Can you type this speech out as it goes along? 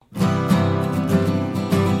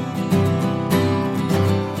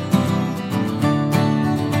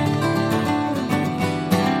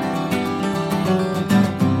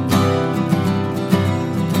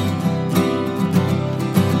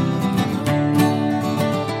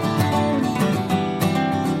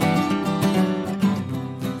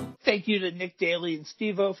to Nick Daly and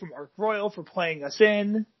Steve-O from Arc Royal for playing us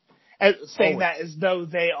in, saying that as though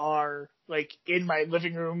they are like in my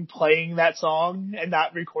living room playing that song and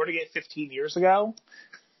not recording it 15 years ago.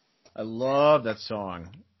 I love that song.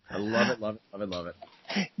 I love it, love it, love it, love it.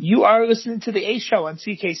 You are listening to The A Show on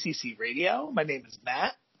CKCC Radio. My name is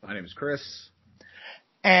Matt. My name is Chris.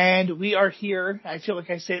 And we are here, I feel like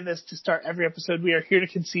I say this to start every episode, we are here to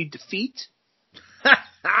concede defeat.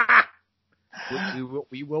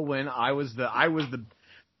 we will win. I was the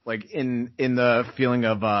like in the feeling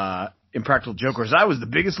of Impractical Jokers, I was the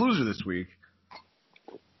biggest loser this week.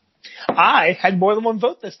 I had more than one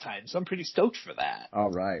vote this time, so I'm pretty stoked for that.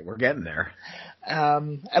 All right, we're getting there.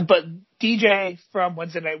 But DJ from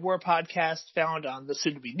Wednesday Night War podcast, found on the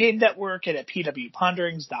soon-to-be named network and at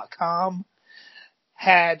pwponderings.com,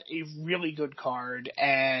 had a really good card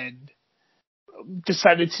and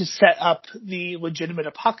decided to set up the legitimate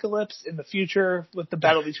apocalypse in the future with the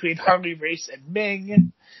battle between Harley Race and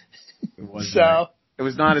Ming. It was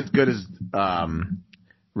not as good as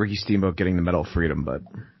Ricky Steamboat getting the Medal of Freedom, but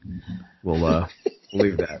we'll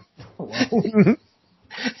leave that.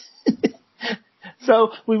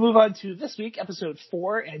 So we move on to this week, episode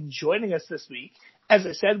 4, and joining us this week, as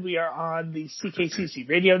I said, we are on the CKCC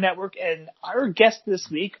Radio Network, and our guest this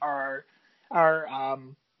week, our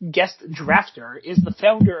guest drafter, is the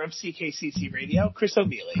founder of CKCC Radio, Chris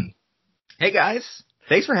O'Mealy. Hey guys,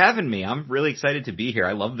 thanks for having me. I'm really excited to be here.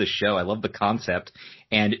 I love the show. I love the concept.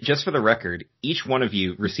 And just for the record, each one of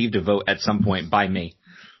you received a vote at some point by me.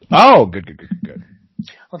 Oh, good.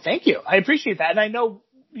 Well, thank you. I appreciate that. And I know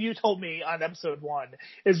you told me on episode 1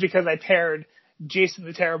 is because I paired Jason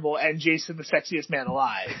the Terrible and Jason the Sexiest Man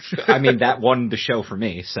Alive. I mean, that won the show for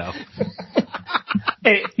me, so.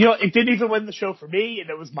 It didn't even win the show for me, and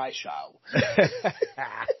it was my show.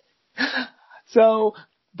 So,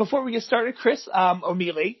 before we get started, Chris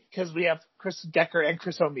O'Mealy, because we have Chris Decker and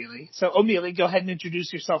Chris O'Mealy. So, O'Mealy, go ahead and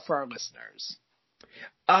introduce yourself for our listeners.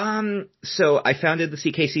 So I founded the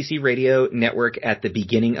CKCC Radio Network at the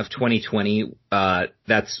beginning of 2020.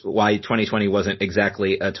 That's why 2020 wasn't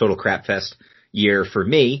exactly a total crap fest year for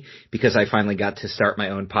me, because I finally got to start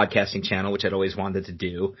my own podcasting channel, which I'd always wanted to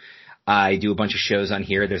do. I do a bunch of shows on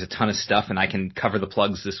here. There's a ton of stuff, and I can cover the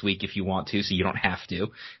plugs this week if you want to, so you don't have to,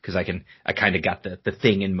 because I kind of got the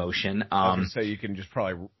thing in motion. So you can just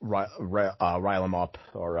probably rile them up,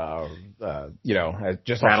 or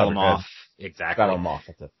just rattle them off. Exactly. Rattle them off.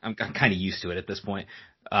 That's it. I'm kind of used to it at this point.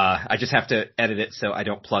 I just have to edit it so I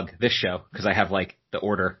don't plug this show, because I have like the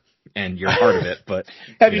order, and you're part of it. But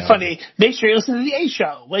that'd be funny. Make sure you listen to the A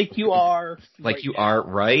Show, like you are, are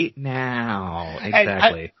right now.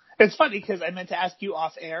 Exactly. It's funny because I meant to ask you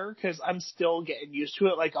off air because I'm still getting used to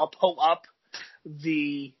it. Like I'll pull up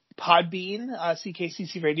the Podbean,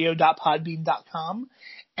 ckccradio.podbean.com,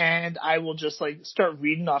 and I will just like start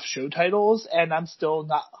reading off show titles, and I'm still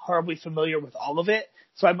not horribly familiar with all of it.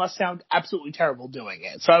 So I must sound absolutely terrible doing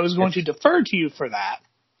it. So I was going to defer to you for that.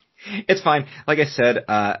 It's fine. Like I said,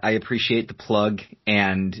 I appreciate the plug,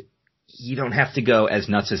 and you don't have to go as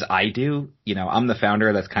nuts as I do. I'm the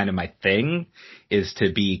founder. That's kind of my thing, is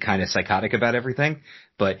to be kind of psychotic about everything.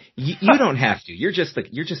 But you don't have to. You're just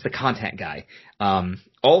the content guy.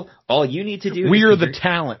 All you need to do. We are the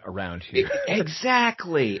talent around here.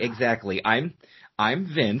 Exactly. I'm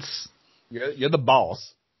Vince. You're the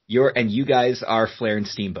boss. And you guys are Flair and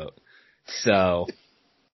Steamboat. So.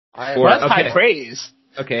 That's high praise.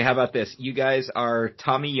 Okay, how about this? You guys are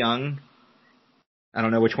Tommy Young. I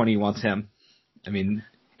don't know which one of you wants him. I mean,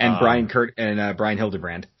 and Brian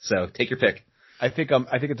Hildebrand. So take your pick. I think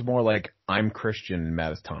it's more like I'm Christian and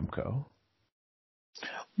Matt is Tomko.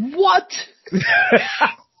 What?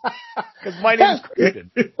 Because my name is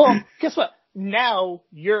Christian. Well, guess what? Now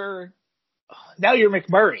you're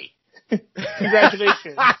McMurray.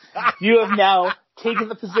 Congratulations. You have now taken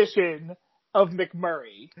the position of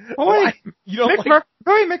McMurray. Oh,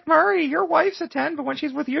 McMurray, your wife's a 10, but when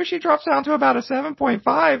she's with you, she drops down to about a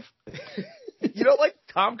 7.5. You don't like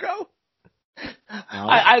Tomko? No.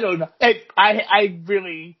 I don't know. I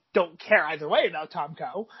really don't care either way about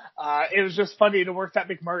Tomko. It was just funny to work that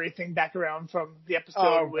McMurray thing back around from the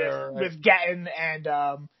episode with Gatton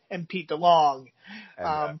and Pete DeLong.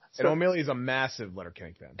 And O'Mealy is a massive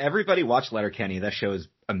Letterkenny fan. Everybody watch Letterkenny. That show is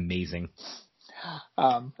amazing.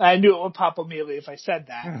 I knew it would pop O'Mealy if I said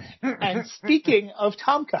that. And speaking of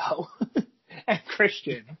Tomko and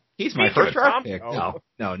Christian, he's my first round pick. No,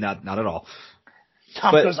 not at all.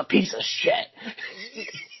 Tomko's a piece of shit.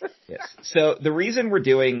 Yes. So the reason we're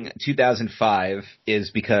doing 2005 is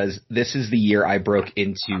because this is the year I broke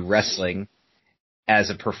into wrestling as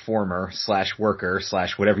a performer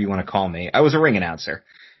 /worker / whatever you want to call me. I was a ring announcer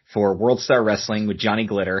for World Star Wrestling with Johnny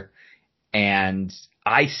Glitter. And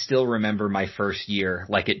I still remember my first year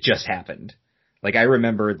like it just happened. Like I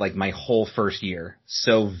remembered like my whole first year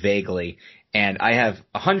so vaguely. And I have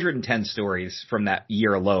 110 stories from that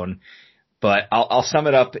year alone, but I'll sum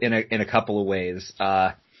it up in a couple of ways.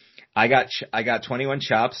 I got 21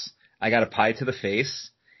 chops. I got a pie to the face,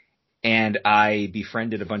 and I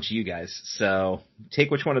befriended a bunch of you guys. So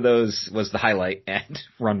take which one of those was the highlight and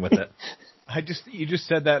run with it. You just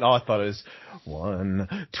said that and all I thought is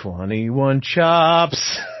 121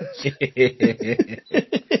 chops.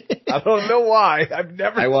 I don't know why. I've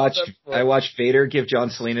never. I watched Vader give John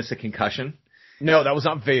Salinas a concussion. No, that was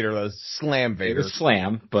not Vader. That was Slam Vader. It was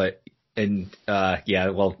Slam, but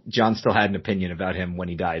John still had an opinion about him when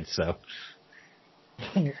he died. So,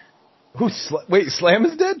 wait, Slam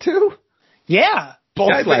is dead too? Yeah,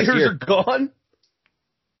 both Vaders are gone.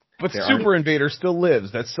 But Super Invader still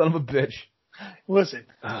lives. That son of a bitch. Listen,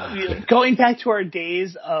 going back to our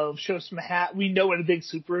days of Shows from Hat, we know what a big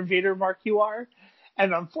Super Invader mark you are.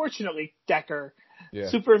 And unfortunately, Decker,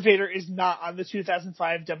 Super Invader is not on the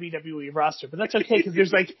 2005 WWE roster. But that's okay because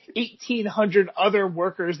there's like 1,800 other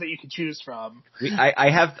workers that you can choose from.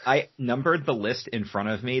 I numbered the list in front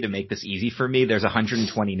of me to make this easy for me. There's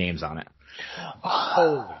 120 names on it.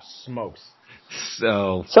 Holy smokes.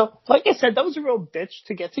 So like I said, that was a real bitch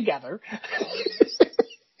to get together.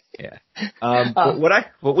 Yeah.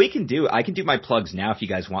 What we can do, I can do my plugs now if you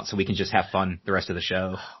guys want, so we can just have fun the rest of the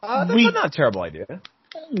show. That's not a terrible idea.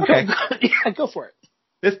 Okay. Yeah, go for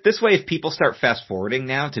it. This way, if people start fast forwarding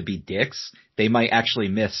now to be dicks, they might actually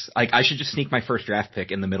miss. Like, I should just sneak my first draft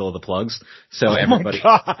pick in the middle of the plugs, so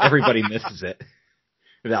everybody misses it.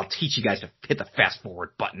 I'll teach you guys to hit the fast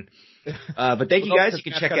forward button. But thank you guys. You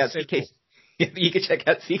can check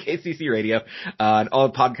out CKCC Radio on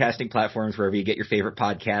all podcasting platforms, wherever you get your favorite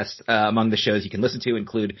podcasts. Among the shows you can listen to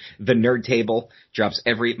include The Nerd Table, drops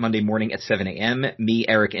every Monday morning at 7 a.m. Me,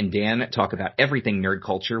 Eric, and Dan talk about everything nerd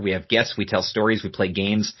culture. We have guests, we tell stories, we play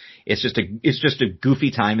games. It's just a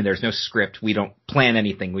goofy time, and there's no script. We don't plan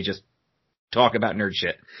anything. We just talk about nerd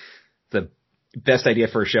shit. The best idea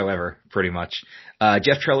for a show ever, pretty much.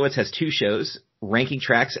 Jeff Trelowitz has two shows, Ranking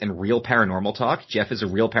Tracks and Real Paranormal Talk. Jeff is a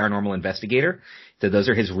real paranormal investigator. So those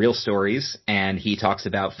are his real stories, and he talks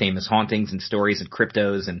about famous hauntings and stories and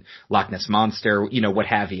cryptos and Loch Ness Monster, what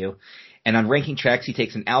have you. And on Ranking Tracks, he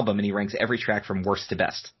takes an album and he ranks every track from worst to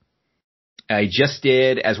best. I just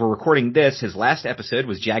did, as we're recording this, his last episode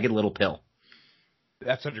was Jagged Little Pill.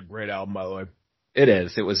 That's such a great album, by the way. It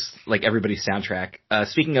is. It was like everybody's soundtrack.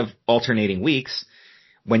 Speaking of alternating weeks,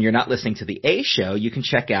 when you're not listening to the A show, you can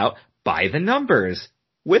check out By the Numbers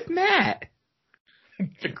with Matt.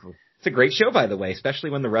 It's a great show, by the way, especially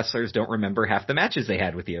when the wrestlers don't remember half the matches they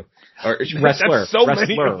had with you. Or wrestler.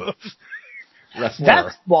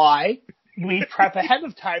 That's why we prep ahead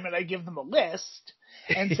of time and I give them a list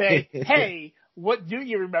and say, hey, what do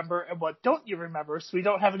you remember and what don't you remember, so we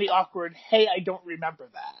don't have any awkward, hey, I don't remember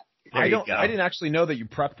that. I didn't actually know that you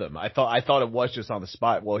prepped them. I thought it was just on the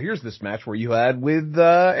spot. Well, here's this match where you had with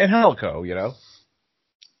Angelico,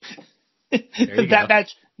 That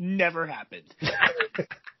match never happened.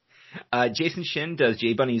 Jason Shin does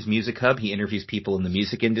J Bunny's Music Hub. He interviews people in the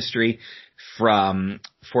music industry, from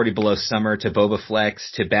 40 Below Summer to Boba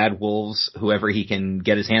Flex to Bad Wolves, whoever he can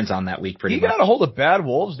get his hands on that week. Pretty much. He got a hold of Bad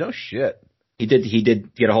Wolves? No shit. He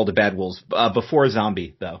did get a hold of Bad Wolves before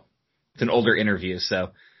Zombie, though. It's an older interview,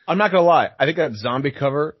 so. I'm not gonna lie. I think that Zombie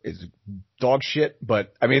cover is dog shit,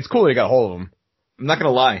 but I mean, it's cool that you got a hold of him. I'm not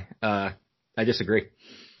gonna lie. I disagree.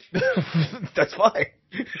 That's fine.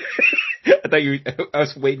 I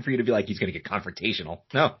was waiting for you to be like, he's gonna get confrontational.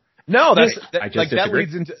 No,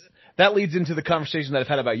 that leads into the conversation that I've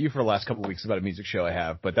had about you for the last couple of weeks about a music show I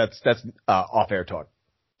have, but that's off-air talk.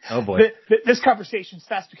 Oh boy. This conversation's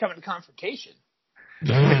fast becoming a confrontation.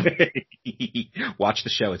 Watch the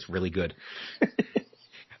show. It's really good.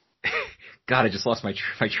 God, I just lost my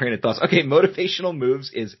train of thoughts. Okay, Motivational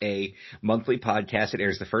Moves is a monthly podcast. It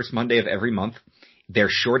airs the first Monday of every month. They're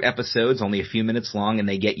short episodes, only a few minutes long, and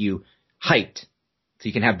they get you hyped. So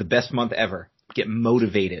you can have the best month ever. Get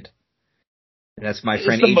motivated. And that's my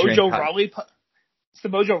friend Adrian Cotton. It's the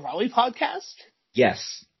Mojo Rawley podcast?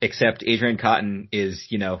 Yes, except Adrian Cotton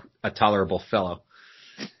is, a tolerable fellow.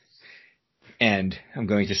 And I'm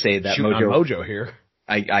going to say that Mojo here.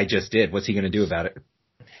 I just did. What's he going to do about it?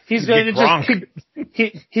 He's going to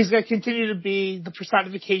he's going to continue to be the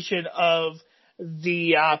personification of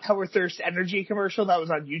the Power Thirst Energy commercial that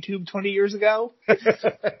was on YouTube 20 years ago, and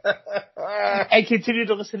continue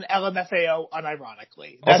to listen to LMFAO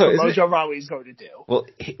unironically. That's what Mojo Rawley's going to do.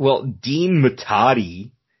 Well, Dean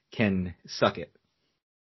Mutati can suck it.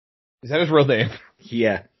 Is that his real name?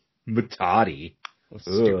 Yeah. Mutati.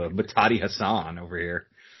 Mutati Hassan over here.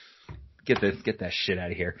 Get that shit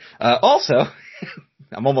out of here. Also,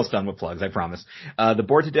 I'm almost done with plugs, I promise. The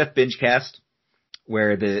Bored to Death Bingecast,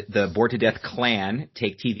 where the Bored to Death clan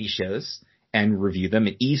take TV shows and review them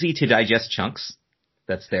in easy to digest chunks.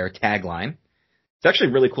 That's their tagline. It's actually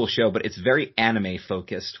a really cool show, but it's very anime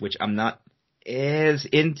focused, which I'm not as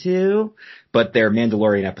into, but their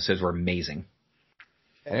Mandalorian episodes were amazing.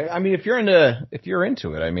 I mean, if you're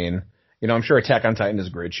into it, I mean, I'm sure Attack on Titan is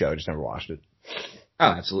a great show. I just never watched it. Oh,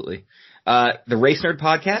 absolutely. The Race Nerd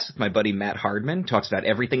podcast with my buddy Matt Hardman talks about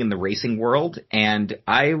everything in the racing world, and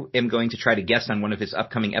I am going to try to guest on one of his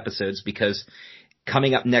upcoming episodes because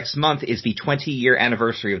coming up next month is the 20-year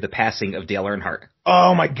anniversary of the passing of Dale Earnhardt.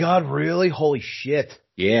 Oh my God, really? Holy shit.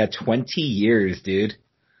 Yeah, 20 years, dude.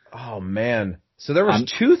 Oh man. So there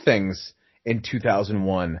was two things in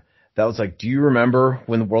 2001 that was like, do you remember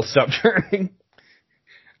when the world stopped turning?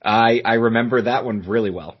 I remember that one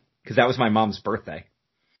really well because that was my mom's birthday.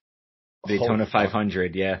 Daytona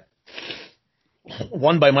 500, yeah.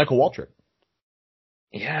 Won by Michael Waltrip.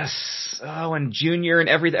 Yes. Oh, and Junior and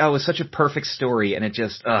everything. Oh, it was such a perfect story, and it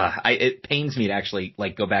just, it pains me to actually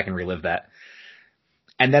go back and relive that.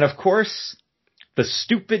 And then, of course, the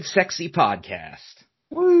Stupid Sexy Podcast.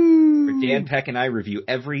 Woo! Where Dan Peck and I review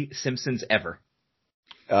every Simpsons ever.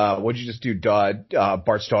 What'd you just do?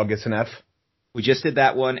 Bart's dog gets an F? We just did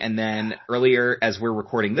that one, and then earlier, as we're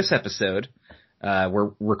recording this episode,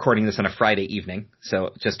 we're recording this on a Friday evening,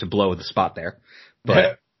 so just to blow the spot there.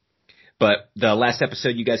 But the last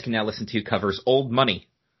episode you guys can now listen to covers Old Money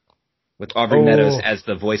with Aubrey Meadows as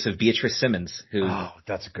the voice of Beatrice Simmons.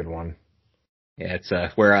 That's a good one. Yeah, it's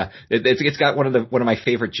where it's got one of my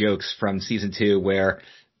favorite jokes from season 2 where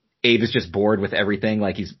Abe is just bored with everything.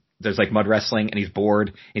 Like there's mud wrestling and he's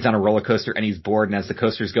bored. He's on a roller coaster and he's bored. And as the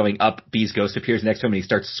coaster's going up, B's ghost appears next to him and he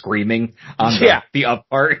starts screaming on the up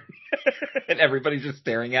part, and everybody's just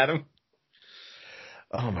staring at him.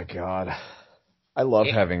 Oh my God. I love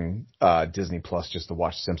having Disney Plus just to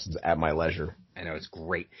watch Simpsons at my leisure. I know, it's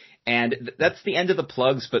great. And that's the end of the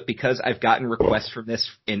plugs, but because I've gotten requests from this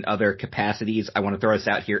in other capacities, I want to throw this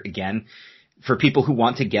out here again. For people who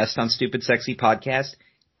want to guest on Stupid Sexy Podcast,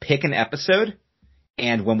 pick an episode,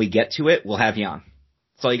 and when we get to it, we'll have you on.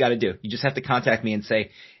 That's all you got to do. You just have to contact me and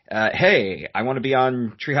say, hey, I want to be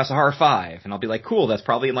on Treehouse of Horror 5. And I'll be like, cool, that's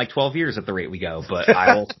probably in 12 years at the rate we go, but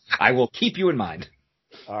I will keep you in mind.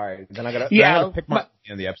 All right, then I gotta pick my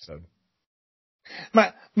in the episode.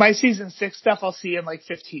 My season 6 stuff I'll see in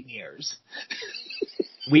 15 years.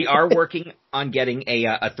 We are working on getting a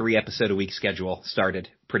 3-episode a week schedule started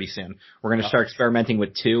pretty soon. We're going to start experimenting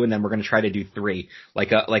with 2, and then we're going to try to do 3,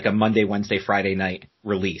 like a Monday, Wednesday, Friday night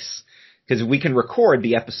release, because we can record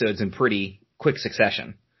the episodes in pretty quick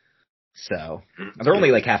succession. So they're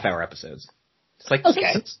only half-hour episodes. It's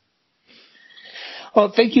okay.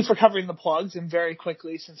 Well, thank you for covering the plugs, and very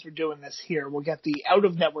quickly, since we're doing this here, we'll get the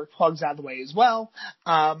out-of-network plugs out of the way as well.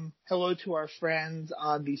 Hello to our friends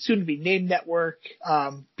on the soon-to-be-named network,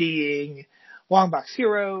 being Longbox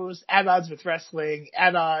Heroes, At Odds with Wrestling,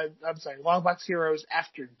 Longbox Heroes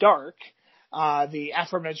After Dark, the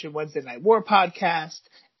aforementioned Wednesday Night War podcast,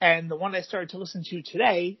 and the one I started to listen to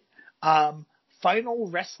today, Final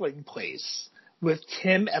Wrestling Place with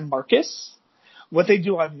Tim and Marcus. What they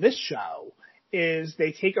do on this show is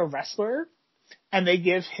they take a wrestler and they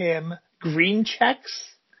give him green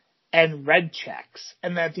checks and red checks.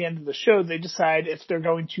 And then at the end of the show, they decide if they're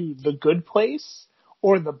going to the good place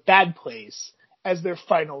or the bad place as their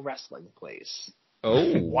final wrestling place.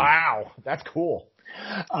 Oh, wow. That's cool.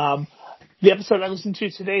 The episode I listened to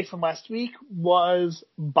today from last week was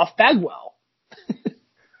Buff Bagwell.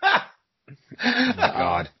 Oh, my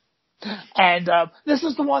God. And this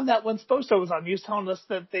is the one that when Sposo was on, he was telling us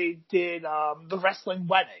that they did the wrestling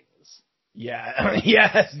weddings. Yeah.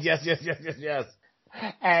 Yes.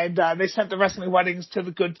 And they sent the wrestling weddings to the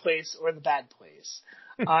good place or the bad place.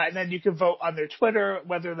 And then you can vote on their Twitter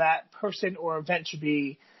whether that person or event should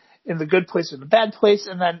be in the good place or the bad place,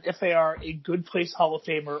 and then if they are a good place Hall of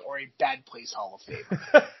Famer or a bad place Hall of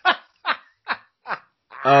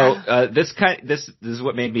Famer. This is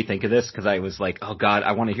what made me think of this, because I was like, oh God,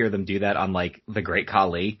 I want to hear them do that on The Great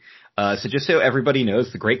Khali. So just so everybody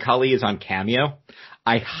knows, The Great Khali is on Cameo.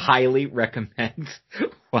 I highly recommend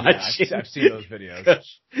watching. Yeah, I've seen those videos.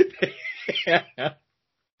 Yeah.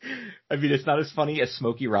 I mean, it's not as funny as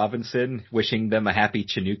Smokey Robinson wishing them a happy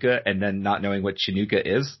Chanukah and then not knowing what Chanukah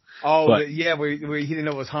is. Oh, but yeah, where he didn't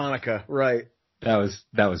know it was Hanukkah. Right. That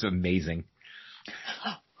was amazing.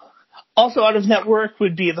 Also out of network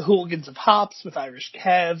would be the Hooligans of Hops with Irish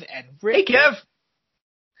Kev and Rick. Hey, Kev!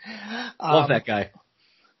 Love that guy.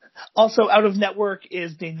 Also, Out of Network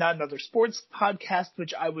is the Not Another Sports podcast,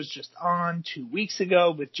 which I was just on 2 weeks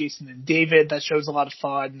ago with Jason and David. That show's a lot of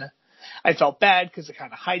fun. I felt bad because it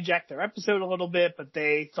kind of hijacked their episode a little bit, but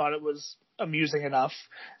they thought it was amusing enough,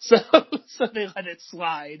 so they let it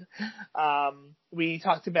slide. We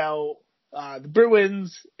talked about the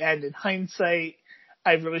Bruins, and in hindsight,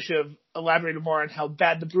 I really should have elaborated more on how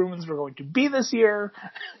bad the Bruins were going to be this year,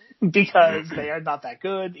 because they are not that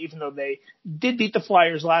good, even though they did beat the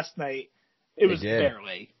Flyers last night. It was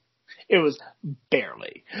barely.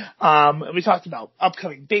 And we talked about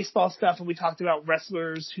upcoming baseball stuff, and we talked about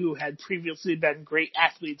wrestlers who had previously been great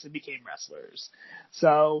athletes and became wrestlers.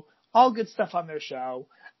 So, all good stuff on their show.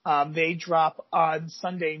 They drop on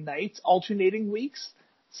Sunday nights, alternating weeks.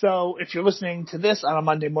 So, if you're listening to this on a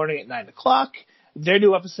Monday morning at 9 o'clock, their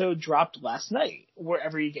new episode dropped last night,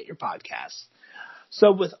 wherever you get your podcasts.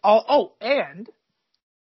 So and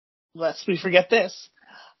lest we forget this,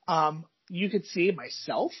 you could see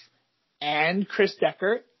myself and Chris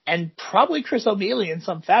Decker and probably Chris O'Mealy in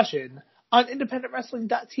some fashion on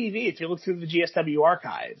independentwrestling.tv if you look through the GSW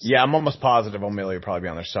archives. Yeah, I'm almost positive O'Mealy will probably be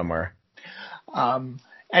on there somewhere. And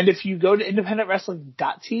if you go to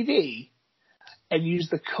independentwrestling.tv and use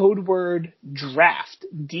the code word DRAFT,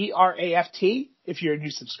 DRAFT, if you're a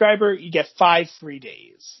new subscriber, you get 5 free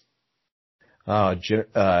days.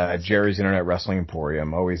 Jerry's Internet Wrestling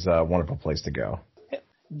Emporium, always a wonderful place to go.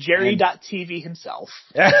 Jerry.tv himself.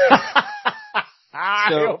 I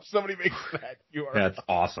hope somebody makes that. That's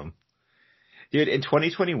awesome. Dude, in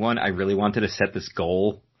 2021, I really wanted to set this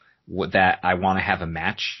goal that I want to have a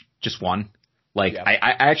match. Just one. Like, yeah.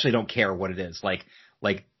 I actually don't care what it is. Like,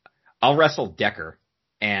 I'll wrestle Decker,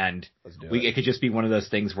 and it could just be one of those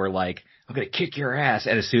things where, like, I'm going to kick your ass,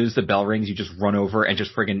 and as soon as the bell rings, you just run over and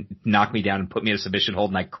just friggin' knock me down and put me in a submission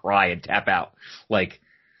hold, and I cry and tap out. Like,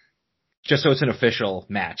 just so it's an official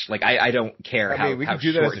match. Like, I don't care how we can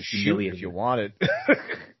do that as a shoot if you want it.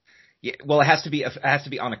 Yeah, well, it has to be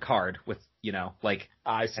on a card with, like,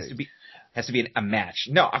 I see. Has to be a match.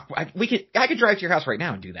 No, I could drive to your house right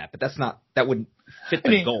now and do that, but that wouldn't fit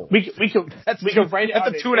the goal. We could write it.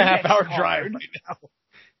 That's a 2.5 hour drive right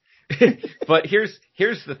now. But here's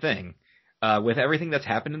the thing. With everything that's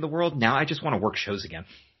happened in the world, now I just want to work shows again.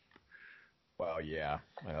 Well, yeah,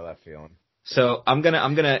 I know that feeling. So I'm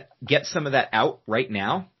gonna get some of that out right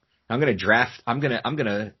now. I'm gonna draft. I'm gonna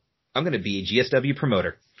be a GSW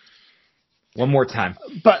promoter one more time.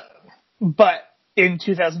 But in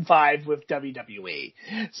 2005 with WWE.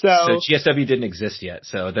 So GSW didn't exist yet.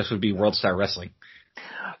 So this would be World Star Wrestling.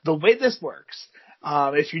 The way this works,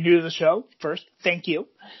 if you're new to the show, first, thank you.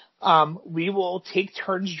 We will take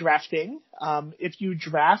turns drafting. If you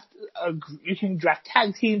draft, you can draft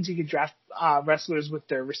tag teams, you can draft wrestlers with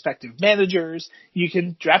their respective managers, you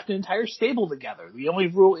can draft an entire stable together. The only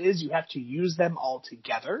rule is you have to use them all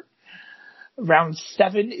together. Round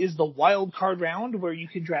 7 is the wild card round, where you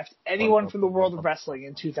can draft anyone from the world of wrestling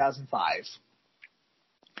in 2005.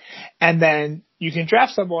 And then you can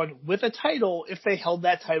draft someone with a title if they held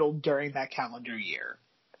that title during that calendar year.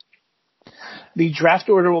 The draft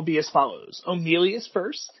order will be as follows. O'Mealy is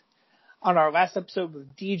first. On our last episode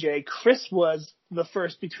with DJ, Chris was the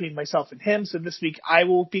first between myself and him, so this week I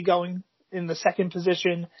will be going in the second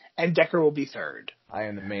position, and Decker will be third. I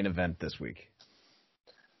am the main event this week.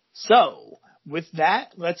 So, with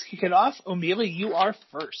that, let's kick it off. O'Mealy, you are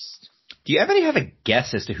first. Do you have a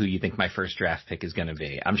guess as to who you think my first draft pick is going to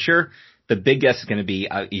be? I'm sure the big guess is going to be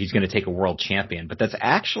he's going to take a world champion, but that's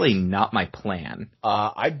actually not my plan.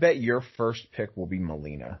 I bet your first pick will be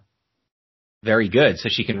Melina. Very good. So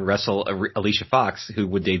she can wrestle Alicia Fox, who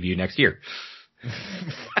would debut next year.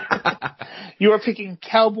 You are picking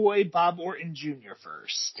Cowboy Bob Orton Jr.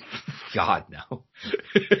 first. God, no.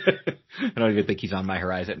 I don't even think he's on my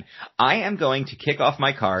horizon. I am going to kick off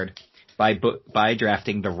my card by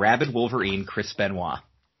drafting the Rabid Wolverine, Chris Benoit.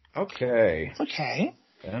 Okay.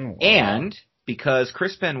 Benoit. And because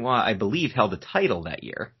Chris Benoit, I believe, held a title that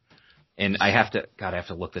year, and I have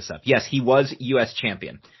to look this up. Yes, he was U.S.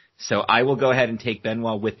 champion. So I will go ahead and take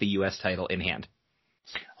Benoit with the U.S. title in hand.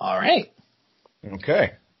 All right.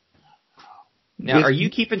 Okay. Now, are you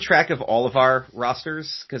keeping track of all of our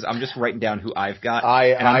rosters? Because I'm just writing down who I've got.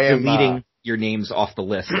 I'm deleting your names off the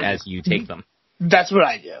list as you take them. That's what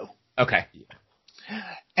I do. Okay.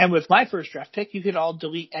 And with my first draft pick, you can all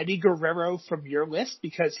delete Eddie Guerrero from your list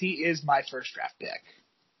because he is my first draft pick.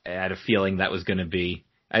 I had a feeling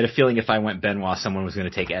if I went Benoit, someone was going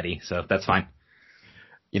to take Eddie, so that's fine.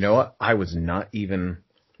 You know what? I was not even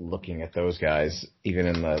looking at those guys, even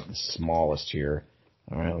in the smallest here.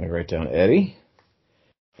 All right, let me write down Eddie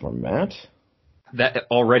for Matt. that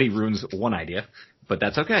already ruins one idea, but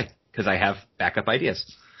that's okay because I have backup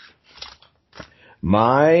ideas.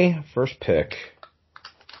 My first pick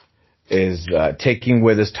is taking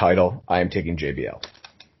with his title. I am taking JBL.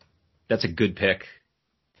 That's a good pick.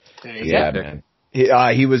 Yeah, man.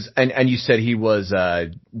 He was, and you said he was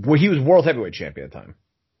world heavyweight champion at the time.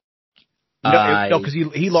 No, because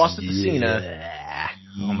he lost it to Cena.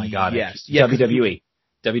 Oh my God! Yes. WWE.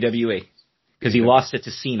 Because he lost it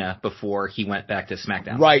to Cena before he went back to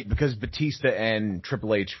SmackDown. Right, because Batista and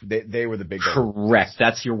Triple H, they were the big guys. Correct.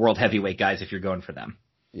 That's your world heavyweight guys if you're going for them.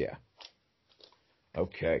 Yeah.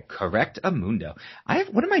 Okay. Correct Amundo.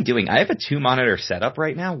 What am I doing? I have a 2-monitor setup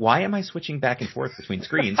right now. Why am I switching back and forth between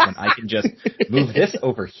screens when I can just move this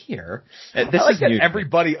over here? This is new.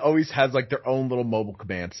 Everybody always has like their own little mobile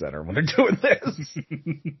command center when they're doing this.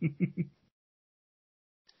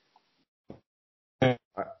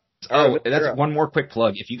 Oh, that's one more quick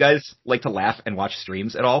plug. If you guys like to laugh and watch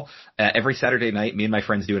streams at all, every Saturday night, me and my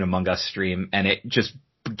friends do an Among Us stream, and it just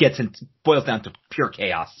boils down to pure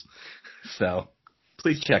chaos. So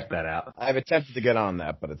please check that out. I've attempted to get on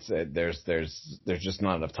that, but there's just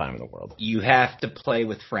not enough time in the world. You have to play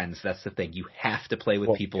with friends. That's the thing. You have to play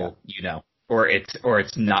with people you know, or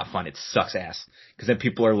it's not fun. It sucks ass because then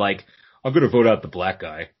people are like, "I'm gonna vote out the black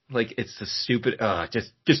guy." Like it's the stupid.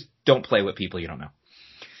 Just don't play with people you don't know.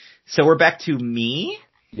 So we're back to me?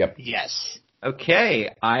 Yep. Yes.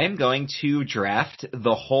 Okay, I'm going to draft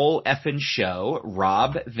the whole effing show,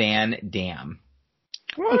 Rob Van Dam.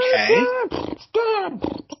 Okay.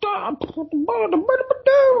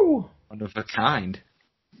 One of a kind.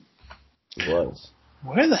 It was.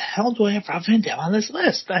 Where the hell do I have Rob Van Dam on this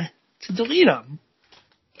list? To delete him.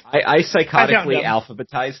 I psychotically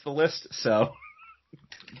alphabetized the list, so.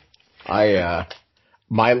 My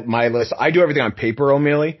list, I do everything on paper,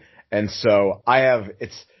 O'Malley. And so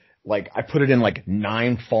it's like, I put it in like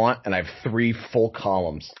 9 font and I have 3 full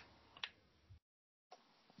columns.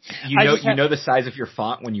 You know the size of your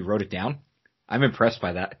font when you wrote it down? I'm impressed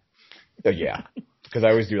by that. Yeah. Because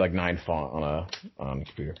I always do like 9 font on a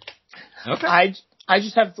computer. Okay. I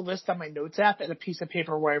just have the list on my notes app and a piece of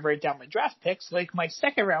paper where I write down my draft picks, like my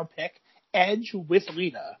second round pick, Edge with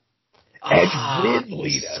Lita. Edge with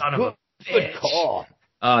Lita. Son of a bitch. Good call.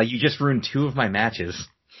 You just ruined 2 of my matches.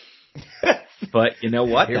 But you know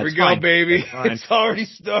what? Here we go, baby. It's already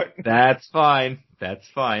starting. That's fine.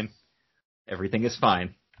 Everything is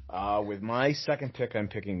fine. With my second pick, I'm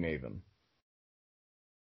picking Maven.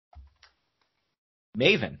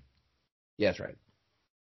 Maven? Yeah, that's right.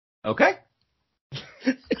 Okay.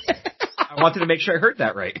 I wanted to make sure I heard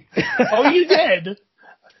that right. Oh, you did?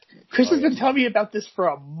 Chris has been telling me about this for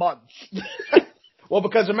a month. Well,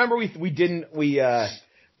 because remember we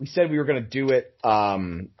said we were going to do it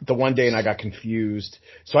the one day and I got confused.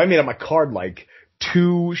 So I made up my card like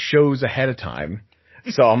 2 shows ahead of time.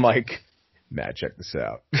 So I'm like, Matt, check this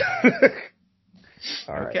out.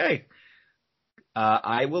 All right. Okay.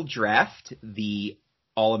 I will draft the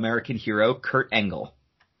All-American hero, Kurt Angle.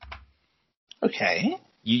 Okay.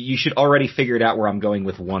 You should already figure it out where I'm going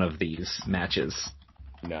with one of these matches.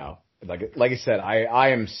 No. Like I said, I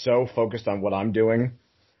am so focused on what I'm doing.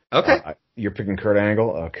 Okay. You're picking Kurt Angle?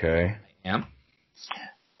 Okay. I am.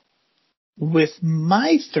 With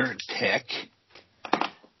my third pick,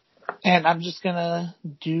 and I'm just going to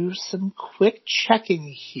do some quick checking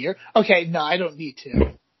here. Okay, no, I don't need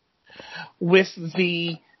to. With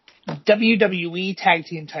the WWE Tag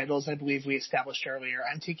Team titles, I believe we established earlier,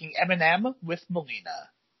 I'm taking M&M with Melina.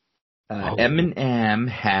 M&M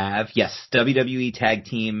have, yes, WWE Tag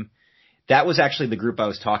Team. That was actually the group I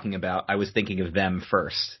was talking about. I was thinking of them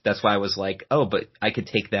first. That's why I was like, oh, but I could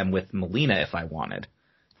take them with Melina if I wanted.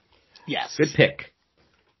 Yes. Good pick.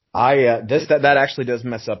 That actually does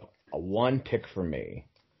mess up a 1 pick for me.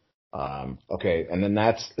 Okay, and then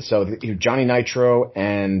that's Johnny Nitro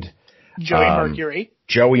and Joey Mercury.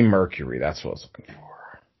 Joey Mercury, that's what I was looking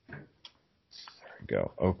for. There we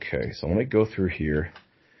go. Okay, so let me go through here.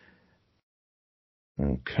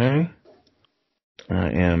 Okay. I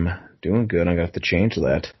am doing good. I'm going to have to change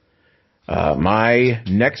that. My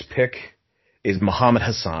next pick is Muhammad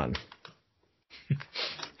Hassan.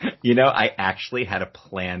 You know, I actually had a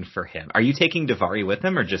plan for him. Are you taking Daivari with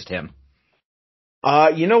him or just him?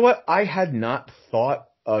 You know what? I had not thought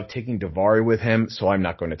of taking Daivari with him, so I'm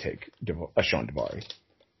not going to take Sean Daivari.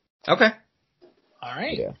 Okay. All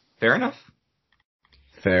right. Yeah. Fair enough.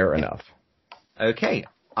 Fair enough. Okay.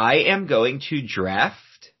 I am going to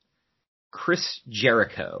draft Chris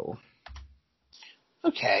Jericho.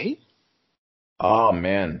 Okay. Oh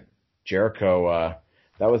man, Jericho.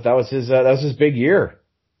 That was his big year.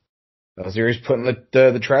 That was the year he's putting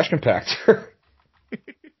the trash compactor.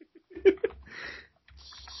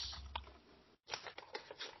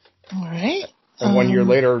 All right. And 1 year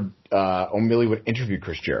later, O'Malley would interview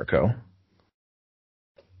Chris Jericho.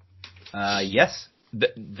 Yes.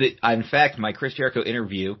 In fact, my Chris Jericho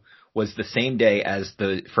interview was the same day as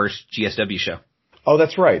the first GSW show. Oh,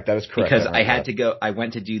 that's right. That is correct. Because I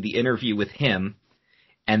went to do the interview with him,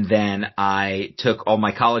 and then I took all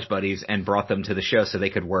my college buddies and brought them to the show so they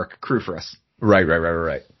could work crew for us.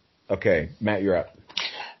 Right. Okay, Matt, you're up.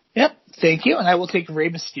 Yep. Thank you. And I will take Rey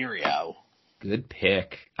Mysterio. Good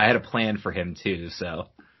pick. I had a plan for him too, so.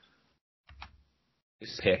 Good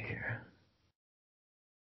pick.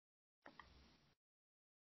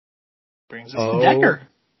 Brings us to Decker.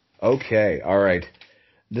 Okay, all right.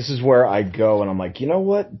 This is where I go, and I'm like, you know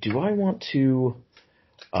what? Do I want to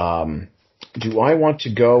go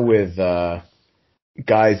with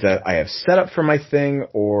guys that I have set up for my thing,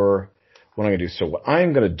 or what I'm gonna do? So what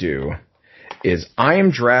I'm gonna do is I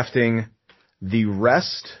am drafting the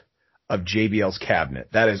rest of JBL's cabinet.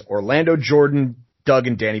 That is Orlando Jordan, Doug,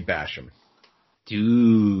 and Danny Basham.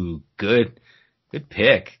 Dude, good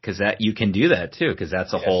pick, because that you can do that too, because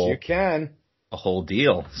that's a you can. A whole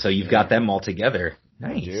deal. So you've got them all together.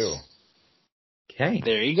 Nice. I do. Okay.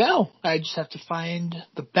 There you go. I just have to find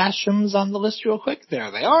the Bashams on the list real quick. There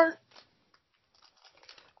they are.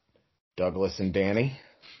 Douglas and Danny.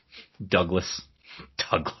 Douglas.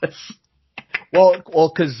 Well,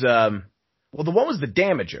 because the one was the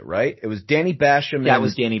Damager, right? It was Danny Basham. Yeah, it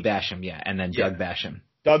was Danny Basham. Yeah, and then Doug Basham.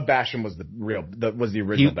 Doug Basham was the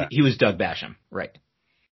original Basham. He was Doug Basham, right?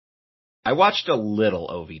 I watched a little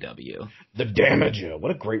OVW. The Damager.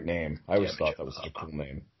 What a great name. I always thought that was such a cool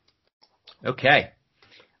name. Okay.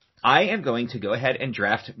 I am going to go ahead and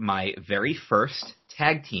draft my very first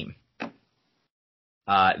tag team.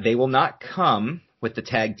 They will not come with the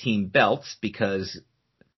tag team belts because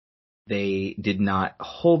they did not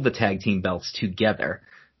hold the tag team belts together,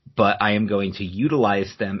 but I am going to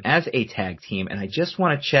utilize them as a tag team, and I just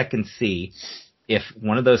want to check and see if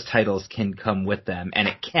one of those titles can come with them, and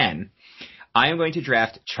it can. I am going to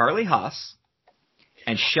draft Charlie Haas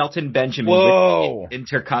and Shelton Benjamin with the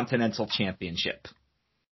Intercontinental Championship.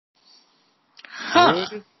 Huh.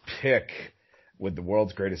 Good pick with the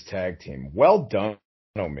world's greatest tag team. Well done,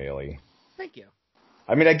 O'Malley. Thank you.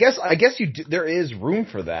 I mean, I guess there is room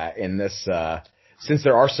for that in this, since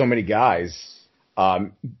there are so many guys,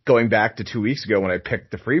 going back to 2 weeks ago when I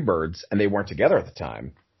picked the Freebirds and they weren't together at the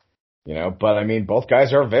time, but I mean, both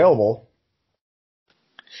guys are available.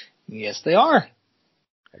 Yes, they are.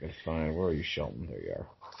 I can find, where are you, Shelton? There you are.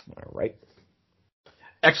 All right.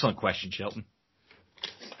 Excellent question, Shelton.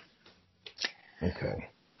 Okay.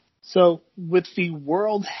 So, with the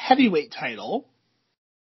World Heavyweight title,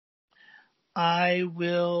 I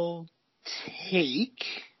will take...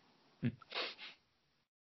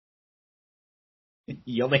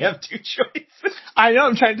 You only have two choices. I know,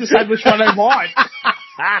 I'm trying to decide which one I want.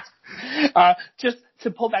 Just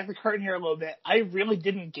to pull back the curtain here a little bit, I really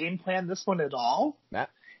didn't game plan this one at all. Matt?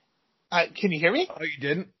 Can you hear me? Oh, you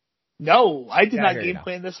didn't? No, I did not game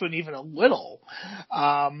plan this one even a little,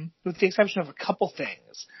 with the exception of a couple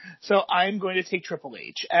things. So I'm going to take Triple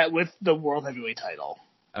H with the World Heavyweight title.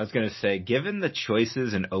 I was going to say, given the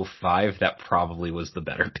choices in 05, that probably was the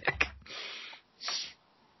better pick.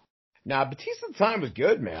 Nah, Batista at the time was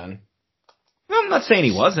good, man. Well, I'm not saying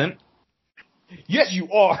he wasn't. Yes,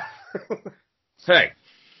 you are. Hey.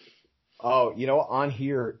 Oh, on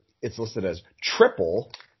here, it's listed as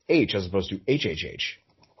Triple H as opposed to HHH.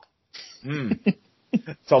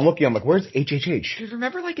 So I'm looking, I'm like, where's HHH? Dude,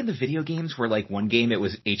 remember in the video games where one game it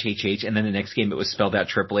was HHH and then the next game it was spelled out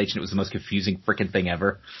Triple H and it was the most confusing freaking thing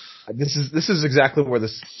ever? This is exactly where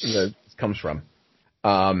this comes from.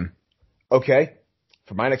 Okay.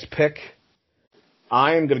 For my next pick,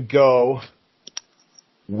 I am going to go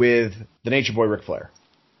with the Nature Boy Ric Flair.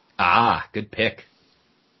 Ah, good pick.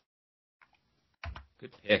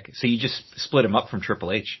 Good pick. So you just split him up from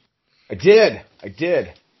Triple H. I did.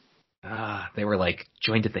 Ah, they were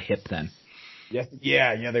joined at the hip then.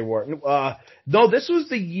 Yeah, they were. No, this was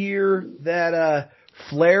the year that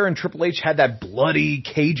Flair and Triple H had that bloody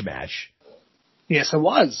cage match. Yes, it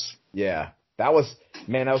was. Yeah, that was,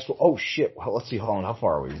 oh shit. Well, let's see, hold on, how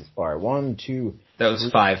far are we? All right, 1, 2. That was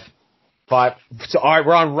 5. 5. So, all right,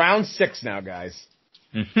 we're on round 6 now, guys.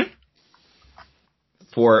 Mm-hmm.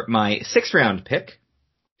 For my 6th round pick.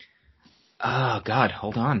 Oh God,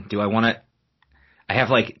 hold on. Do I want to? I have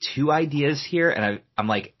 2 ideas here, and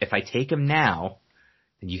I'm if I take them now,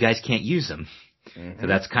 then you guys can't use them. Mm-hmm. So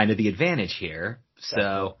that's kind of the advantage here.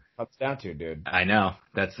 So that's what it's down to, dude. I know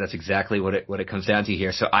that's exactly what it comes down to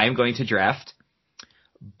here. So I am going to draft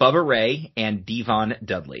Bubba Ray and Devon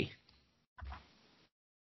Dudley.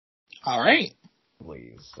 All right.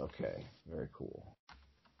 please. Okay, very cool.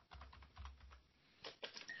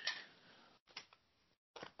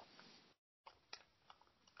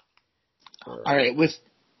 All right, with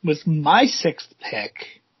my 6th pick,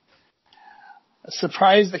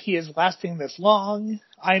 surprised that he is lasting this long,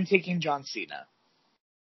 I'm taking John Cena.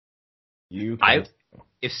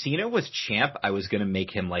 If Cena was champ, I was gonna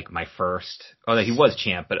make him like my first. Oh, he was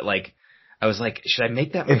champ, but like I was like, should I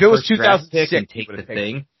make that my if it was first draft 2006 pick and take the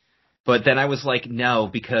thing? But then I was like, no,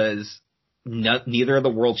 because neither of the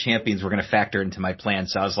world champions were going to factor into my plan.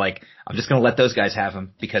 So I was like, I'm just going to let those guys have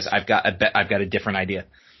him because I've got a different idea.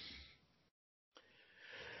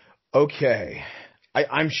 Okay.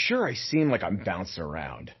 I'm sure I seem like I'm bouncing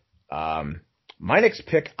around. My next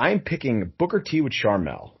pick, I'm picking Booker T with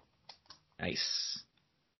Charmel. Nice.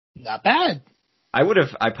 Not bad. I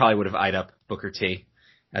probably would have eyed up Booker T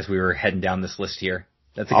as we were heading down this list here.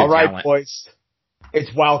 That's a good All right, talent. boys.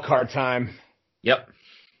 It's wild card time. Yep.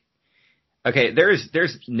 Okay,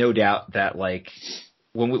 there's no doubt that like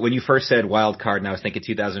when you first said wild card and I was thinking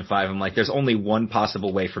 2005, I'm like, there's only one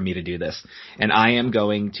possible way for me to do this, and I am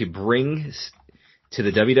going to bring to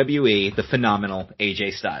the WWE the phenomenal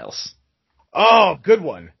AJ Styles. Oh, good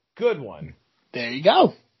one. Good one. There you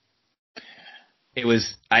go.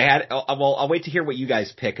 I'll wait to hear what you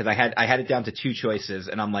guys pick because I had it down to 2 choices,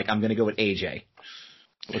 and I'm like, I'm gonna go with AJ.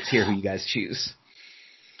 Let's hear who you guys choose.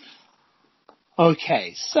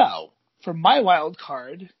 Okay, so for my wild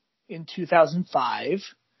card in 2005,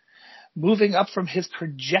 moving up from his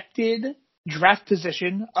projected draft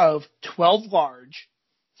position of 12 large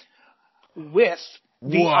with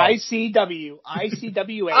the ICWA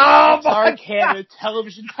Star Canada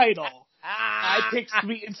television title, I picked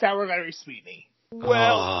Sweet and Sour Larry Sweetney.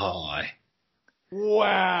 Well,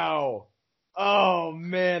 wow. Oh,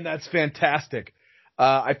 man, that's fantastic.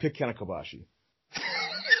 I picked Kenta Kobashi.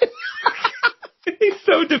 He's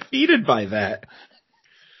so defeated by that.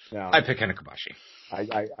 No, I picked Kenta Kobashi. I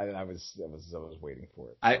was waiting for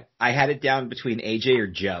it. I had it down between AJ or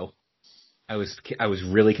Joe. I was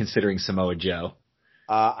really considering Samoa Joe.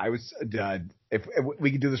 If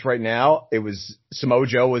we could do this right now, it was Samoa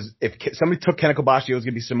Joe was, if somebody took Kenta Kobashi, it was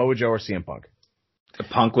going to be Samoa Joe or CM Punk.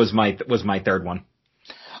 Punk was my third one.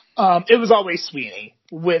 It was always Sweeney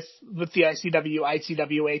with the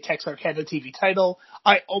ICWA Texarkana TV title.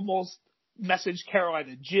 I almost messaged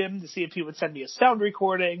Carolina Jim to see if he would send me a sound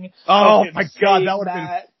recording. Oh my God, that would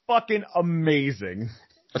have been fucking amazing.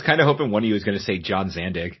 I was kind of hoping one of you was going to say John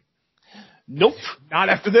Zandig. Nope. Not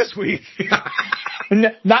after this week.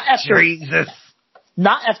 Not after Jesus.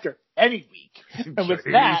 Not after any week. And with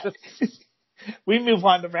that, we move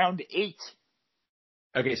on to round 8.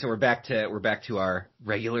 Okay, so we're back to our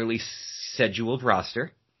regularly scheduled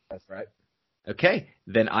roster. That's right. Okay,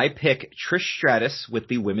 then I pick Trish Stratus with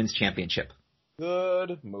the Women's Championship.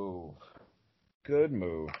 Good move. Good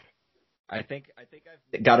move. I think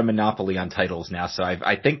I've got a monopoly on titles now, so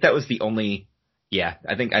I think that was the only. Yeah,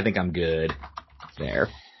 I think I'm good there.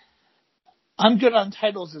 I'm good on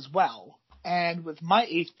titles as well. And with my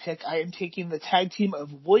 8th pick, I am taking the tag team of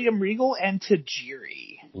William Regal and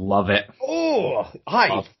Tajiri. Love it. Oh,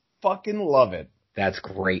 I fucking love it. That's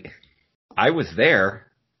great. I was there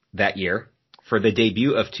that year for the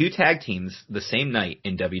debut of 2 tag teams the same night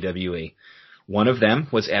in WWE. One of them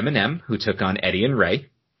was Eminem, who took on Eddie and Ray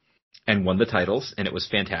and won the titles, and it was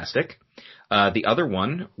fantastic. The other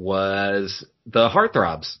one was the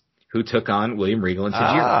Heartthrobs, who took on William Regal and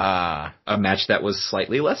Tajiri. A match that was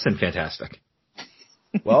slightly less than fantastic.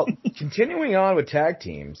 Well, continuing on with tag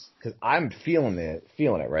teams, because I'm feeling it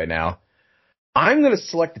right now, I'm going to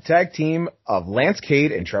select the tag team of Lance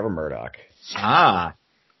Cade and Trevor Murdoch. Now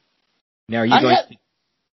are you going to...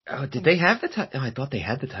 Oh, did they have the titles? Oh, I thought they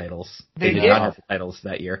had the titles. They did not have the titles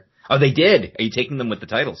that year. Oh, they did. Are you taking them with the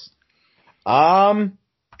titles?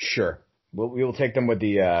 Sure. We will take them with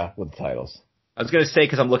the titles. I was going to say,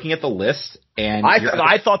 because I'm looking at the list, and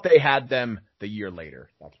I thought they had them the year later.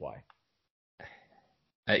 That's why.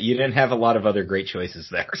 You didn't have a lot of other great choices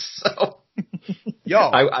there, so. Yo,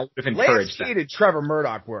 I would have encouraged Lance Cade and Trevor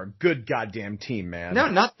Murdoch were a good goddamn team, man. No,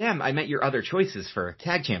 not them. I meant your other choices for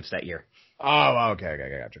tag champs that year. Oh, okay,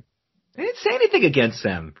 gotcha. I didn't say anything against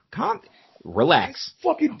them. Relax. I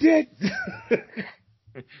fucking did.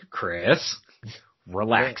 Chris,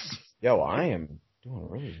 relax. Yo, I am doing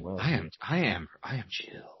really well. I am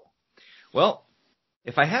chill. Well,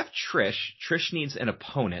 if I have Trish needs an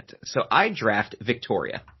opponent, so I draft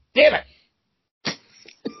Victoria. Damn it!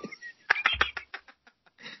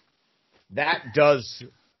 That does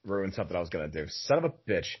ruin something I was gonna do. Son of a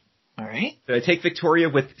bitch. All right. Did I take Victoria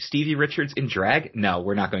with Stevie Richards in drag? No,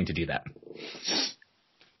 we're not going to do that.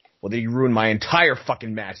 Well, then you ruined my entire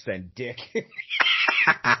fucking match then, dick.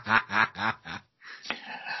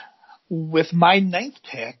 With my 9th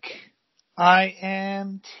pick, I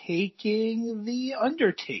am taking The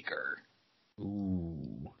Undertaker.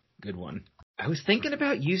 Ooh, good one. I was thinking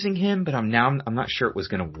about using him, but I'm not sure it was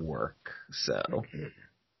going to work. So, All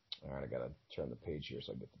right, I gotta turn the page here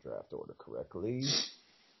so I get the draft order correctly.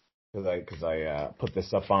 Because I put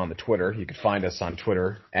this up on the Twitter. You can find us on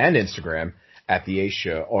Twitter and Instagram at The A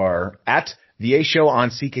Show or at The A Show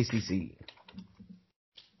on CKCC.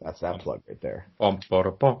 That's that plug right there. 20.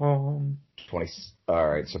 All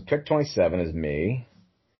right, so pick 27 is me.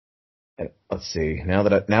 And let's see. Now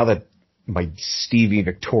that my Stevie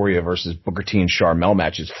Victoria versus Booker T and Charmel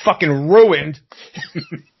match is fucking ruined.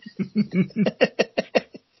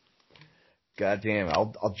 God damn it.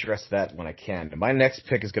 I'll address that when I can. And my next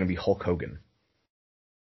pick is going to be Hulk Hogan.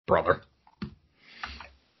 Brother.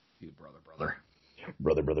 You brother.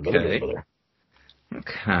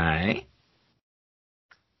 Okay.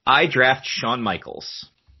 I draft Shawn Michaels.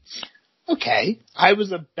 Okay. I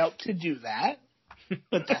was about to do that.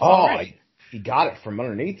 But that's he got it from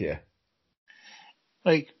underneath you.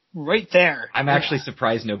 Like, right there. I'm actually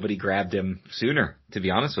surprised nobody grabbed him sooner, to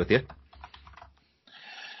be honest with you.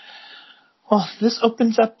 Well, this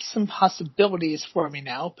opens up some possibilities for me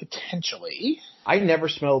now, potentially. I never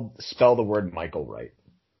spell the word Michael right.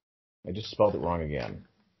 I just spelled it wrong again.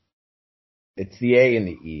 It's the A and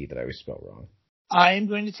the E that I always spell wrong. I am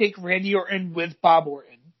going to take Randy Orton with Bob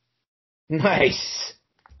Orton. Nice.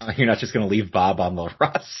 You're not just going to leave Bob on the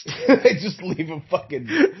rust. Just leave him fucking...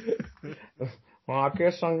 Well, I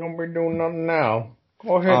guess I'm going to be doing nothing now.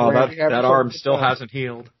 Go ahead, Randy. That arm still hasn't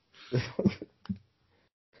healed.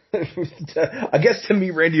 I guess to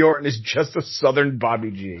me, Randy Orton is just a Southern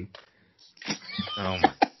Bobby G. Oh,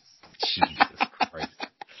 my Jesus Christ.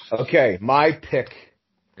 Okay, my pick.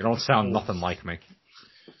 You don't sound nothing like me.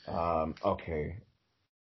 Okay.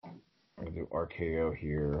 I'm going to do RKO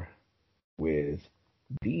here with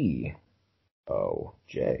B.O.J.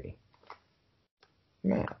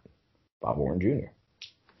 Matt. Bob Orton Jr.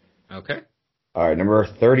 Okay. All right, number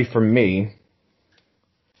 30 for me.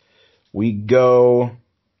 We go...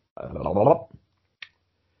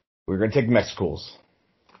 We're going to take Mexicools.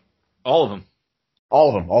 All of them.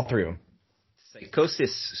 All 3 of them.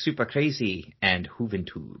 Psychosis, Super Crazy, and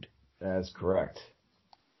Juventud. That's correct.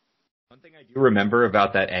 One thing I do remember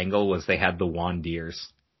about that angle was they had the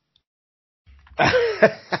Wandiers.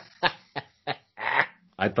 I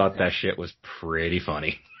thought that shit was pretty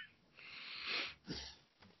funny.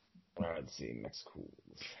 All right, let's see. Mexicools.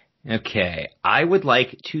 Okay, I would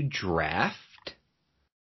like to draft,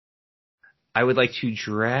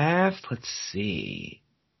 let's see.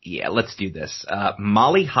 Yeah, let's do this.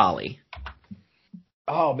 Molly Holly.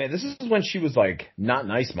 Oh, man, this is when she was, like, not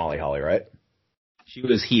nice Molly Holly, right? She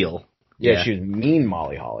was heel. Yeah, she was mean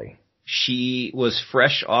Molly Holly. She was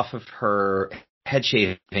fresh off of her head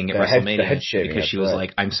shaving at WrestleMania the head shaving, because she was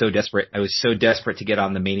like, I was so desperate to get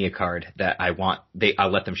on the Mania card that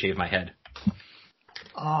I'll let them shave my head.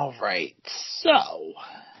 All right. So,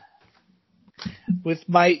 with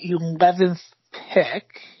my 11th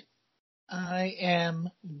pick, I am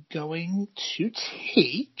going to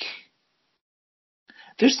take...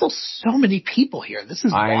 There's still so many people here. This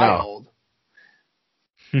is wild.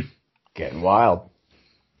 Know. Getting wild.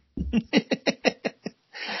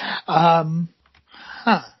 I'm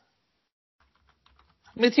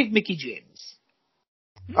going to take Mickie James.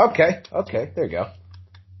 Okay, there you go.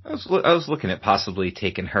 I was looking at possibly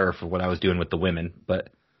taking her for what I was doing with the women, but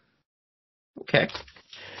okay.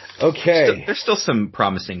 There's still some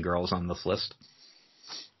promising girls on this list.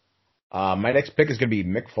 My next pick is going to be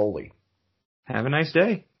Mick Foley. Have a nice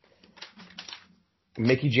day.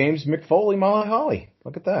 Mickie James, Mick Foley, Molly Holly.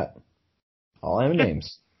 Look at that. All M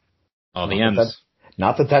names. All the M's.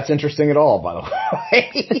 Not that that's interesting at all, by the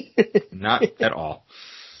way. Not at all.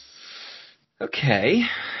 Okay.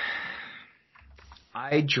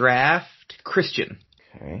 I draft Christian.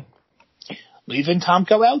 Okay. Leaving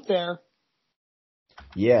Tomko out there.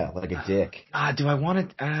 Yeah, like a dick. Do I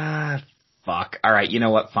want to? Fuck. All right, you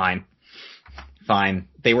know what? Fine.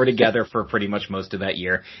 They were together for pretty much most of that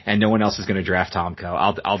year, and no one else is going to draft Tomko.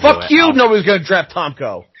 I'll do it. Fuck you! Nobody's going to draft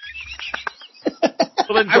Tomko.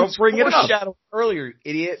 Well, then don't bring it up. Shadow earlier,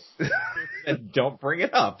 idiot. And don't bring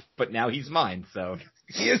it up. But now he's mine, so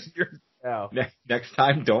he is yours now. Next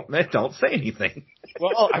time, don't say anything.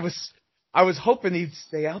 Well, I was hoping he'd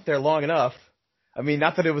stay out there long enough. I mean,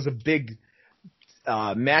 not that it was a big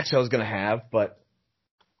match I was going to have, but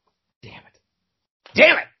damn it!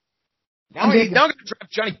 Now I'm going to draft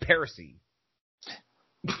Johnny Parisi.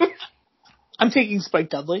 I'm taking Spike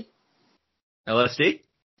Dudley. LSD?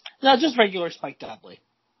 No, just regular Spike Dudley.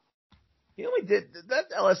 He only did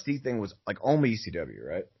that LSD thing was like only ECW,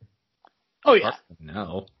 right? Oh yeah.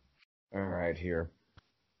 No. All right, here.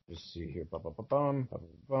 Let's see here. Bum.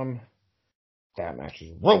 That match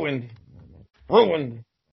is ruined. Ruined.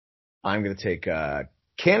 I'm gonna take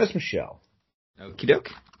Candice Michelle. Okie doke.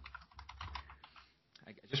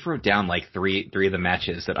 I just wrote down like three of the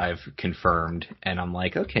matches that I've confirmed, and I'm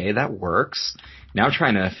like, okay, that works. Now I'm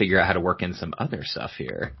trying to figure out how to work in some other stuff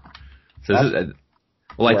here. So this is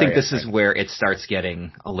I think this is where it starts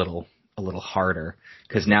getting a little harder,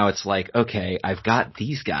 because now it's like, okay, I've got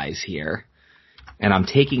these guys here, and I'm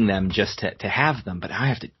taking them just to have them, but I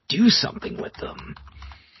have to do something with them.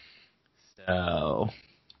 So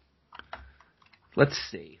let's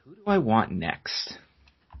see. Who do I want next?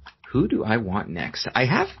 I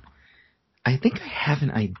think I have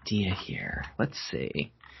an idea here. Let's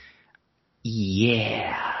see.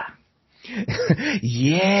 Yeah.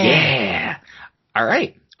 Yeah. All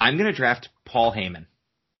right. I'm going to draft Paul Heyman.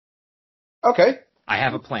 Okay. I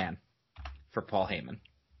have a plan for Paul Heyman.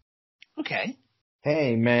 Okay.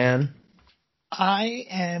 Hey, man. I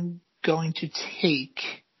am going to take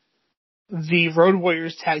the Road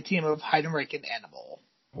Warriors tag team of Heidenreich and Animal.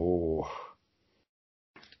 Oh.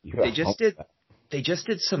 They just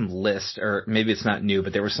did some list, or maybe it's not new,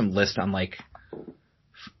 but there was some list on like,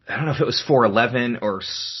 I don't know if it was 411 or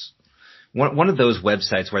one of those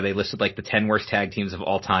websites where they listed like the 10 worst tag teams of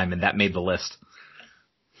all time, and that made the list.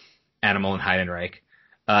 Animal and Heidenreich.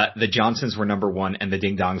 The Johnsons were number 1, and the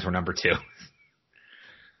Ding Dongs were number 2.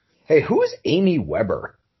 Hey, who is Amy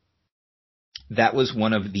Weber? That was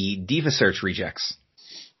one of the Diva Search rejects.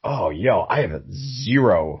 Oh, yo, I have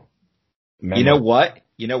zero memory.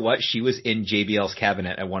 You know what? She was in JBL's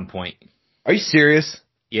cabinet at one point. Are you serious?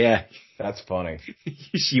 Yeah. That's funny.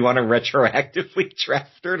 You want to retroactively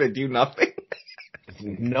draft her to do nothing?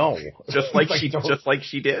 No. just like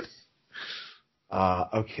she did?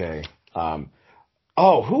 Okay.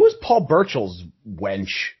 Who is Paul Burchell's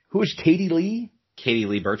wench? Who is Katie Lee? Katie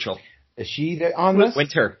Lee Burchell. Is she on this?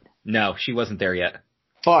 Winter. No, she wasn't there yet.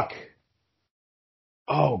 Fuck.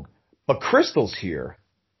 Oh, but Crystal's here.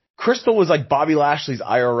 Crystal was like Bobby Lashley's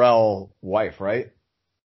IRL wife, right?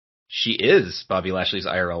 She is Bobby Lashley's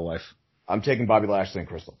IRL wife. I'm taking Bobby Lashley and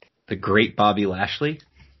Crystal. The great Bobby Lashley?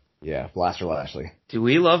 Yeah, Blaster Lashley. Do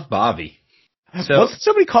we love Bobby? So, wasn't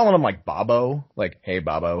somebody calling him like Bobo? Like, hey,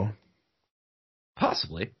 Bobo?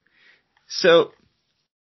 Possibly. So,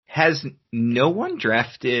 has no one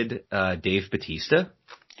drafted Dave Bautista?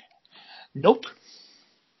 Nope.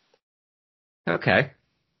 Okay.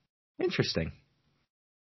 Interesting.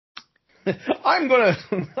 I'm gonna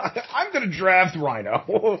draft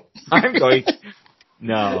Rhino. I'm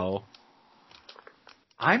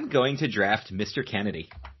going to draft Mr. Kennedy.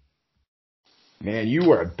 Man, you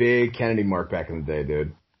were a big Kennedy mark back in the day,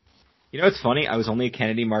 dude. You know what's funny? I was only a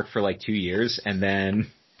Kennedy mark for like 2 years, and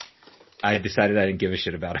then I decided I didn't give a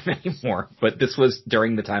shit about him anymore. But this was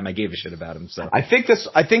during the time I gave a shit about him. So I think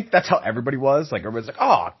that's how everybody was. Like everybody's like,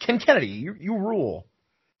 "Oh, Ken Kennedy, you rule,"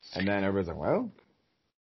 and then everybody's like, "Well,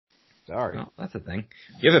 sorry." Well, that's the thing.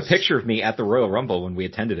 You have a picture of me at the Royal Rumble when we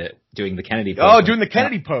attended it, doing the Kennedy pose. Oh, doing the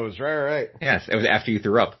Kennedy pose. Right. Yes, it was after you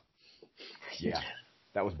threw up. Yeah,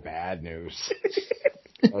 that was bad news.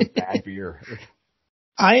 That was bad beer.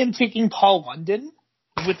 I am taking Paul London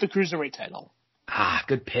with the Cruiserweight title. Ah,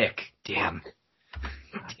 good pick. Damn it.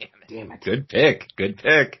 Good pick.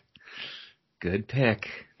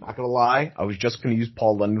 Not gonna lie, I was just gonna use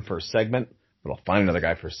Paul London for a segment, but I'll find another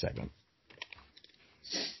guy for a segment.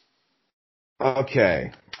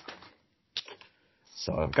 Okay.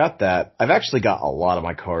 So I've got that. I've actually got a lot of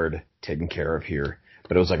my card taken care of here,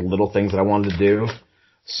 but it was like little things that I wanted to do.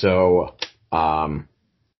 So I'm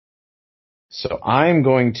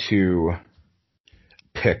going to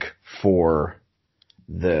pick for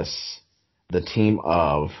this the team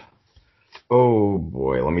of, oh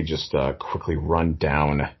boy, let me just quickly run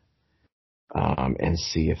down and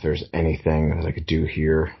see if there's anything that I could do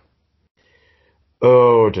here.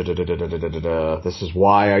 Oh, this is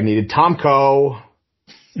why I needed Tomko.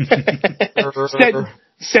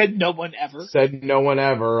 Said no one ever. Said no one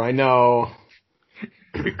ever, I know.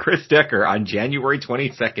 Chris Decker on January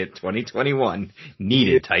 22nd, 2021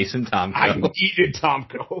 needed Tyson Tomko. I needed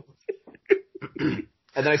Tomko.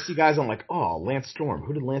 And then I see guys, I'm like, oh, Lance Storm.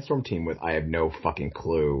 Who did Lance Storm team with? I have no fucking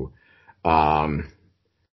clue. What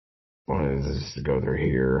is this to go through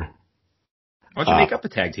here? Why don't you make up a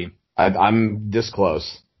tag team? I'm this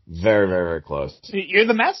close. Very, very, very close. You're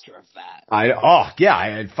the master of that. I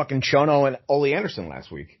had fucking Chono and Ole Anderson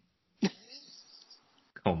last week.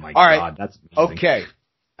 Oh my All God, right. that's amazing. Okay.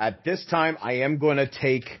 At this time, I am going to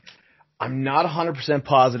take. I'm not 100%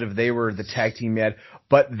 positive they were the tag team yet,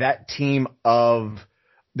 but that team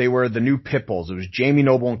they were the new Pitbulls. It was Jamie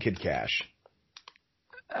Noble and Kid Cash.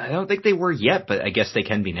 I don't think they were yet, but I guess they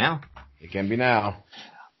can be now. They can be now.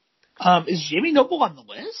 Is Jamie Noble on the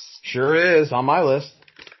list? Sure is on my list.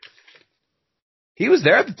 He was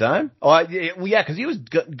there at the time. Oh, yeah, because he was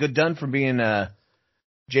good done from being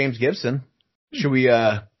James Gibson. Should we?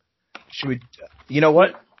 You know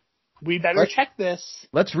what? We better check this.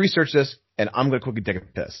 Let's research this, and I'm going to quickly take a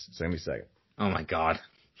piss. So give me a second. Oh my God.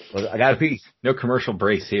 I got to pee. No commercial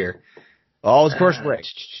breaks here. Oh, it's commercial break.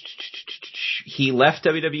 He left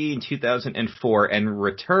WWE in 2004 and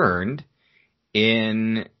returned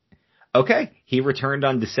in. Okay, he returned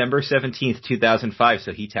on December 17th, 2005,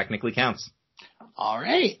 so he technically counts. All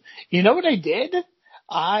right. You know what I did?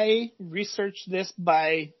 I researched this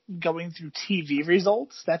by going through TV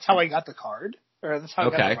results. That's how I got the card, or that's how I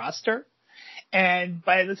got the roster. And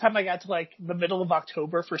by the time I got to like the middle of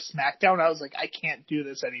October for SmackDown, I was like, I can't do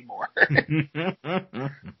this anymore.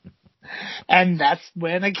 And that's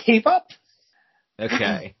when I gave up.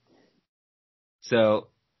 Okay. So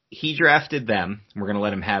he drafted them. We're going to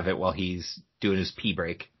let him have it while he's doing his pee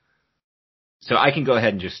break. So I can go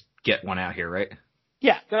ahead and just get one out here, right?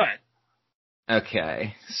 Yeah, go ahead.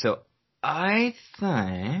 Okay. So I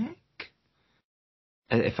think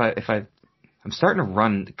I'm starting to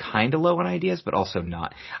run kind of low on ideas, but also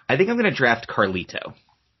not. I think I'm going to draft Carlito.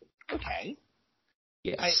 Okay.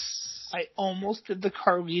 Yes. I almost did the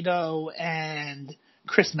Carlito and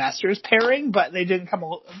Chris Masters pairing, but they didn't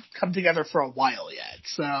come together for a while yet.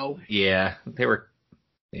 So yeah,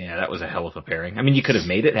 that was a hell of a pairing. I mean, you could have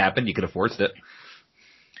made it happen. You could have forced it.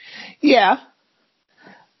 Yeah.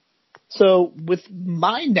 So with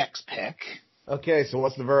my next pick. Okay, so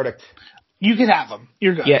what's the verdict? You can have him.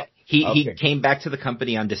 You're good. Yeah, he came back to the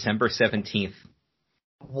company on December 17th.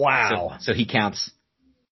 Wow. So he counts.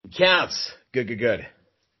 He counts. Good.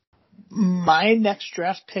 My next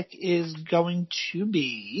draft pick is going to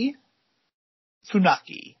be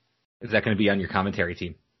Funaki. Is that going to be on your commentary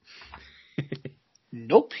team?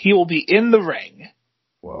 Nope. He will be in the ring.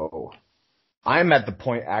 Whoa. I'm at the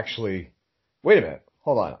point, actually. Wait a minute.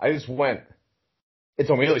 Hold on. I just went. It's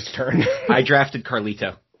O'Malley's turn. I drafted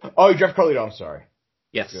Carlito. Oh, you drafted Carlito. I'm sorry.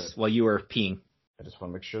 Yes, Good. while you were peeing. I just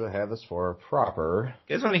want to make sure they have this for proper.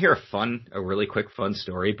 You guys want to hear a really quick fun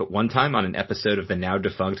story? But one time on an episode of the now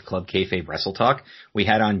defunct Club Kayfabe Wrestle Talk, we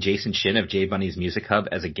had on Jason Shin of J Bunny's Music Hub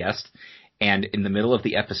as a guest. And in the middle of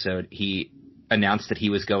the episode, he announced that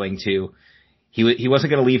he was going to, he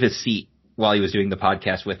wasn't going to leave his seat while he was doing the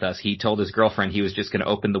podcast with us. He told his girlfriend he was just going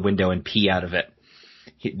to open the window and pee out of it.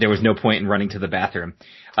 There was no point in running to the bathroom.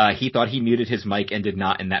 He thought he muted his mic and did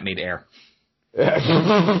not, and that made air.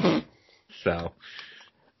 So,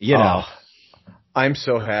 you know. I'm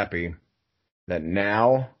so happy that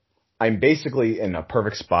now I'm basically in a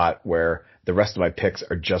perfect spot where the rest of my picks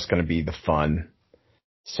are just going to be the fun.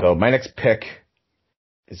 So my next pick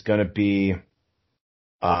is going to be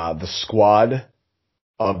the squad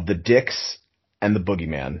of the Dicks and the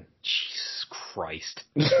Boogeyman. Jesus Christ.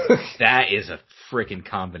 That is a freaking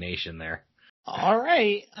combination there. All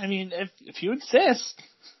right. I mean, if you insist.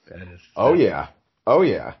 Oh, yeah.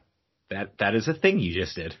 That is a thing you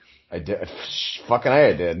just did. I did. Fucking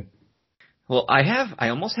I did. Well, I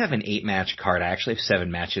almost have an 8-match card. I actually have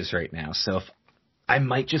 7 matches right now. So I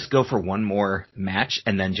might just go for one more match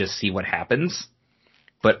and then just see what happens.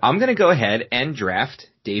 But I'm going to go ahead and draft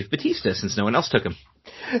Dave Bautista since no one else took him.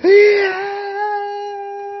 Yeah.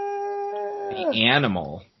 The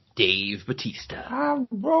Animal, Dave Bautista. I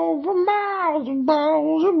drove for miles and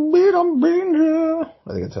miles and beat on Benja.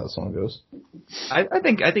 I think that's how the song goes. I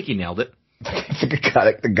think you nailed it. I think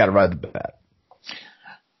I got it right at the bat.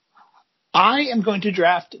 I am going to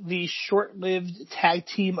draft the short-lived tag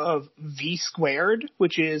team of V Squared,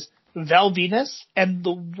 which is Val Venus and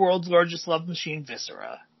the world's largest love machine,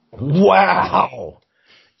 Viscera. Wow.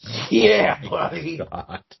 Yeah, buddy.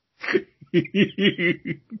 God.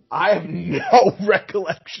 I have no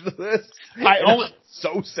recollection of this.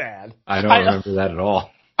 So sad. I don't remember that at all.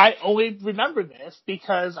 I only remember this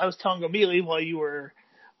because I was telling O'Malley while you were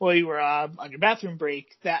on your bathroom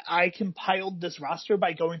break that I compiled this roster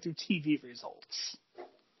by going through TV results.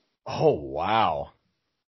 Oh, wow.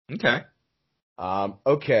 Okay.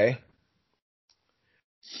 Okay.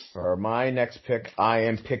 For my next pick, I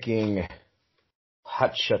am picking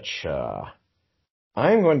Cha-Cha-Cha.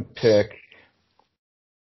 I'm going to pick...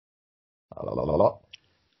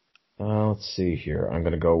 let's see here. I'm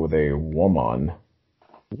going to go with a woman.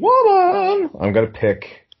 I'm going to pick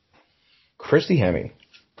Christy Hemme.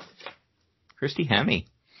 Christy Hemme.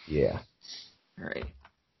 Yeah. All right.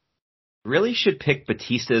 Really should pick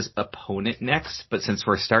Batista's opponent next, but since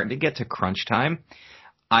we're starting to get to crunch time,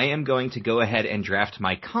 I am going to go ahead and draft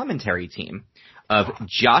my commentary team of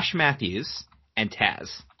Josh Matthews and Taz.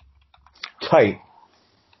 Tight.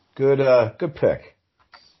 Good pick.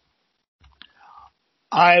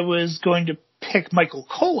 I was going to pick Michael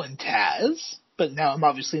Cole and Taz, but now I'm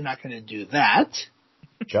obviously not going to do that.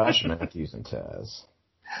 Josh Matthews and Taz.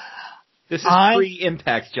 This is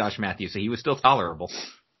pre-Impact Josh Matthews, so he was still tolerable.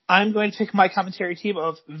 I'm going to pick my commentary team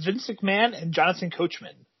of Vince McMahon and Jonathan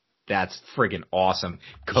Coachman. That's friggin' awesome.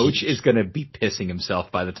 Coach is going to be pissing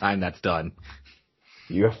himself by the time that's done.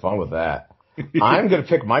 You have fun with that. I'm going to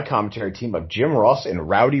pick my commentary team of Jim Ross and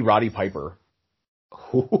Rowdy Roddy Piper.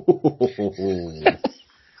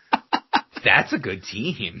 That's a good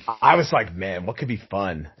team. I was like, man, what could be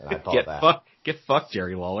fun? And I thought Get fucked,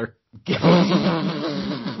 Jerry Lawler. Get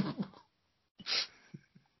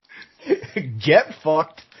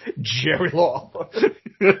fucked, Jerry Lawler.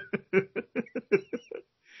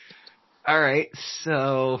 All right,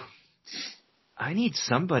 so I need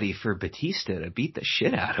somebody for Batista to beat the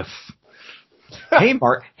shit out of. Hey,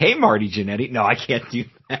 Marty Jannetty. No, I can't do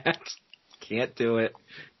that. Can't do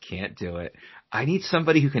it. I need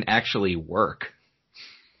somebody who can actually work.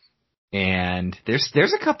 And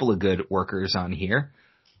there's a couple of good workers on here.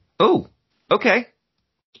 Oh, okay.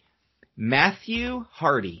 Matthew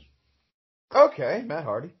Hardy. Okay, Matt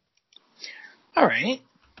Hardy. All right.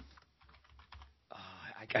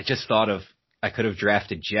 I just thought of, I could have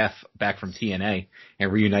drafted Jeff back from TNA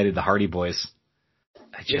and reunited the Hardy Boys.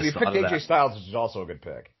 You picked AJ Styles, which is also a good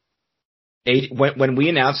pick. When we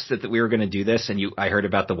announced that we were going to do this, and I heard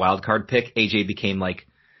about the wild card pick, AJ became like,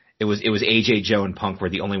 it was AJ, Joe, and Punk were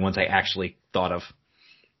the only ones I actually thought of.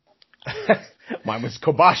 Mine was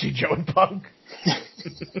Kobashi, Joe, and Punk.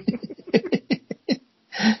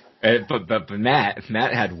 But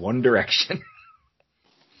Matt had One Direction.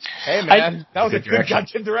 Hey man, that was a good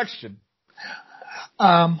goddamn direction.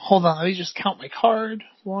 Hold on, let me just count my card.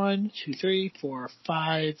 1, 2, 3, 4,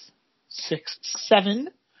 5, 6, 7.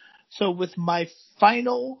 So with my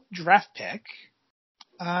final draft pick,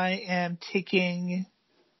 I am taking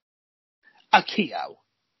Akio.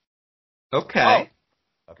 Okay.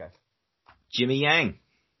 Oh. Okay. Jimmy Yang.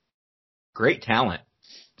 Great talent.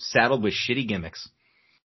 Saddled with shitty gimmicks.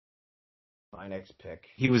 My next pick.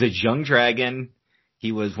 He was a young dragon.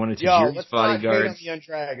 He was one of Tajiri's bodyguards. Not hate on the Young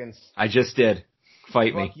Dragons. I just did.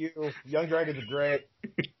 Fight me. Fuck you. Young Dragons are great.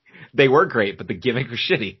 They were great, but the gimmick was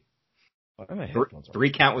shitty.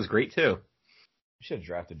 3 count was great too. You should have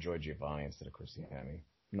drafted Joy Giovanni instead of Christy Hemme.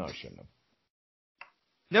 No, I shouldn't have.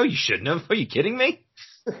 No, you shouldn't have. Are you kidding me?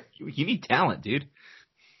 You need talent, dude.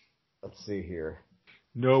 Let's see here.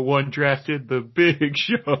 No one drafted the Big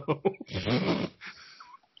Show.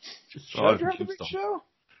 Just saw his name Big Show?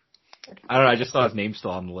 I don't know. I just saw his name still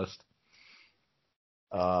on the list.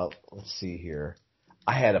 Let's see here.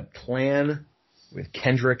 I had a plan with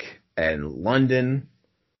Kendrick and London.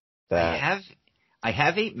 I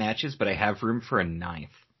have 8 matches, but I have room for a 9th.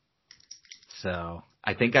 So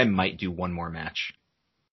I think I might do one more match.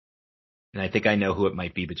 And I think I know who it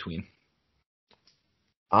might be between.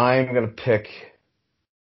 I'm going to pick,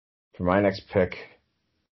 for my next pick,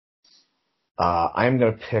 I'm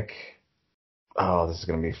going to pick, this is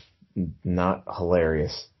going to be not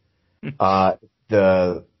hilarious. It's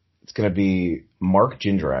going to be Mark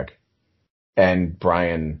Jindrak and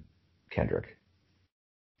Brian Kendrick.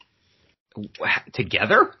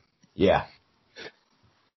 Together? Yeah.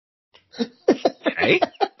 Okay.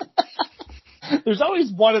 There's always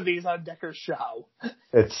one of these on Decker's show.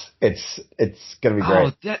 It's gonna be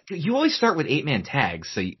great. You always start with 8-man tags,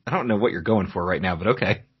 so I don't know what you're going for right now, but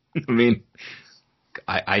okay. I mean,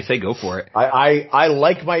 I say go for it. I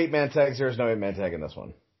like my 8-man tags. There's no 8-man tag in this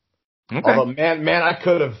one. Okay. Although, man, I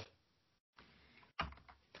could have.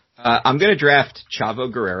 I'm gonna draft Chavo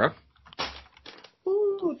Guerrero.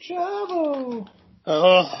 Ooh, Chavo.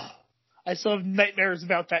 Oh, I still have nightmares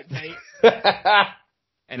about that night.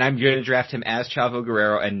 And I'm going to draft him as Chavo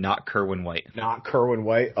Guerrero and not Kerwin White. Not Kerwin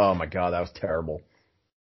White? Oh my god, that was terrible.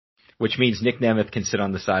 Which means Nick Nemeth can sit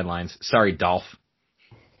on the sidelines. Sorry, Dolph.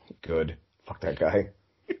 Good. Fuck that guy.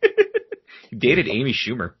 He dated Amy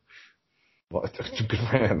Schumer. Well, good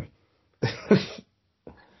for him.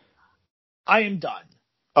 I am done.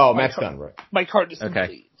 Oh, Matt's done, right. My card is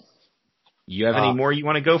complete. You have any more you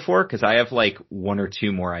want to go for? Because I have like 1 or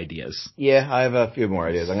 2 more ideas. Yeah, I have a few more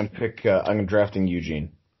ideas. I'm going to drafting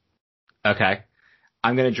Eugene. Okay.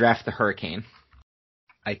 I'm going to draft the Hurricane.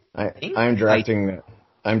 I'm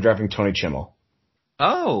drafting Tony Chimmel.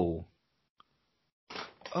 Oh,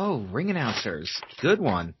 ring announcers. Good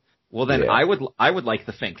one. Well, then Yeah. I would like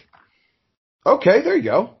the Fink. Okay, there you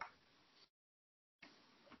go.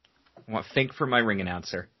 I want Fink for my ring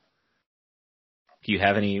announcer. Do you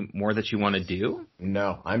have any more that you want to do?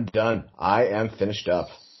 No, I'm done. I am finished up.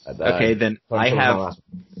 Okay, then I have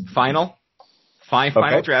final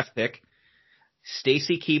draft pick.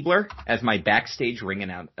 Stacy Keibler as my backstage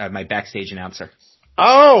announcer.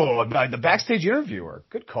 Oh, the backstage interviewer.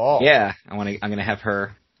 Good call. Yeah, I'm gonna have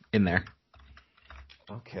her in there.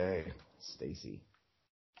 Okay, Stacy.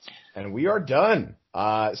 And we are done.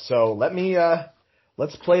 So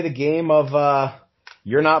let's play the game of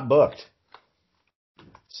You're Not Booked.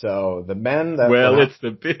 So the men that it's the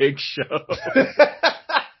big show.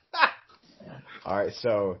 All right,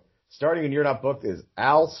 so starting in You're Not Booked is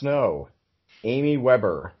Al Snow, Amy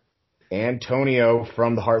Weber, Antonio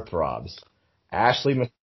from the Heartthrobs, Ashley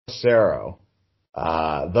Massaro,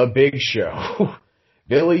 The Big Show,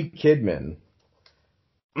 Billy Kidman.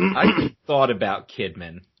 I thought about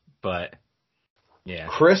Kidman, but yeah.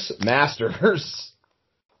 Chris Masters,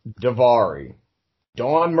 Davari,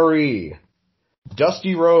 Dawn Marie,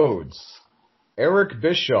 Dusty Rhodes, Eric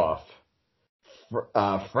Bischoff,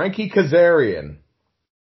 Frankie Kazarian,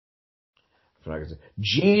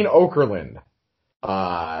 Gene Okerlund,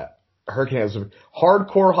 Hurricane,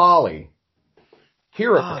 Hardcore Holly,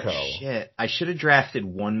 Hiroko. Oh, shit. I should have drafted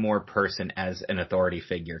one more person as an authority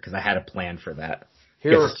figure because I had a plan for that.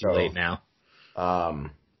 It's too late now.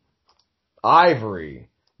 Ivory,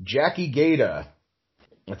 Jackie Gata.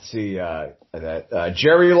 Let's see,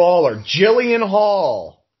 Jerry Lawler, Jillian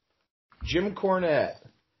Hall, Jim Cornette,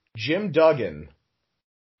 Jim Duggan,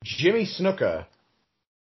 Jimmy Snuka,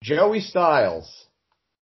 Joey Styles,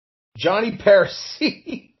 Johnny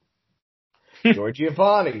Percy, Joy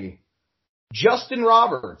Giovanni, Justin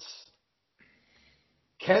Roberts,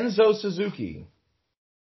 Kenzo Suzuki,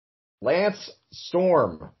 Lance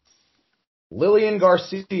Storm, Lillian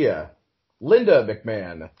Garcia, Linda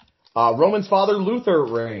McMahon, Roman's father Luther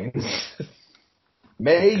Reigns,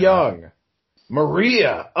 Mae Young,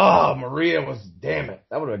 Maria. Oh, Maria was, damn it,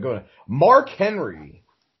 that would have been good. Mark Henry,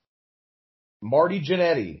 Marty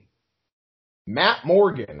Jannetty, Matt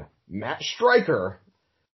Morgan, Matt Stryker,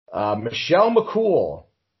 Michelle McCool,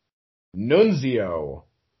 Nunzio,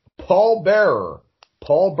 Paul Bearer,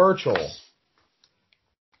 Paul Burchell,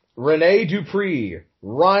 Renee Dupree,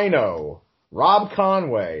 Rhino, Rob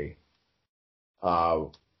Conway,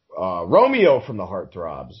 Romeo from the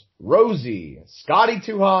Heartthrobs, Rosie, Scotty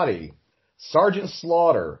Too Hottie, Sergeant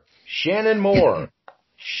Slaughter, Shannon Moore,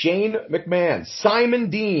 Shane McMahon, Simon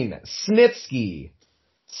Dean, Snitsky,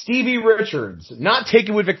 Stevie Richards, not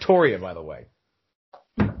taken with Victoria, by the way.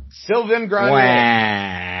 Sylvain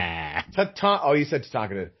Grenier. Oh, you said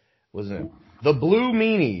Tatanka, wasn't it? The Blue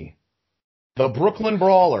Meanie, the Brooklyn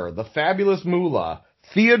Brawler, the Fabulous Moolah,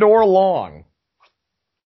 Theodore Long,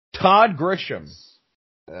 Todd Grisham,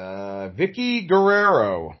 Vicky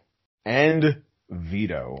Guerrero, and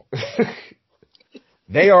Vito.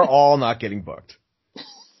 They are all not getting booked.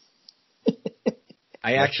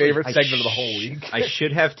 My favorite segment of the whole week. I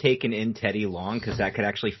should have taken in Teddy Long because that could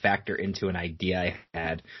actually factor into an idea I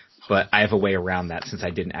had, but I have a way around that since I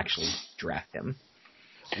didn't actually draft him.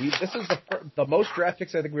 This is the most draft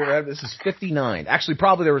picks I think we've ever had. This is 59. Actually,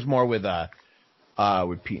 probably there was more with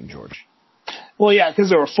Pete and George. Well, yeah, because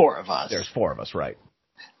there were four of us. There's four of us, right?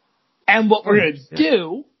 And what we're going to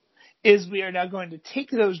do is we are now going to take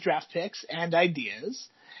those draft picks and ideas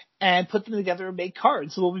and put them together and make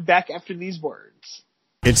cards. So we'll be back after these words.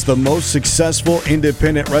 It's the most successful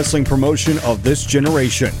independent wrestling promotion of this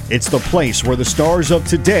generation. It's the place where the stars of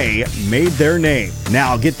today made their name.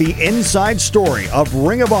 Now get the inside story of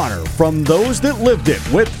Ring of Honor from those that lived it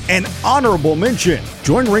with an honorable mention.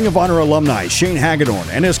 Join Ring of Honor alumni Shane Hagedorn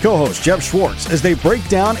and his co-host Jeff Schwartz as they break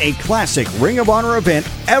down a classic Ring of Honor event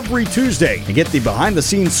every Tuesday and get the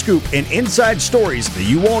behind-the-scenes scoop and inside stories that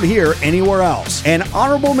you won't hear anywhere else. An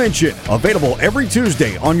honorable mention available every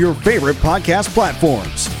Tuesday on your favorite podcast platforms.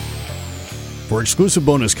 For exclusive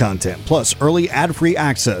bonus content, plus early ad-free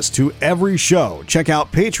access to every show, check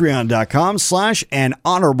out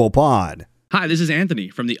patreon.com/anhonorablepod. Hi, this is Anthony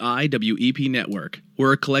from the IWEP Network.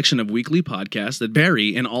 We're a collection of weekly podcasts that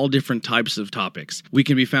vary in all different types of topics. We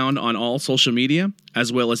can be found on all social media,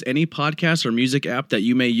 as well as any podcast or music app that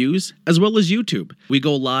you may use, as well as YouTube. We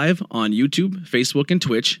go live on YouTube, Facebook, and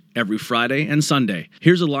Twitch every Friday and Sunday.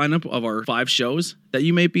 Here's a lineup of our 5 shows that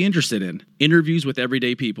you may be interested in. Interviews with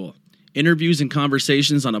everyday people. Interviews and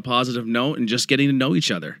conversations on a positive note and just getting to know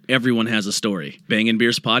each other. Everyone has a story. Bangin'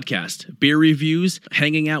 Beers Podcast, beer reviews,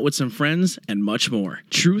 hanging out with some friends, and much more.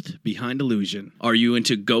 Truth behind illusion. Are you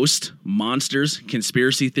into ghosts, monsters,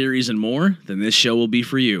 conspiracy theories, and more? Then this show will be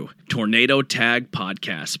for you. Tornado Tag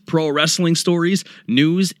Podcast. Pro wrestling stories,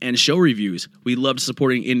 news, and show reviews. We love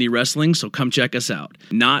supporting indie wrestling, so come check us out.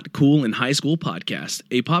 Not Cool in High School Podcast,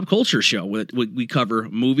 a pop culture show. We cover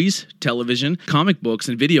movies, television, comic books,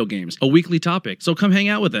 and video games. A weekly topic. So come hang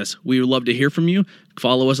out with us. We would love to hear from you.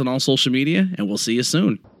 Follow us on all social media, and we'll see you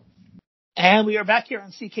soon. And we are back here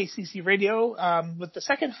on CKCC Radio with the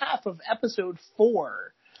second half of episode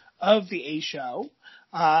 4 of the A Show.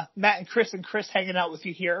 Matt and Chris hanging out with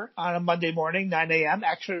you here on a Monday morning, 9 a.m.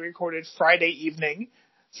 Actually recorded Friday evening.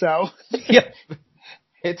 So Yep.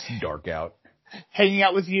 It's dark out. Hanging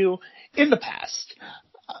out with you in the past.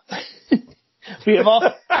 We have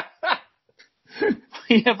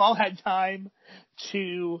all had time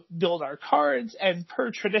to build our cards, and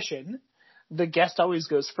per tradition, the guest always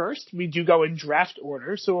goes first. We do go in draft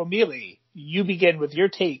order. So Amelie, you begin with your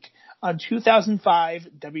take on 2005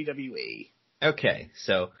 WWE. Okay,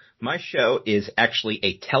 so my show is actually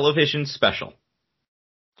a television special.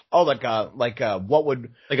 Oh, like what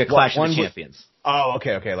would Like a Clash of the Champions.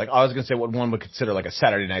 Okay. Like I was gonna say what one would consider like a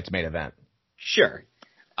Saturday night's main event. Sure.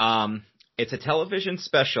 It's a television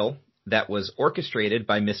special that was orchestrated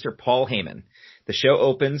by Mr. Paul Heyman. The show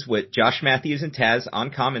opens with Josh Matthews and Taz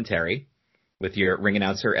on commentary, with your ring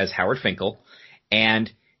announcer as Howard Finkel,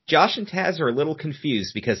 and Josh and Taz are a little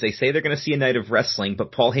confused because they say they're going to see a night of wrestling,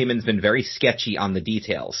 but Paul Heyman's been very sketchy on the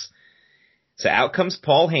details. So out comes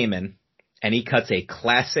Paul Heyman, and he cuts a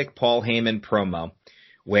classic Paul Heyman promo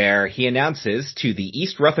where he announces to the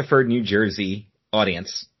East Rutherford, New Jersey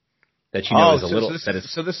audience that you know is a little...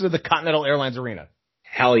 So this is the Continental Airlines Arena.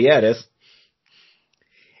 Hell yeah, it is.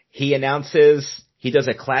 He announces... He does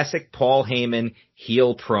a classic Paul Heyman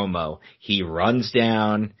heel promo. He runs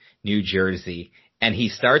down New Jersey, and he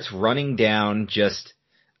starts running down just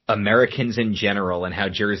Americans in general and how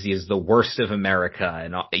Jersey is the worst of America,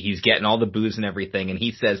 and he's getting all the boos and everything. And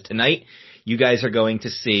he says, tonight, you guys are going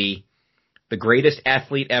to see the greatest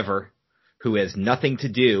athlete ever who has nothing to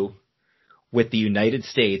do with the United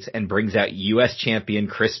States, and brings out U.S. champion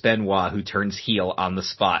Chris Benoit, who turns heel on the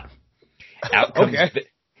spot.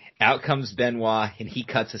 Out comes Benoit, and he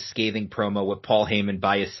cuts a scathing promo with Paul Heyman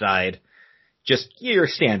by his side. Just your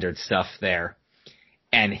standard stuff there.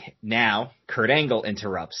 And now Kurt Angle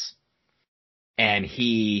interrupts. And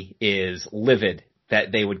he is livid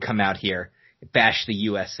that they would come out here, bash the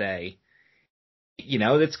USA. You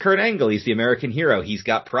know, that's Kurt Angle. He's the American hero. He's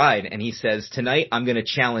got pride. And he says, tonight I'm going to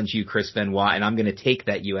challenge you, Chris Benoit, and I'm going to take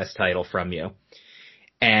that US title from you.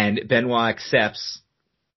 And Benoit accepts.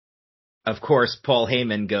 Of course, Paul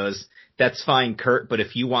Heyman goes, that's fine, Kurt, but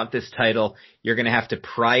if you want this title, you're going to have to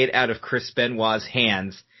pry it out of Chris Benoit's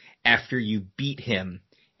hands after you beat him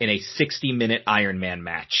in a 60-minute Iron Man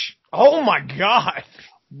match. Oh, my God.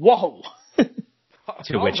 Whoa.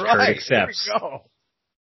 To which Kurt accepts. Here we go.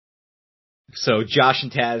 So Josh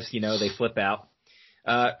and Taz, they flip out.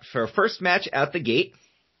 For first match out the gate,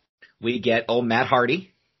 we get old Matt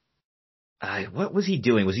Hardy. What was he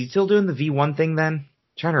doing? Was he still doing the V1 thing then?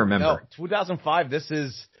 Trying to remember. No, 2005. This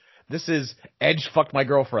is Edge fucked my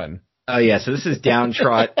girlfriend. Oh yeah, so this is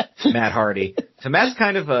downtrot Matt Hardy. So Matt's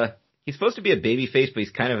kind of he's supposed to be a babyface, but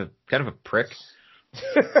he's kind of a prick.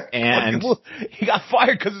 And he got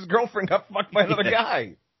fired because his girlfriend got fucked by another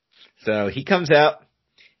guy. So he comes out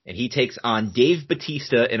and he takes on Dave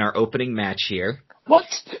Bautista in our opening match here. What?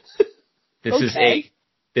 This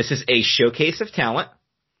is a showcase of talent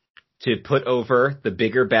to put over the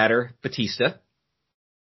bigger, badder Batista.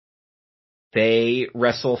 They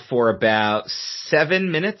wrestle for about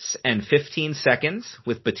 7 minutes and 15 seconds,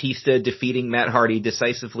 with Batista defeating Matt Hardy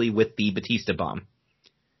decisively with the Batista bomb.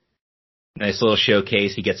 Nice little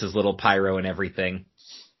showcase. He gets his little pyro and everything.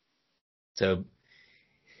 So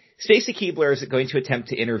Stacy Keibler is going to attempt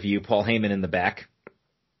to interview Paul Heyman in the back.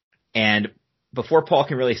 And before Paul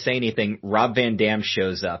can really say anything, Rob Van Dam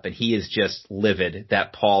shows up, and he is just livid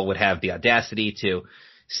that Paul would have the audacity to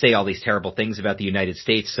say all these terrible things about the United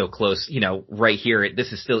States so close, right here.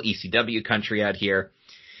 This is still ECW country out here.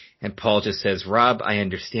 And Paul just says, Rob, I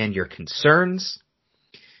understand your concerns.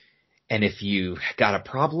 And if you got a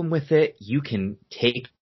problem with it, you can take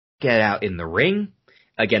it out in the ring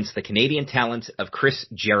against the Canadian talent of Chris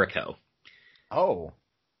Jericho. Oh.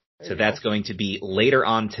 So that's going to be later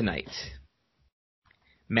on tonight.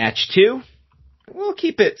 Match 2. We'll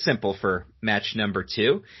keep it simple for match number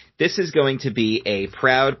 2. This is going to be a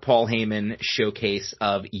proud Paul Heyman showcase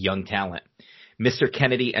of young talent. Mr.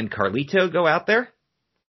 Kennedy and Carlito go out there.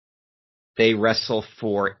 They wrestle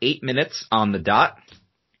for 8 minutes on the dot,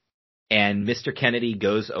 and Mr. Kennedy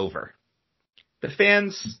goes over. The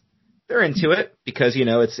fans, they're into it because,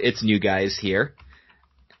 it's new guys here.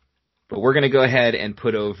 But we're going to go ahead and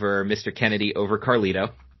put over Mr. Kennedy over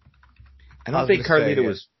Carlito. I don't think Carlito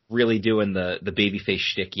was really doing the babyface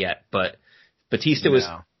shtick yet, but Batista was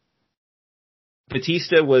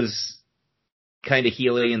kind of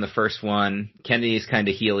heely in the first one. Kennedy's kind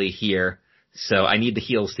of heely here. So I need the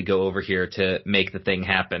heels to go over here to make the thing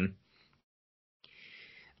happen.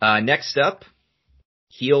 Next up,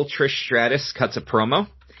 heel Trish Stratus cuts a promo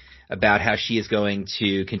about how she is going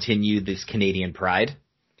to continue this Canadian pride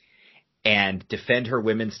and defend her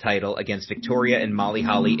women's title against Victoria and Molly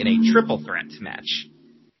Holly in a triple threat match.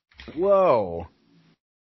 Whoa.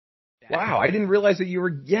 Wow, I didn't realize that you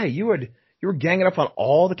were ganging up on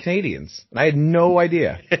all the Canadians, and I had no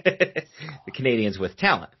idea. The Canadians with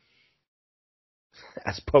talent.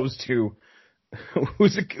 As opposed to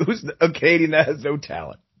who's a Canadian that has no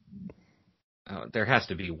talent? Oh, there has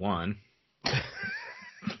to be one.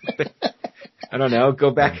 I don't know.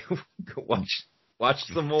 Go back, watch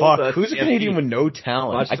some old. Fuck, who's a Canadian with no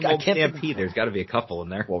talent? Watch some old Stampede. There's got to be a couple in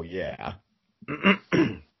there. Well, yeah.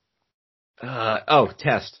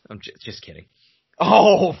 Test. I'm just kidding.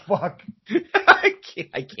 Oh fuck! I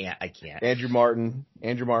can't. Andrew Martin,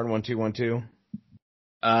 1212.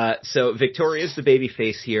 So Victoria's the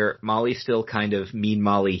babyface here. Molly's still kind of mean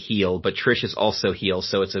Molly heel, but Trish is also heel,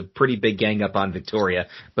 so it's a pretty big gang up on Victoria.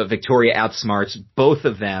 But Victoria outsmarts both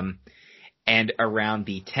of them, and around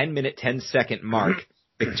the 10-minute, 10-second mark,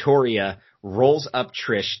 Victoria rolls up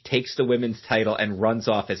Trish, takes the women's title, and runs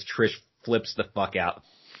off as Trish flips the fuck out.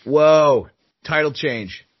 Whoa! Title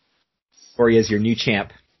change. Victoria's your new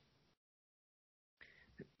champ.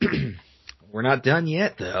 We're not done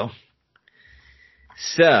yet, though.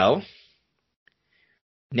 So,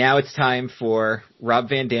 now it's time for Rob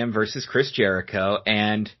Van Dam versus Chris Jericho,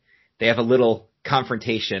 and they have a little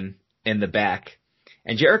confrontation in the back.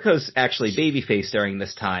 And Jericho's actually babyface during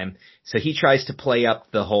this time, so he tries to play up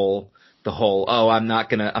the whole, I'm not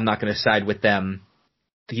gonna side with them.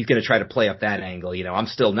 He's gonna try to play up that angle, I'm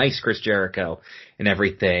still nice, Chris Jericho, and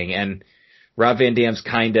everything. And Rob Van Dam's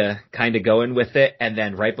kinda going with it, and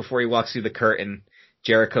then right before he walks through the curtain,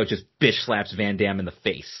 Jericho just bitch slaps Van Dam in the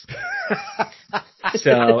face.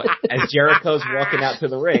 So, as Jericho's walking out to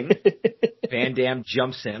the ring, Van Dam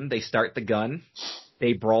jumps him. They start the gun.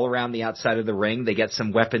 They brawl around the outside of the ring. They get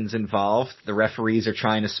some weapons involved. The referees are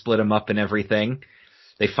trying to split them up and everything.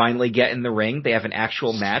 They finally get in the ring. They have an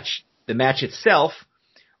actual match. The match itself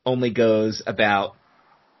only goes about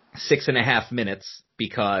 6.5 minutes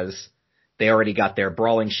because they already got their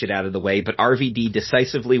brawling shit out of the way, but RVD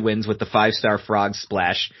decisively wins with the 5-star frog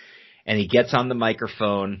splash, and he gets on the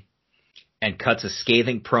microphone and cuts a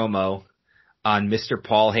scathing promo on Mr.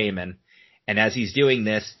 Paul Heyman. And as he's doing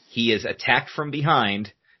this, he is attacked from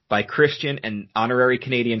behind by Christian and honorary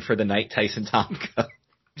Canadian for the night, Tyson Tomko.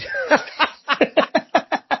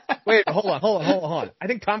 Wait, hold on. I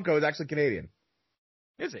think Tomko is actually Canadian.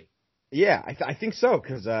 Is he? Yeah, I think so,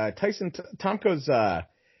 because Tyson Tomko's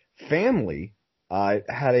family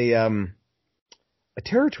had a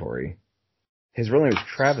territory. His real name was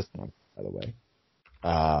Travis Tomko, by the way.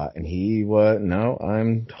 And he was, no,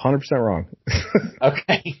 I'm 100% wrong.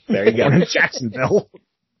 Okay, there you go. In Jacksonville.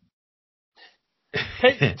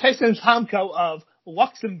 Tyson Tomko of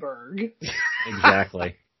Luxembourg.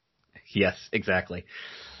 Exactly. Yes, exactly.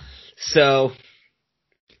 So,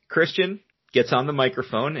 Christian gets on the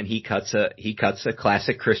microphone and he cuts a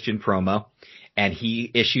classic Christian promo, and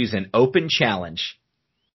he issues an open challenge.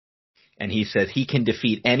 And he says he can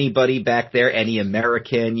defeat anybody back there, any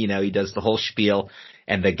American, he does the whole spiel.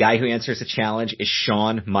 And the guy who answers the challenge is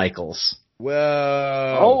Shawn Michaels.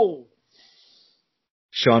 Whoa. Oh.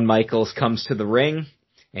 Shawn Michaels comes to the ring,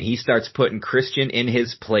 and he starts putting Christian in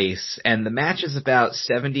his place. And the match is about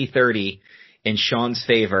 70-30 in Shawn's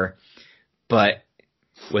favor. But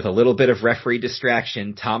with a little bit of referee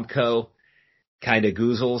distraction, Tomko kind of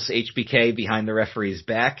goozles HBK behind the referee's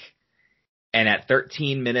back. And at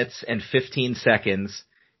 13 minutes and 15 seconds,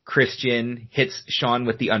 Christian hits Shawn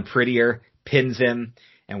with the unprettier, pins him,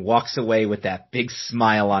 and walks away with that big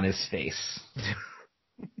smile on his face.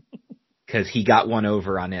 Because he got one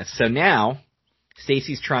over on this. So now,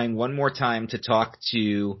 Stacy's trying one more time to talk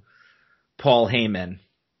to Paul Heyman.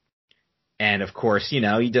 And of course, he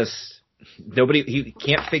can't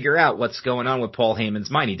figure out what's going on with Paul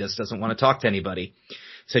Heyman's mind. He just doesn't want to talk to anybody.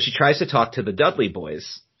 So she tries to talk to the Dudley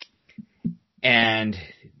Boys. And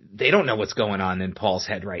they don't know what's going on in Paul's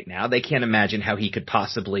head right now. They can't imagine how he could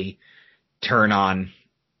possibly turn on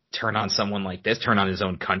someone like this, turn on his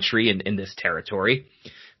own country in this territory.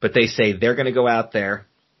 But they say they're going to go out there,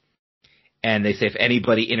 and they say if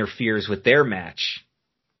anybody interferes with their match,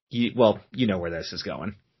 you know where this is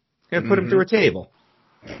going. They're going to put him through a table.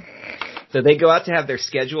 So they go out to have their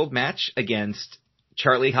scheduled match against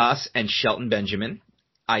Charlie Haas and Shelton Benjamin,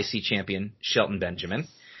 IC champion Shelton Benjamin.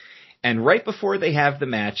 And right before they have the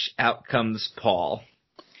match, out comes Paul.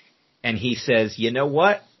 And he says, you know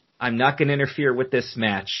what? I'm not going to interfere with this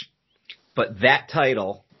match, but that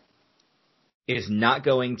title is not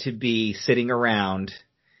going to be sitting around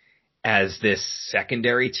as this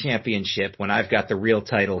secondary championship when I've got the real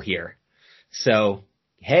title here. So,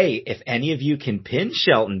 hey, if any of you can pin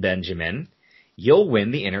Shelton Benjamin, you'll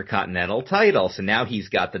win the Intercontinental title. So now he's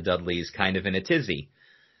got the Dudleys kind of in a tizzy.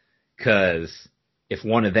 Because if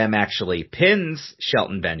one of them actually pins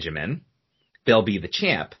Shelton Benjamin, they'll be the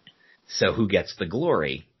champ. So who gets the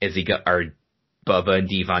glory? Are Bubba and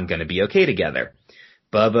Devon going to be okay together?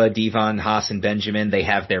 Bubba, Devon, Haas, and Benjamin, they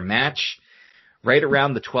have their match. Right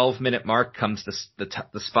around the 12-minute mark comes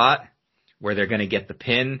the spot where they're going to get the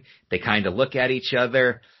pin. They kind of look at each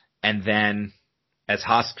other, and then as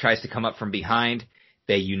Haas tries to come up from behind,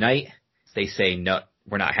 they unite. They say, no,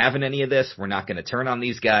 we're not having any of this. We're not going to turn on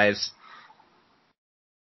these guys.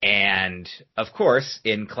 And, of course,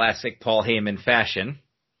 in classic Paul Heyman fashion,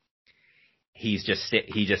 he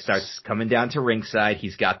just starts coming down to ringside.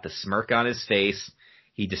 He's got the smirk on his face.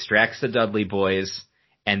 He distracts the Dudley boys,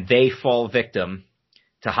 and they fall victim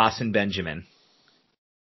to Haas and Benjamin.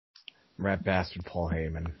 Rat bastard Paul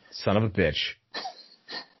Heyman. Son of a bitch.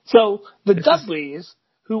 So the Dudleys,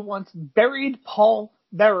 who once buried Paul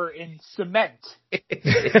Bearer in cement,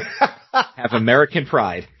 have American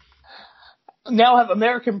pride. Now have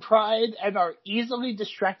American pride and are easily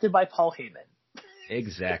distracted by Paul Heyman.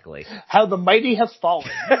 Exactly. How the mighty have fallen.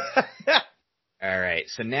 All right,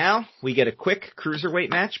 so now we get a quick cruiserweight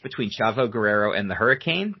match between Chavo Guerrero and the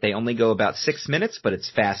Hurricane. They only go about 6 minutes, but it's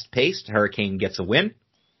fast-paced. Hurricane gets a win.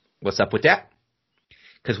 What's up with that?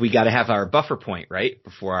 Because we got to have our buffer point, right,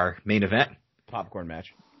 before our main event. Popcorn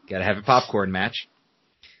match. Got to have a popcorn match.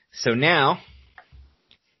 So now,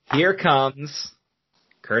 here comes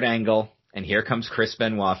Kurt Angle, and here comes Chris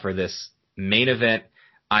Benoit for this main event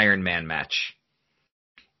Iron Man match.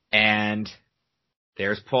 And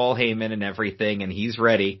there's Paul Heyman and everything, and he's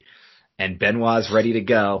ready, and Benoit's ready to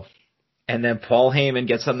go. And then Paul Heyman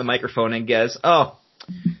gets on the microphone and goes, oh,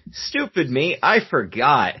 stupid me, I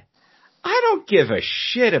forgot. I don't give a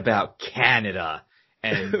shit about Canada.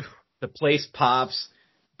 And the place pops.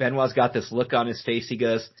 Benoit's got this look on his face. He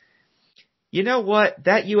goes, you know what?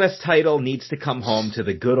 That U.S. title needs to come home to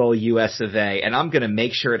the good old U.S. of A., and I'm going to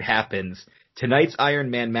make sure it happens. Tonight's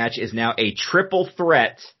Iron Man match is now a triple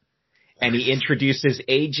threat. And he introduces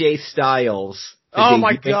AJ Styles. Oh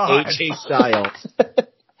my God. AJ Styles.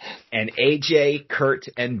 And AJ, Kurt,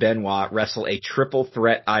 and Benoit wrestle a triple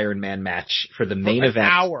threat Iron Man match for the main event.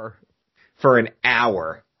 For an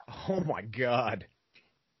hour. Oh my God.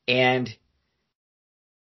 And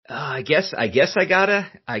I guess I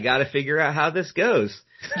gotta figure out how this goes.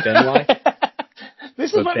 Benoit.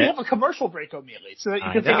 This is why we have a commercial break, O'Mealy, so that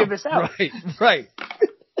you can figure this out. Right.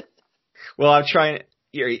 Well, I'm trying to.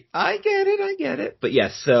 I get it. But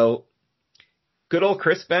yes, so good old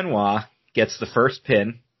Chris Benoit gets the first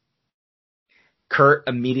pin. Kurt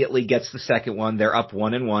immediately gets the second one. They're up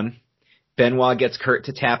 1-1. Benoit gets Kurt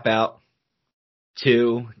to tap out.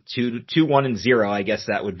 2-1-0, I guess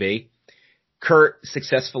that would be. Kurt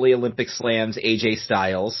successfully Olympic slams AJ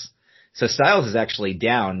Styles. So Styles is actually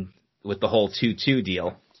down with the whole 2-2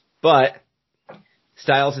 deal. But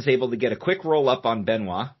Styles is able to get a quick roll up on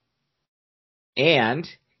Benoit. And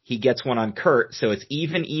he gets one on Kurt, so it's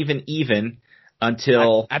even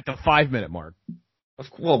until... At the 5-minute mark.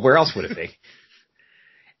 Well, where else would it be?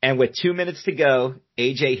 And with 2 minutes to go,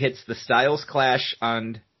 AJ hits the Styles Clash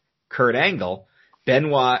on Kurt Angle.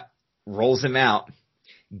 Benoit rolls him out,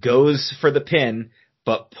 goes for the pin,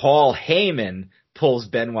 but Paul Heyman pulls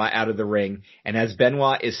Benoit out of the ring. And as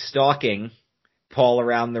Benoit is stalking Paul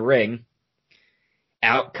around the ring,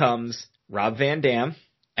 out comes Rob Van Dam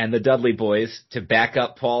and the Dudley boys to back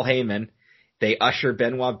up Paul Heyman. They usher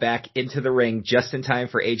Benoit back into the ring just in time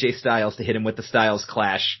for AJ Styles to hit him with the Styles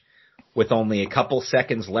Clash. With only a couple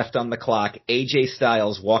seconds left on the clock, AJ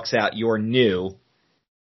Styles walks out your new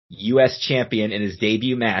U.S. champion in his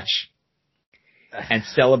debut match and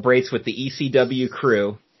celebrates with the ECW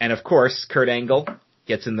crew. And of course, Kurt Angle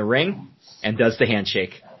gets in the ring and does the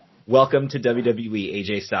handshake. Welcome to WWE,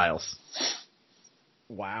 AJ Styles.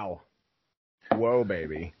 Wow. Whoa,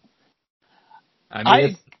 baby. I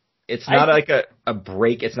mean, it's not like a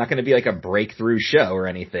break. It's not going to be like a breakthrough show or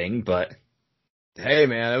anything, but hey,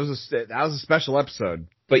 man, that was a special episode.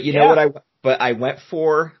 But you know what? I went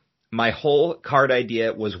for my whole card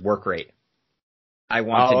idea was work rate. I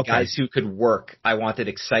wanted guys who could work. I wanted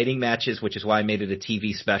exciting matches, which is why I made it a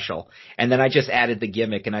TV special. And then I just added the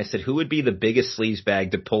gimmick, and I said, who would be the biggest sleaze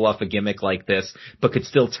bag to pull off a gimmick like this, but could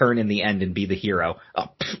still turn in the end and be the hero? Oh,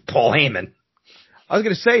 Paul Heyman. I was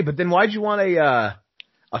going to say, but then why'd you want a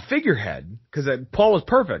figurehead? Because Paul was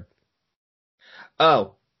perfect.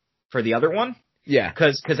 Oh, for the other one? Yeah.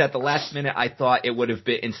 Because at the last minute, I thought it would have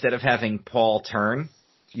been, instead of having Paul turn,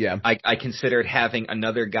 I considered having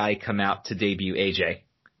another guy come out to debut AJ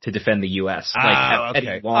to defend the U.S. Have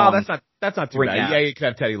Teddy Long that's not too bad. Yeah, you could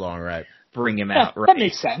have Teddy Long, right? Bring him out, right? That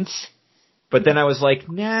makes sense. But then I was like,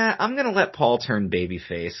 nah, I'm going to let Paul turn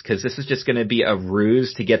babyface because this is just going to be a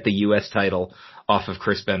ruse to get the U.S. title off of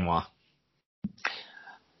Chris Benoit.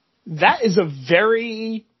 That is a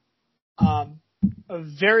very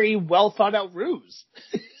well thought out ruse.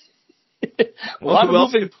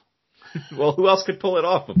 Who else could pull it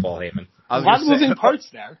off but Paul Heyman? A lot of moving parts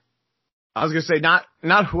there. I was going to say,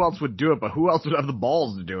 not who else would do it, but who else would have the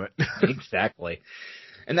balls to do it? Exactly.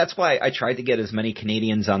 And that's why I tried to get as many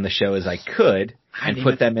Canadians on the show as I could and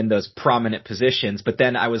put them in those prominent positions. But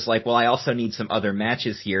then I was like, well, I also need some other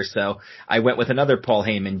matches here. So I went with another Paul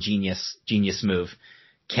Heyman genius move.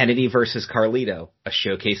 Kennedy versus Carlito, a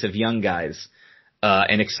showcase of young guys,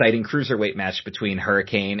 an exciting cruiserweight match between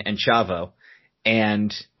Hurricane and Chavo,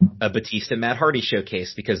 and a Batista Matt Hardy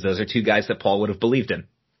showcase because those are two guys that Paul would have believed in.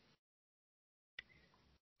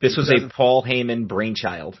 This was a Paul Heyman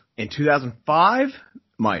brainchild. In 2005?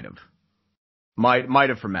 Might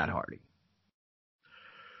have for Matt Hardy.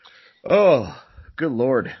 Oh, good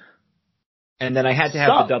Lord. And then I had to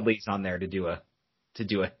have the Dudleys on there to do a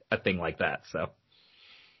thing like that,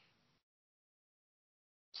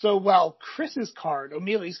 So while Chris's card,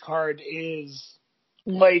 O'Malley's card, is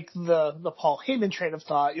like the Paul Heyman train of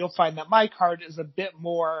thought, you'll find that my card is a bit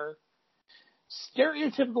more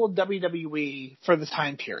stereotypical WWE for the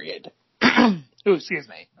time period. Excuse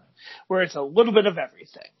me. Where it's a little bit of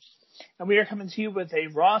everything. And we are coming to you with a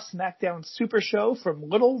Raw SmackDown Super Show from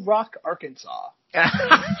Little Rock, Arkansas.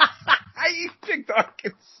 You picked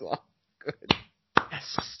Arkansas. Good.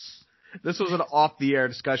 Yes. This was an off-the-air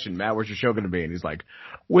discussion. Matt, where's your show going to be? And he's like,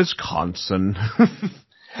 Wisconsin.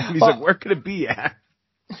 And he's like, where could it be at?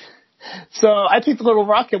 So I picked Little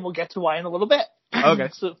Rock, and we'll get to why in a little bit. Okay.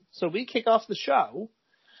 So we kick off the show.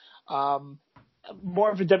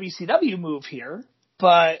 More of a WCW move here,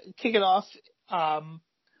 but kick it off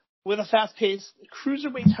with a fast-paced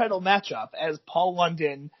cruiserweight title matchup as Paul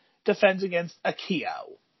London defends against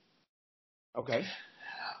Akio. Okay.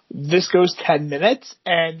 This goes 10 minutes,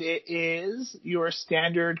 and it is your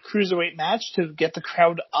standard cruiserweight match to get the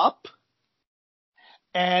crowd up.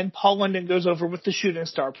 And Paul London goes over with the shooting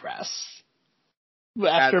star press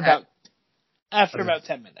after about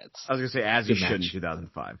 10 minutes. I was going to say, as you should in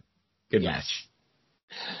 2005. Good match.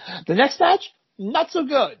 The next match, not so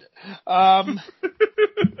good.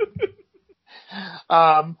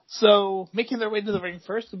 So making their way to the ring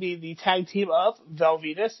first will be the tag team of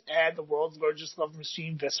Velvetus and the world's largest love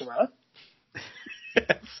machine, Viscera.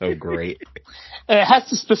 So great. And it has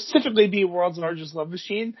to specifically be world's largest love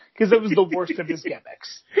machine because it was the worst of his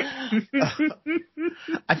gimmicks.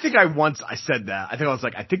 I think I said that. I think I was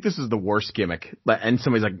like, I think this is the worst gimmick. And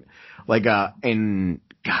somebody's in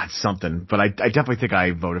God something. But I definitely think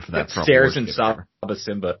I voted for that. Stairs and Saba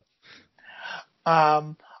Simba.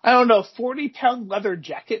 I don't know. 40-pound leather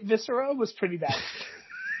jacket Viscera was pretty bad.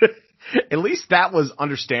 At least that was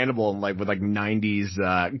understandable with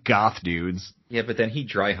 90s goth dudes. Yeah, but then he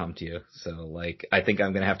dry humped you. So I think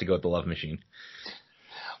I'm going to have to go with the Love Machine.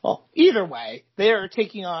 Well, either way, they are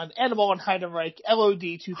taking on Animal and Heidenreich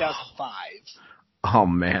LOD 2005. Oh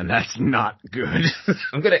man, that's not good.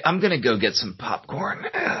 I'm gonna go get some popcorn.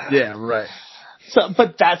 Yeah, right. So,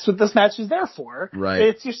 but that's what this match is there for. Right.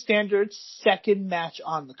 It's your standard second match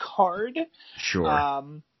on the card. Sure.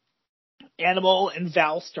 Animal and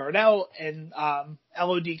Val start out, and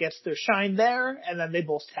LOD gets their shine there, and then they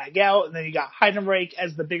both tag out, and then you got Heidenreich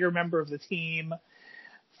as the bigger member of the team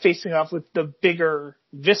facing off with the bigger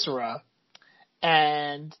Viscera,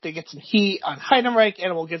 and they get some heat on Heidenreich.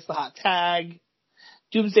 Animal gets the hot tag.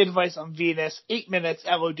 Doomsday Device on Venus, 8 minutes,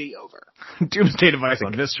 LOD over. Doomsday Device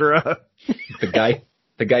on Viscera. The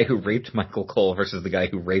guy who raped Michael Cole versus the guy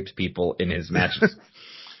who raped people in his matches.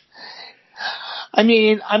 I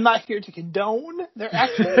mean, I'm not here to condone their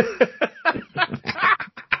actions.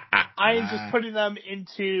 I am just putting them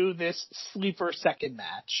into this sleeper second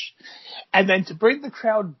match. And then to bring the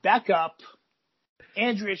crowd back up,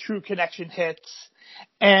 Andrea True Connection hits.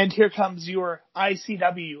 And here comes your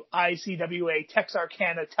ICW, ICWA,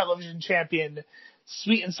 Texarkana television champion,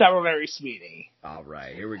 Sweet and Sour Larry Sweeney. All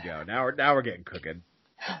right, here we go. Now we're getting cooking.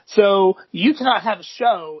 So you cannot have a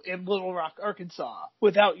show in Little Rock, Arkansas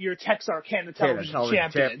without your Texarkana television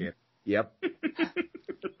champion. Yep.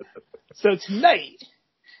 So tonight,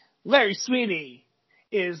 Larry Sweeney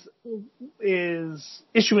is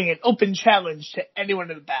issuing an open challenge to anyone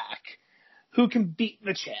in the back who can beat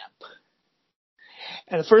the champ.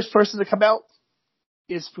 And the first person to come out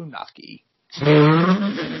is Funaki.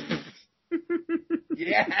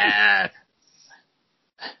 Yes!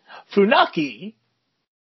 Funaki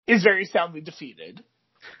is very soundly defeated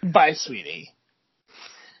by Sweeney.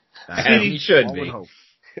 As he should be.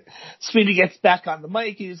 Sweeney gets back on the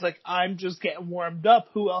mic and he's like, I'm just getting warmed up.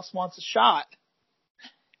 Who else wants a shot?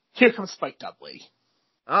 Here comes Spike Dudley.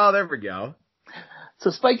 Oh, there we go. So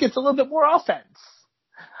Spike gets a little bit more offense.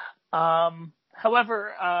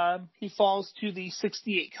 However, he falls to the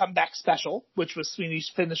 68 comeback special, which was Sweeney's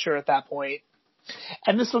finisher at that point.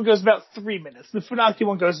 And this one goes about 3 minutes. The Funaki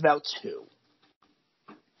one goes about 2.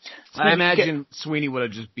 I imagine Sweeney would have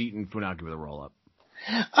just beaten Funaki with a roll-up.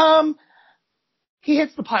 He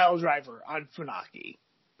hits the pile driver on Funaki.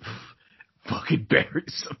 Fucking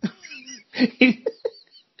buries him.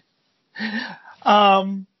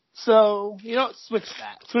 So, you know what? Switch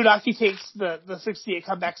that. Funaki takes the 68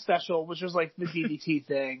 comeback special, which was like the DDT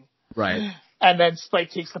thing. Right. And then Spike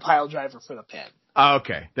takes the pile driver for the pin. Oh,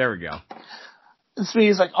 okay, there we go. And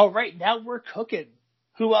Sweeney's like, all right, now we're cooking.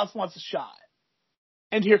 Who else wants a shot?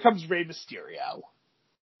 And here comes Rey Mysterio.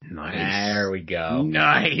 Nice. There we go.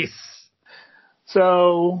 Nice.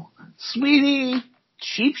 So, Sweeney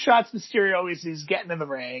cheap shots Mysterio as he's getting in the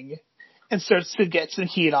ring and starts to get some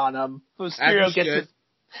heat on him. Mysterio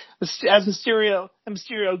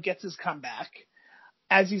gets his comeback.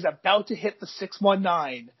 As he's about to hit the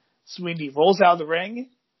 619, Sweeney rolls out of the ring,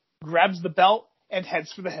 grabs the belt, and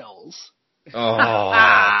heads for the hills.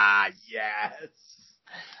 Oh. Yes.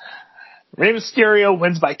 Rey Mysterio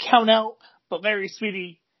wins by countout, but Larry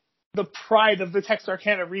Sweeney, the pride of the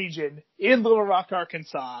Texarkana region in Little Rock,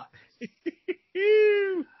 Arkansas,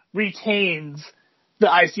 retains the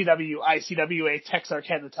ICWA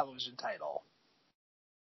Texarkana television title.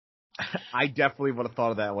 I definitely would have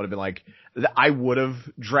thought of that. Would have been like, I would have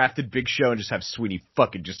drafted Big Show and just have Sweeney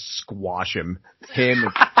fucking just squash him. Him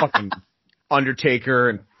and fucking Undertaker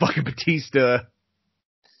and fucking Batista.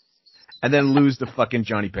 And then lose to fucking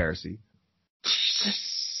Johnny Parisi.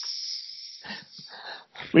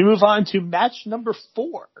 We move on to match number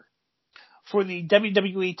 4 for the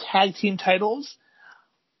WWE Tag Team titles.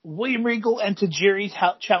 William Regal and Tajiri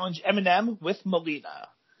challenge Eminem with Melina.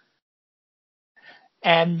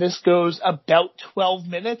 And this goes about 12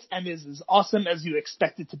 minutes and is as awesome as you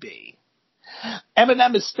expect it to be.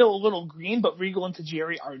 Eminem is still a little green, but Regal and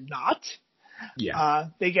Tajiri are not. Yeah.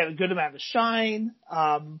 They get a good amount of shine.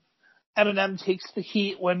 Eminem takes the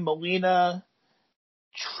heat when Melina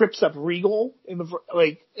trips up Regal in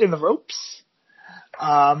the ropes.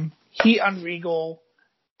 Heat on Regal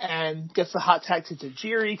and gets the hot tag to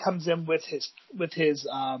Tajiri, comes in with his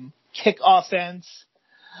kick offense.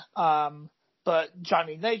 But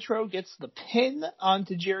Johnny Nitro gets the pin on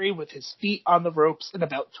Tajiri with his feet on the ropes in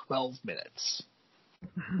about 12 minutes.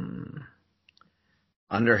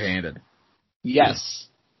 Underhanded. Yes.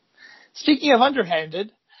 Speaking of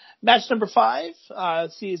underhanded, match number 5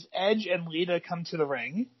 sees Edge and Lita come to the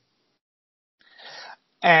ring.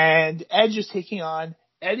 And Edge is taking on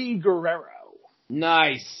Eddie Guerrero.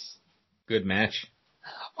 Nice. Good match.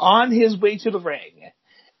 On his way to the ring,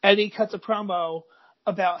 Eddie cuts a promo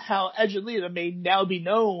about how Edge and Lita may now be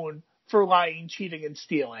known for lying, cheating, and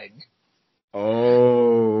stealing.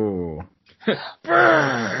 Oh.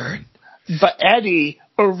 Burn! But Eddie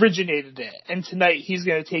originated it, and tonight he's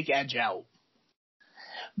going to take Edge out.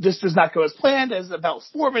 This does not go as planned, as about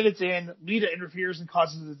 4 minutes in, Lita interferes and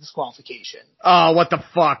causes a disqualification. Oh, what the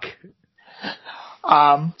fuck?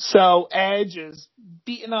 So Edge is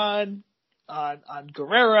beating on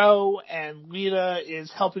Guerrero, and Lita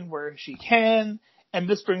is helping where she can, and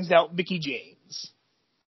this brings out Mickie James.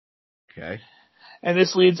 Okay. And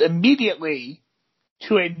this leads immediately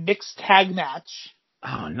to a mixed tag match.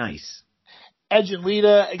 Oh, nice. Edge and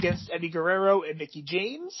Lita against Eddie Guerrero and Mickie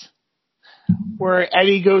James, where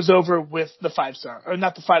Eddie goes over with the 5-star, or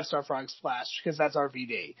not the 5-star Frog Splash, because that's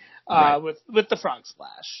RVD, right. with the Frog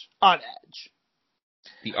Splash on Edge.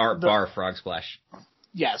 The Art Bar Frog Splash.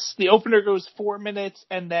 Yes, the opener goes 4 minutes,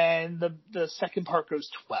 and then the second part goes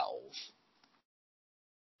 12.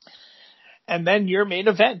 And then your main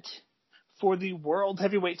event for the World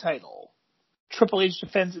Heavyweight title. Triple H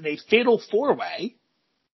defends in a fatal 4-way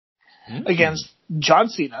against John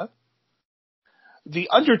Cena, The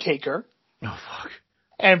Undertaker, Oh, fuck.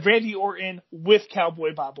 and Randy Orton with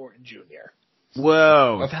Cowboy Bob Orton Jr.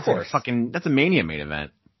 Whoa, Of course. That's a Mania main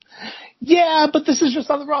event. Yeah, but this is just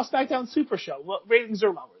on the Raw SmackDown Super Show. Well, ratings are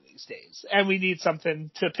lower these days, and we need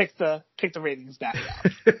something to pick the ratings back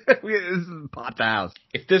up. This is pot the house.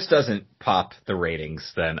 If this doesn't pop the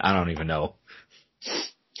ratings, then I don't even know.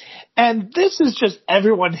 And this is just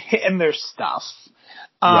everyone hitting their stuff.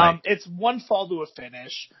 Right. It's one fall to a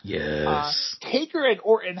finish. Yes. Taker and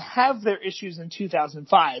Orton have their issues in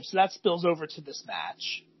 2005, so that spills over to this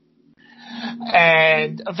match.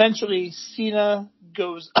 And eventually Cena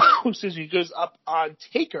goes up on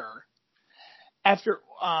Taker after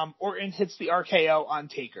Orton hits the RKO on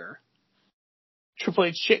Taker. Triple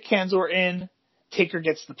H shit cans Orton. Taker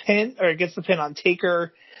gets the pin on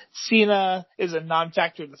Taker. Cena is a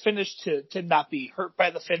non-factor in the finish to not be hurt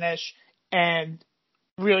by the finish. And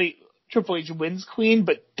really, Triple H wins clean,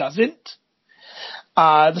 but doesn't.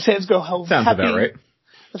 The fans go home Sounds happy. about right.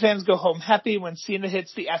 The fans go home happy when Cena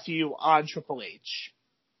hits the FU on Triple H.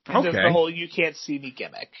 And does the whole "you can't see me"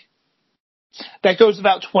 gimmick. That goes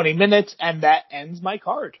about 20 minutes, and that ends my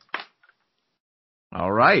card.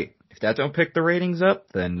 All right. If that don't pick the ratings up,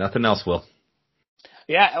 then nothing else will.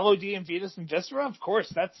 Yeah, LOD and Vetus and Viscera, of course.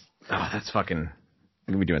 That's fucking. I'm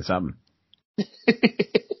gonna be doing something.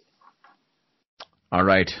 All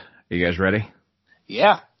right, are you guys ready?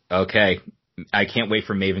 Yeah. Okay. I can't wait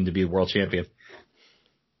for Maven to be world champion.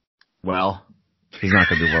 Well, he's not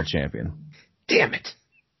gonna be world champion. Damn it.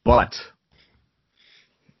 But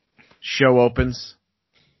show opens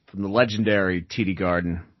from the legendary TD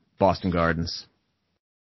Garden, Boston Gardens.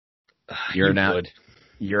 Your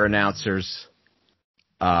announcers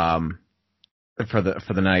for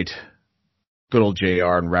the night, good old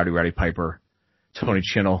JR and Rowdy Piper, Tony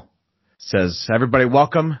Channel says, "Everybody,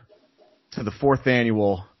 welcome to the 4th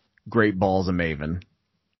annual Great Balls of Maven."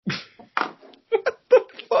 What the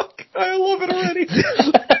fuck? I love it already.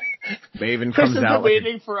 Maven Chris comes has out been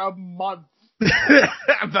waiting for a month.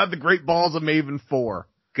 about the Great Balls of Maven 4.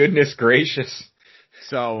 Goodness gracious.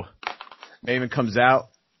 So Maven comes out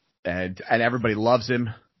and everybody loves him.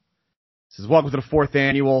 Says, "Welcome to the 4th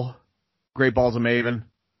annual Great Balls of Maven.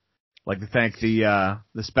 I'd like to thank the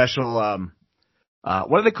special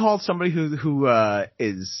what do they call somebody who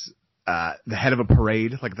is the head of a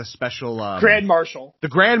parade, like the special Grand Marshal. The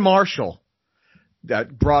Grand Marshal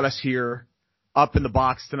that brought us here up in the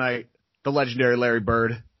box tonight, the legendary Larry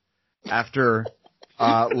Bird. After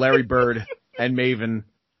Larry Bird and Maven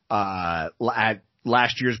at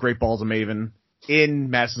last year's Great Balls of Maven in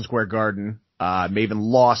Madison Square Garden, Maven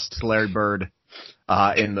lost to Larry Bird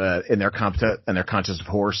in their contest of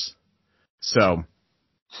horse. So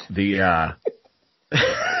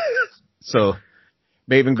so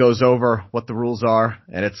Maven goes over what the rules are,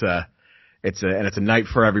 and it's a night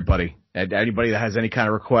for everybody. And anybody that has any kind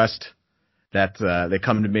of request, that they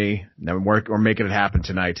come to me, and we're making it happen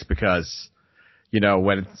tonight, because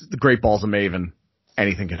when it's the Great Balls of Maven,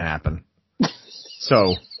 anything can happen.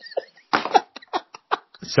 So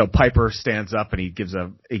Piper stands up and he gives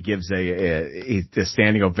a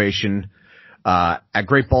standing ovation at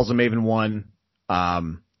Great Balls of Maven 1.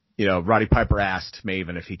 Roddy Piper asked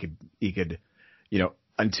Maven if he could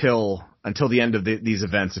until the end of these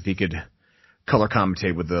events, if he could color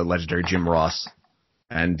commentate with the legendary Jim Ross.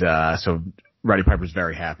 And so Roddy Piper's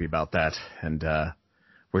very happy about that. And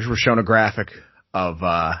we're shown a graphic of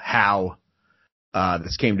how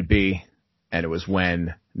this came to be. And it was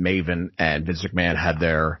when Maven and Vince McMahon had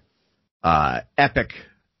their epic,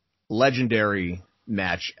 legendary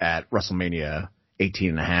match at WrestleMania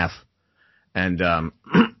 18.5. And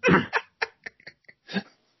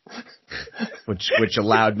which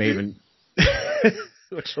allowed Maven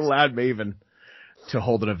to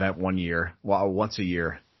hold an event once a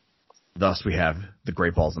year. Thus, we have the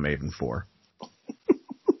Great Balls of Maven 4.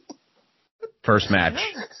 First match.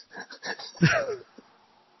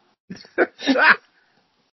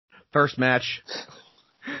 First match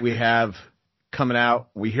we have coming out.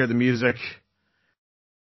 We hear the music,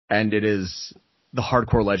 and it is the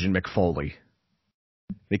hardcore legend Mick Foley.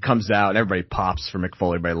 He comes out, and everybody pops for Mick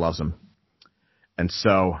Foley. Everybody loves him. And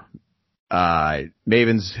so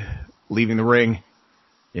Maven's leaving the ring,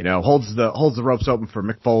 holds the ropes open for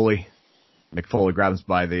Mick Foley. Mick Foley grabs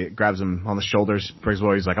him on the shoulders, brings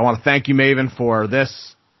away. He's like, "I want to thank you, Maven, for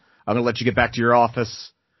this. I'm going to let you get back to your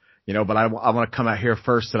office, but I want to come out here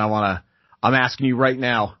first, and I'm asking you right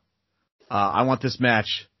now, I want this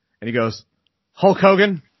match." And he goes, "Hulk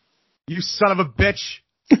Hogan, you son of a bitch,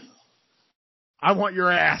 I want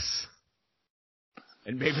your ass."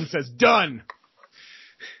 And Maven says, "Done."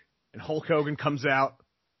 And Hulk Hogan comes out,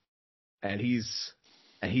 and he's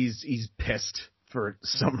pissed for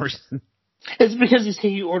some reason. It's because he's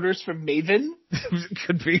taking orders from Maven.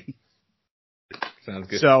 Could be. Sounds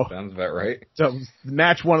good. So- Sounds about right. So,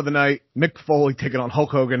 match one of the night, Mick Foley taking on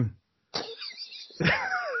Hulk Hogan.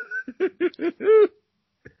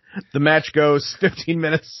 The match goes 15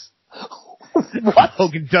 minutes. What?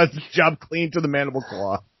 Hogan does the job clean to the mandible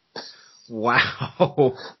claw.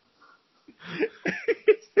 Wow.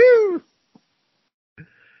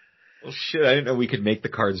 Well, shit, I didn't know we could make the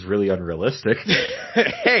cards really unrealistic.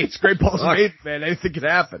 Hey, it's Great Balls of Faith, man. Anything could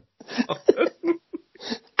happen.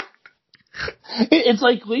 It's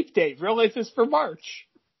like Leap Day. Real life is for March.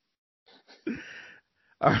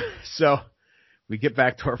 All right, so we get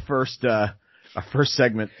back to our first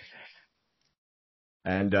segment,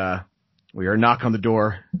 and we are knock on the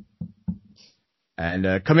door,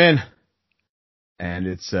 and come in, and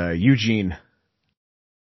it's Eugene,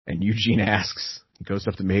 and Eugene asks, he goes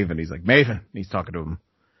up to Maven, he's like, Maven, he's talking to him,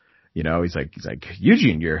 you know, he's like,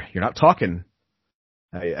 Eugene, you're not talking,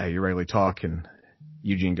 you regularly talk, and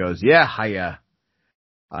Eugene goes, yeah,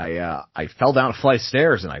 I fell down a flight of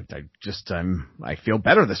stairs, and I feel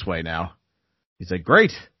better this way now. He's like,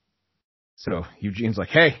 great. So Eugene's like,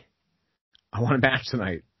 hey, I want a match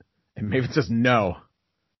tonight. And Maven says, no.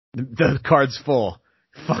 The card's full.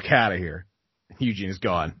 Fuck out of here. Eugene is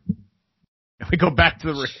gone. And we go back to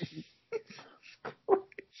the ring.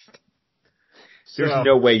 There's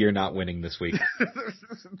no way you're not winning this week.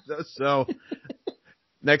 So,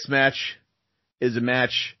 next match is a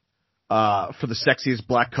match for the sexiest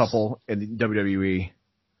black couple in the WWE.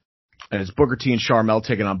 And it's Booker T and Sharmell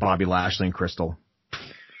taking on Bobby Lashley and Crystal.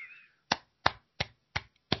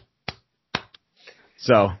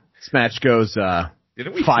 So, this match goes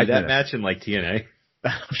Didn't we 5 see that minutes. match in like TNA?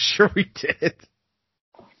 I'm sure we did.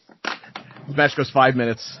 This match goes 5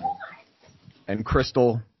 minutes. And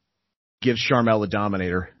Crystal gives Sharmell the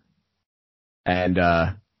Dominator. And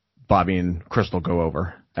Bobby and Crystal go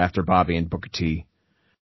over after Bobby and Booker T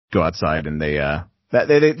go outside, and they kind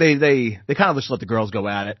of just let the girls go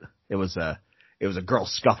at it. It was a girl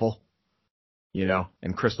scuffle, you know,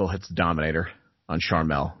 and Crystal hits the Dominator on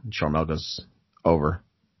Sharmell, and Sharmell goes over,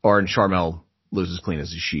 and Sharmell loses clean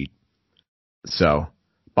as a sheet. So,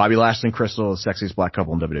 Bobby Lashley and Crystal, the sexiest black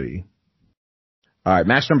couple in WWE. All right,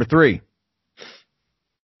 match number 3.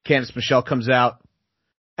 Candice Michelle comes out,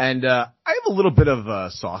 and I have a little bit of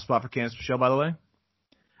a soft spot for Candice Michelle, by the way.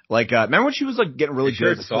 Like, remember when she was like getting really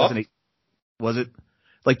good? It's soft? Was it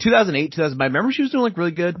like 2008, 2009? Remember she was doing like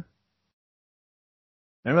really good.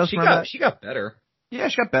 She got better. Yeah,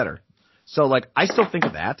 she got better. So like, I still think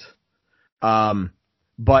of that.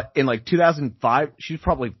 But in like 2005, she was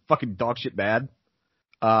probably fucking dog shit bad.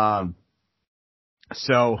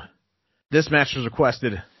 So this match was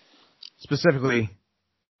requested specifically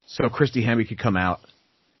so Christy Hemme could come out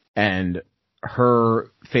and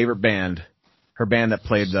her favorite band, her band that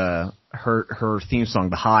played her theme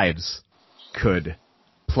song, The Hives, could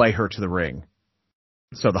play her to the ring.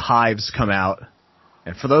 So the Hives come out,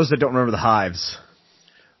 and for those that don't remember the Hives,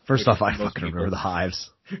 first off, I fucking remember the Hives.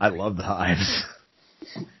 I love the Hives.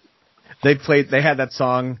 They had that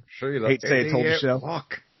song. Sure, you Hate to say I told you so.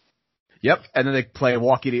 Walk. Yep, and then they play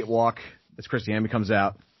Walk Idiot Walk as Christy Hemme comes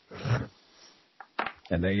out.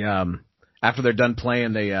 And they, after they're done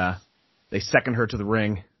playing, they second her to the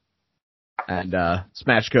ring. And, this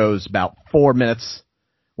match goes about 4 minutes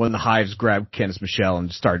when the Hives grab Candice Michelle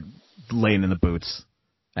and start laying in the boots.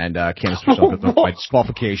 And, Candice Michelle goes up by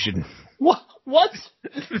disqualification. What?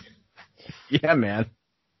 Yeah, man.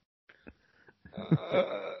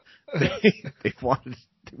 They wanted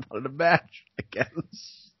a match, I guess.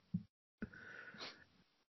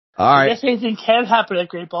 All right. I guess anything can happen at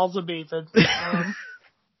Great Balls of Maven.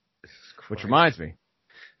 Which reminds me.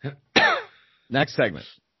 Next segment.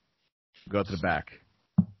 Go to the back.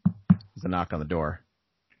 There's a knock on the door.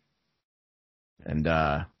 And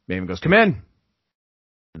Maven goes, come in.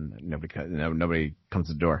 And nobody comes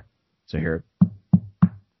to the door. So here,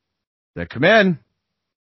 they come in.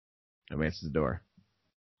 Nobody answers the door.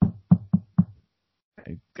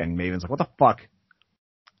 And Maven's like, what the fuck?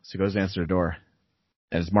 So he goes to answer the door.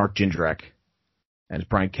 And it's Mark Jindrak. And it's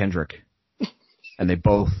Brian Kendrick. And they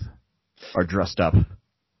both are dressed up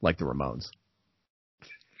like the Ramones.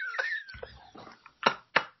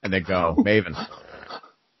 And they go, Maven.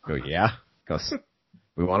 Go, yeah? Goes,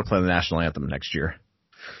 we want to play the national anthem next year.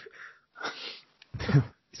 He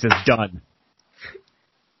says, done.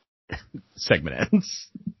 Segment ends.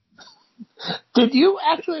 Did you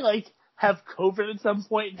actually, have COVID at some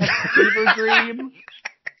point and have a fever dream?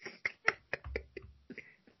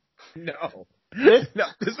 No.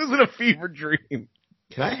 This isn't a fever dream.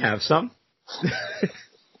 Can I have some?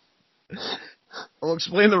 I'll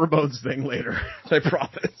explain the Ramones thing later. I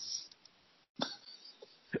promise.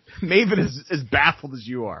 Maven is as baffled as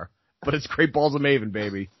you are, but it's Great Balls of Maven,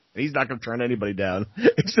 baby. And he's not going to turn anybody down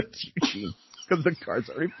except Eugene because the card's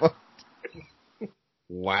already fucked.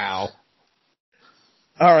 Wow.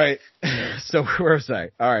 All right. So where was I?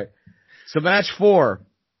 All right. So match 4.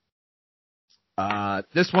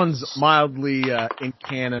 This one's mildly in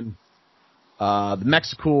canon. The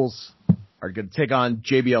Mexicools are going to take on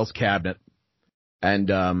JBL's Cabinet.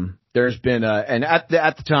 And there's been and at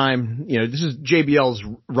the time, you know, this is JBL's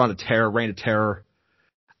reign of terror.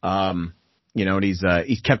 You know, and he's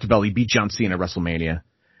kept a belt. He beat John Cena at WrestleMania.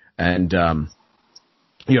 And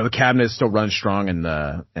you know, the Cabinet is still running strong, and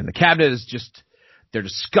the Cabinet is just, they're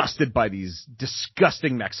disgusted by these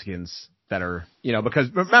disgusting Mexicans that are, you know, because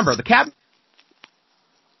remember, the Cabinet,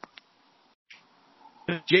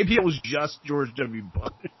 JBL was just George W.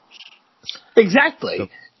 Bush. Exactly. So,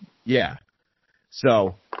 yeah.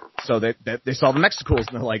 So they saw the Mexicools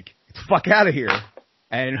and they're like, get the fuck out of here.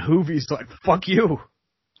 And Hoovie's like, fuck you.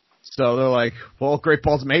 So they're like, well, Great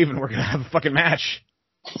Balls of Maven, we're gonna have a fucking match.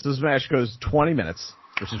 So this match goes 20 minutes,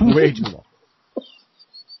 which is way too long.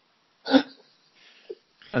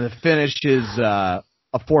 And the finish is a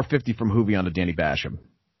 450 from Hoovie onto Danny Basham,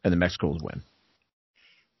 and the Mexicools win.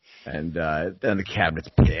 And the Cabinet's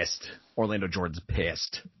pissed. Orlando Jordan's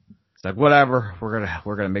pissed. It's like, whatever, we're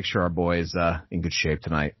gonna make sure our boy's in good shape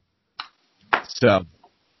tonight. So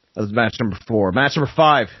that was match number 4. Match number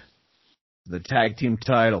 5, the tag team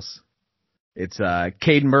titles. It's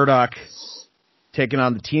Cade Murdoch taking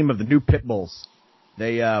on the team of the New Pitbulls.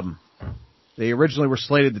 They originally were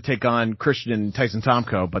slated to take on Christian and Tyson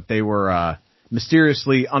Tomko, but they were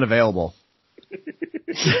mysteriously unavailable.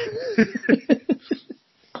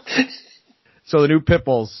 So the New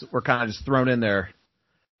Pitbulls were kind of just thrown in there,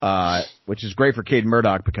 which is great for Cade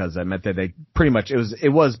Murdoch because that meant that they pretty much, it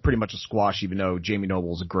was pretty much a squash, even though Jamie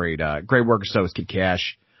Noble's a great worker, so is Kid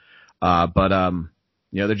Cash. But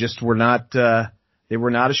you know, they just were not, they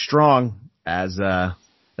were not as strong as a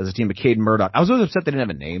team of Cade Murdoch. I was always upset they didn't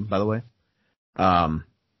have a name, by the way.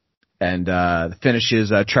 And the finish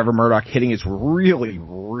is Trevor Murdoch hitting his really,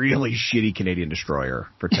 really shitty Canadian Destroyer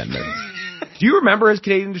for 10 minutes. Do you remember his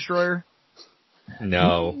Canadian Destroyer?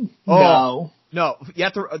 No. Oh, no. You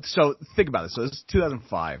have to. So think about it. So this is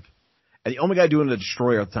 2005, and the only guy doing the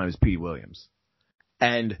Destroyer at the time is Petey Williams,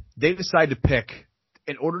 and they decided to pick,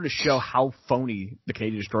 in order to show how phony the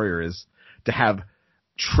Canadian Destroyer is, to have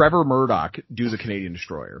Trevor Murdoch do the Canadian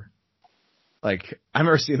Destroyer. Like, I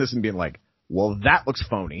remember seeing this and being like, well, that looks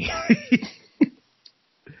phony.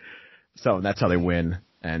 So that's how they win.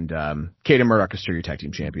 And Cade and Murdoch are still your tag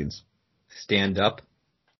team champions. Stand up.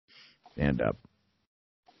 Stand up.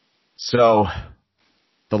 So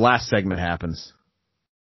the last segment happens.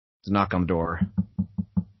 It's a knock on the door.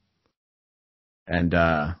 And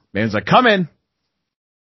man's like, come in.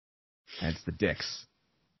 And it's the Dicks.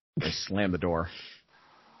 They slam the door.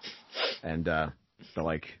 And they're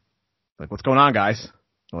like, what's going on, guys?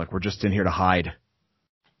 They're like, we're just in here to hide.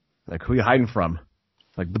 Like, who are you hiding from?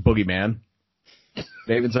 Like, the Boogeyman.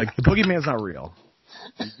 David's like, the Boogeyman's not real.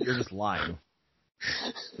 You're just lying.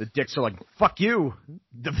 The Dicks are like, fuck you.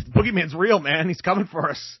 The Boogeyman's real, man. He's coming for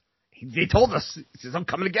us. They told us. He says, I'm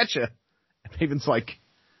coming to get you. And David's like,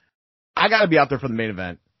 I gotta be out there for the main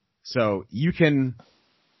event. So you can,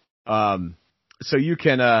 you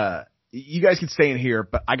guys can stay in here,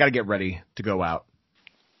 but I gotta get ready to go out.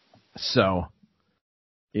 So,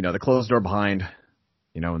 you know, they close the door behind,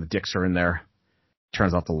 you know, and the Dicks are in there,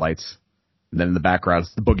 turns off the lights. And then in the background,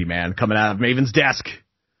 it's the Boogeyman coming out of Maven's desk.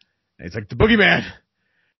 And he's like, the Boogeyman,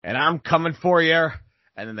 and I'm coming for you.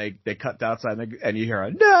 And then they cut to outside, and you hear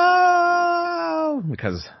a no,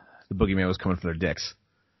 because the Boogeyman was coming for their Dicks.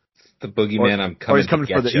 The Boogeyman, I'm coming to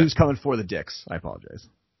get you. He was coming for the Dicks. I apologize.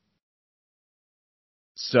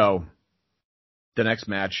 So, the next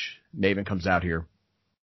match, Maven comes out here.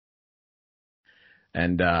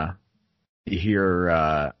 And you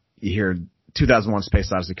hear 2001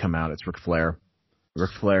 Space Odyssey come out. It's Ric Flair.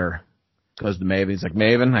 Ric Flair goes to Maven. He's like,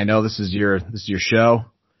 Maven, I know this is your show.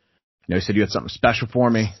 You know, you said you had something special for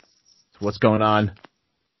me. So what's going on?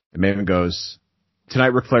 And Maven goes,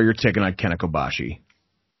 tonight, Ric Flair, you're taking on Kenta Kobashi.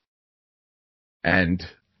 And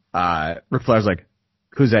Ric Flair's like,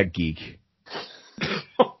 who's that geek?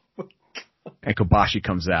 And Kobashi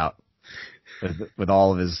comes out with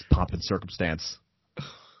all of his pomp and circumstance.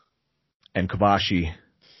 And Kobashi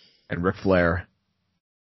and Ric Flair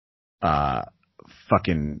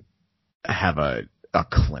fucking have a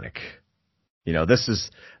clinic. You know, this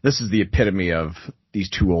is the epitome of these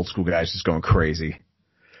two old school guys just going crazy.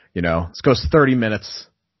 You know, this goes 30 minutes.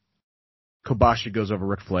 Kobashi goes over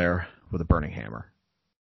Ric Flair with a burning hammer.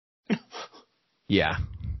 Yeah.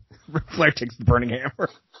 Ric Flair takes the burning hammer.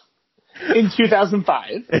 In 2005.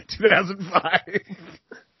 In 2005.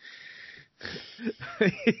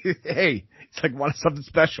 Hey, it's like wanted something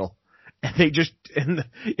special. And you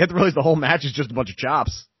have to realize the whole match is just a bunch of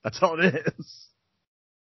chops. That's all it is.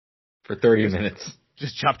 For 30 minutes.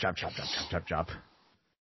 Just chop.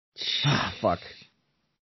 Fuck.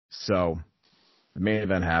 So, the main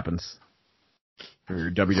event happens for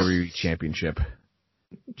your WWE Championship.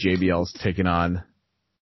 JBL's taking on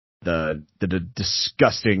the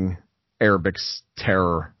disgusting Arabic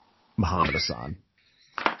terror, Muhammad Hassan.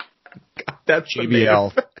 God, that's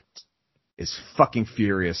JBL is fucking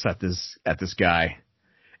furious at this guy.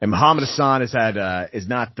 And Muhammad Hassan is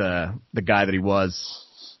not the guy that he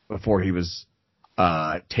was before he was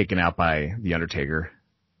taken out by The Undertaker.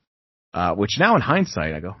 Which now in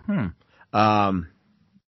hindsight I go,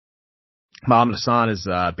 Muhammad Hassan is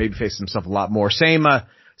babyfaced himself a lot more. Same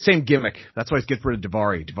gimmick. That's why he's getting rid of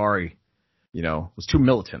Daivari. Daivari, was too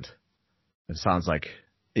militant. It sounds like,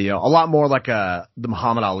 a lot more like the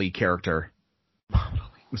Muhammad Ali character.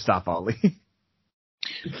 Mustafa Ali.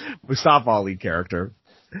 Mustafa Ali character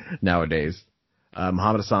nowadays.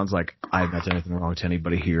 Muhammad Hassan's like, I haven't done anything wrong to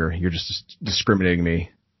anybody here. You're just discriminating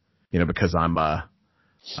me, because I'm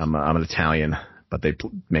an Italian, but they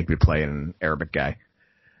make me play an Arabic guy.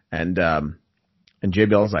 And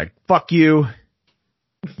JBL's like, fuck you.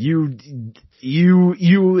 You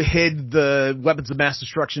hid the weapons of mass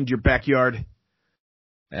destruction to your backyard.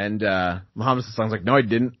 And Muhammad Hassan's like, no, I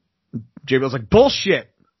didn't. JBL's like, bullshit.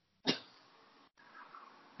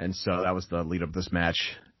 And so that was the lead up of this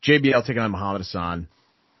match. JBL taking on Muhammad Hassan.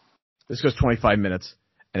 This goes 25 minutes,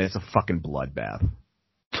 and it's a fucking bloodbath.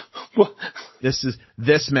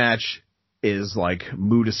 This match is like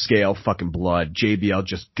Muda scale fucking blood. JBL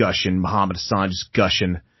just gushing, Muhammad Hassan just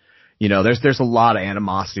gushing. There's a lot of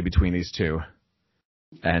animosity between these two.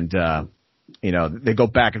 And, they go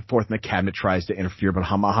back and forth and the cabinet tries to interfere, but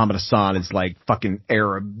Muhammad Hassan is like fucking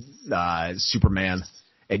Arab, Superman.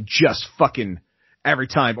 And just fucking every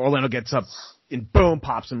time Orlando gets up and boom,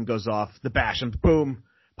 pops him, goes off. The bash him, boom,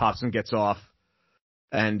 pops him, gets off.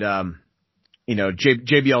 And,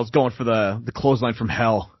 JBL is going for the clothesline from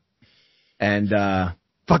hell and,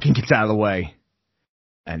 fucking gets out of the way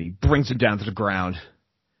and he brings him down to the ground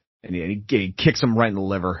and he kicks him right in the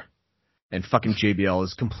liver and fucking JBL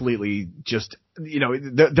is completely just,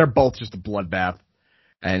 they're both just a bloodbath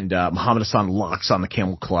and, Muhammad Hassan locks on the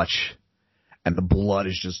camel clutch and the blood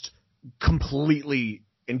is just completely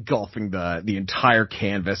engulfing the entire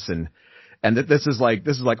canvas and this is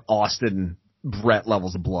like Austin Brett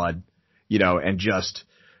levels of blood. And just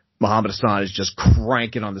Muhammad Hassan is just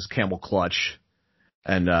cranking on this camel clutch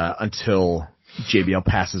and until JBL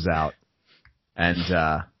passes out. And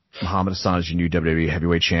Muhammad Hassan is your new WWE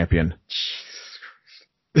Heavyweight Champion.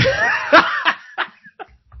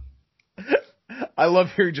 I love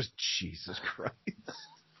hearing just Jesus Christ.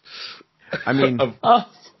 I mean,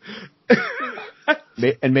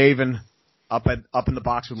 and Maven up in the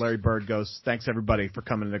box with Larry Bird goes, thanks everybody for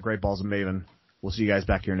coming to Great Balls of Maven. We'll see you guys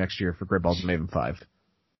back here next year for Great Balls of Maven 5.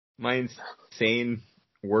 My insane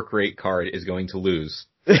work rate card is going to lose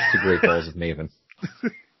to Great Balls of Maven.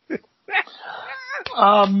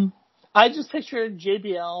 I just pictured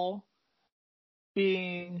JBL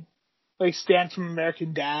being like Stan from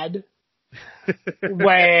American Dad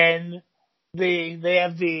when they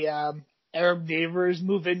have the Arab neighbors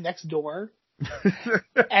move in next door,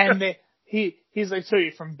 and he's like, so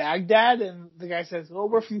you're from Baghdad? And the guy says, well,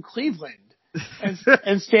 we're from Cleveland.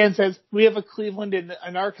 And Stan says, we have a Cleveland in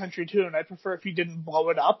our country too, and I'd prefer if you didn't blow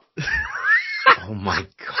it up. Oh my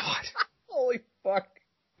God. Holy fuck.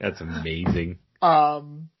 That's amazing. I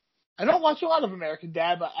don't watch a lot of American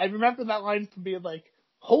Dad, but I remember that line from being like,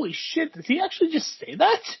 holy shit, did he actually just say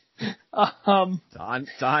that? Don,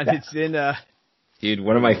 it's in, Dude,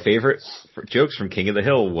 one of my favorite jokes from King of the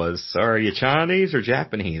Hill was, so are you Chinese or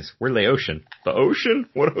Japanese? We're Laotian. The ocean?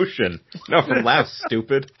 What ocean? No, from Laos,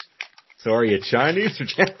 stupid. So are you Chinese or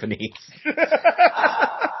Japanese?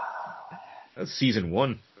 That's season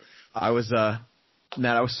 1. I was,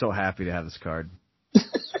 Matt, I was so happy to have this card.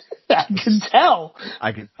 I can tell.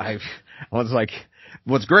 I was like,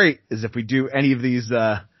 what's great is if we do any of these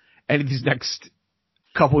next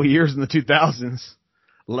couple of years in the 2000s,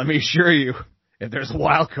 let me assure you, if there's a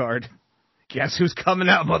wild card, guess who's coming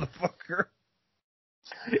out, motherfucker?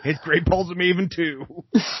 It's Great Balls of Maven 2.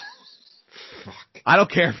 Fuck. I don't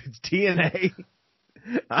care if it's TNA.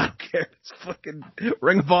 I don't care if it's fucking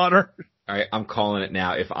Ring of Honor. Alright, I'm calling it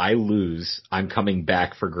now. If I lose, I'm coming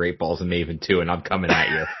back for Great Balls of Maven 2, and I'm coming at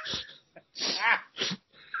you.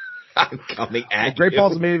 I'm coming at Great you.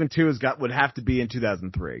 Balls of Maven 2 would have to be in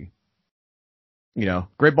 2003. You know,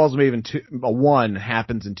 Great Balls of Maven 1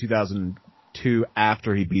 happens in 2002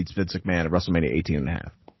 after he beats Vince McMahon at WrestleMania 18.5.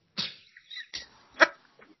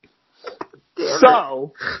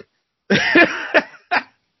 So,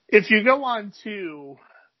 if you go on to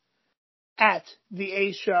at the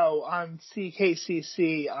A Show on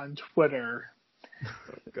CKCC on Twitter.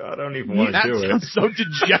 God, I don't even want to do it. I'm so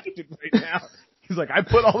dejected right now. He's like, I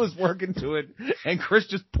put all this work into it, and Chris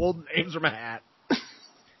just pulled names from a hat.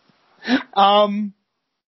 I'm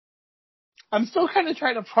still kind of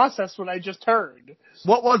trying to process what I just heard.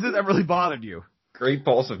 What was it that really bothered you? Great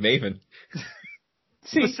Balls of Maven.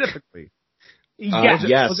 Specifically. Yes.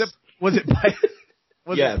 Yes. Was it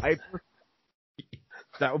Yes. Piper?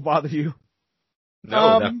 That would bother you?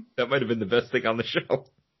 No, that might have been the best thing on the show.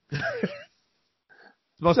 It's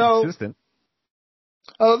most So- consistent.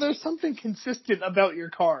 Oh, there's something consistent about your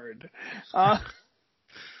card. Was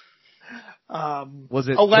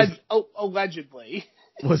it Allegedly.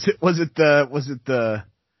 was it the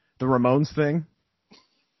Ramones thing?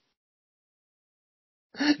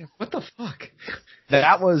 What the fuck?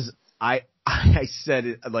 That was I said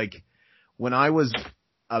it like when I was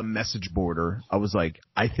a message boarder, I was like,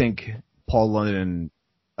 I think Paul London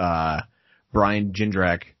and Brian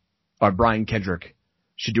Kendrick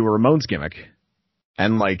should do a Ramones gimmick.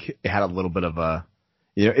 And like it had a little bit of a,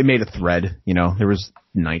 you know, it made a thread, you know, there was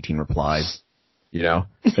 19 replies, you know.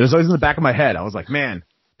 It was always in the back of my head. I was like, man,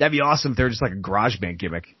 that'd be awesome if they were just like a garage band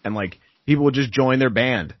gimmick and like people would just join their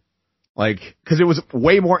band. Like, cause it was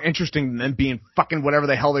way more interesting than them being fucking whatever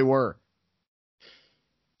the hell they were.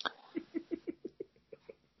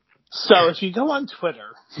 So if you go on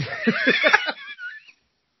Twitter,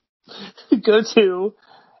 go to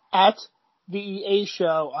at the A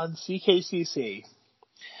Show on CKCC.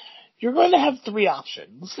 You're going to have three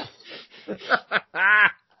options.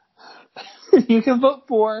 You can vote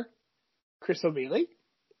for Chris O'Mealy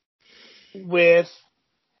with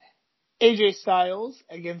AJ Styles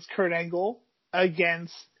against Kurt Angle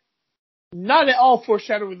against not at all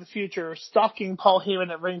foreshadowing the future, stalking Paul Heyman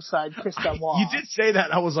at ringside, Chris Benoit. You did say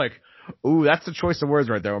that. I was like, ooh, that's the choice of words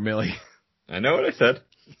right there, O'Malley. I know what I said.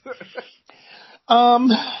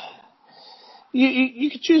 You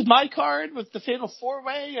could choose my card with the Fatal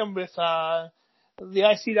 4-Way and with the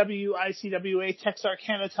ICWA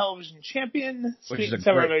Texarkana Television Champion,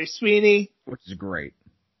 Severino Sweeney. Which is great.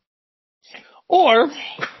 Or,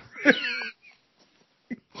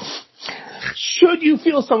 should you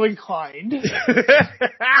feel so inclined,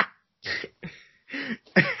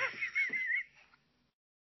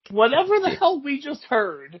 whatever the hell we just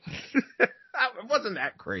heard. It wasn't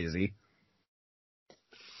that crazy.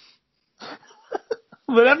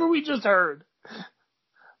 Whatever we just heard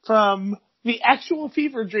from the actual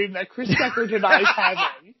fever dream that Chris Decker denies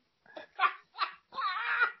having.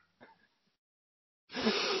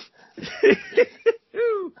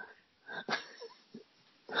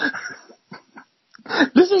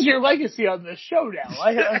 This is your legacy on this show now.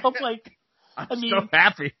 I hope, like, I'm so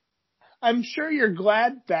happy. I'm sure you're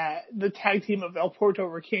glad that the tag team of El Porto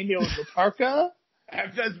Riqueño and Luparca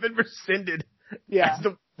has been rescinded. Yeah. That's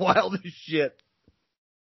the wildest shit.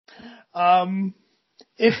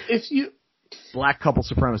 If you Black couple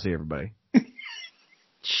supremacy, everybody.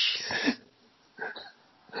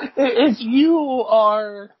 if you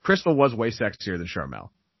are Crystal was way sexier than Charmel.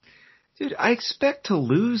 Dude, I expect to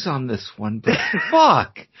lose on this one, but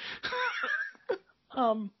fuck.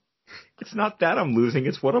 It's not that I'm losing,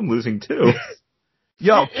 it's what I'm losing too.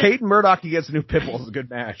 Yo, Kate Murdoch against the new Pitbull is a good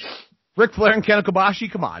match. Ric Flair and Kenta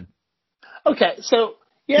Kobashi, come on. okay, so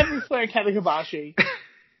you have Ric Flair and Kenta Kobashi,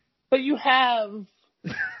 but you have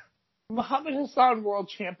Muhammad Hassan World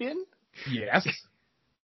Champion Yes.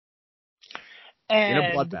 and In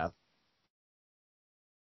a bloodbath.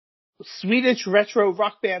 Swedish retro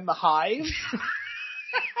rock band The Hive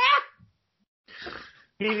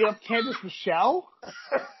beating up Candice Michelle.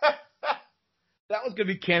 That was going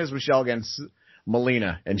to be Candice Michelle against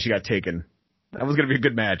Melina, and she got taken. That was going to be a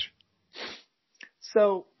good match.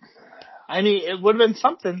 So, I mean, it would have been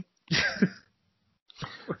something.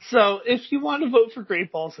 So, if you want to vote for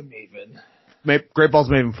Great Balls of Maven, Great Balls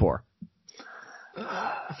Maven 4.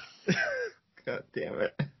 God damn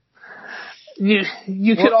it.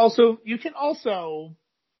 you can also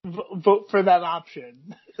vote for that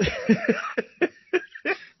option.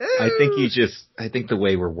 I think the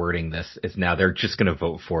way we're wording this is now they're just gonna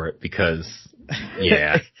vote for it because,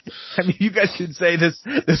 yeah. I mean, you guys can say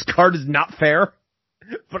this card is not fair,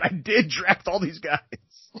 but I did draft all these guys.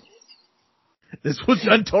 This was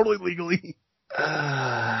done totally legally.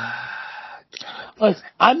 Look,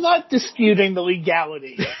 I'm not disputing the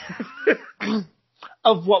legality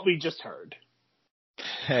of what we just heard.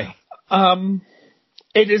 Hey.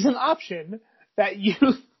 It is an option that you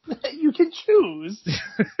can choose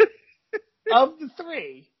of the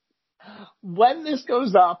three. When this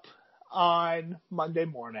goes up on Monday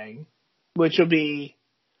morning, which will be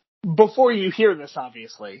before you hear this,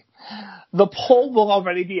 obviously, the poll will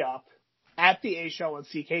already be up at the A Show on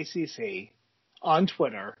CKCC on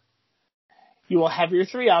Twitter. You will have your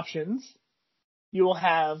three options. You will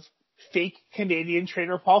have fake Canadian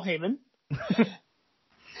trader Paul Heyman.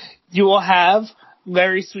 You will have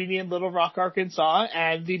Larry Sweeney in Little Rock, Arkansas,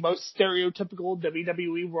 and the most stereotypical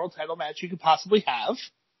WWE World Title match you could possibly have.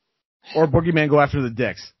 Or Boogeyman go after the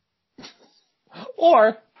dicks.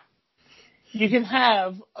 Or you can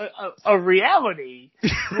have a reality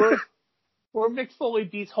where Mick Foley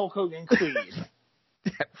beats Hulk Hogan clean.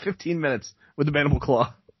 15 minutes with the Mandible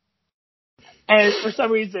Claw. And for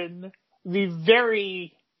some reason, the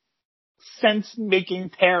very sense-making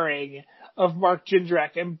pairing of Mark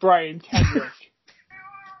Jindrak and Brian Kendrick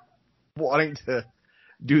wanting to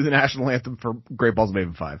do the national anthem for Great Balls of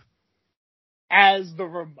Maven 5. As the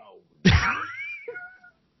Ramones.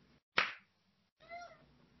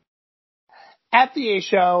 At the A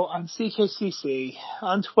Show on CKCC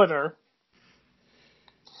on Twitter.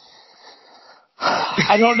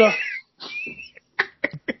 I don't know.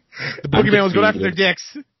 The Boogeyman was going after their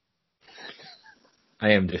dicks.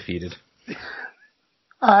 I am defeated.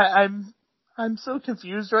 I'm so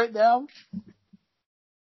confused right now.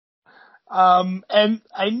 And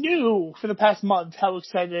I knew for the past month how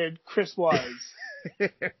excited Chris was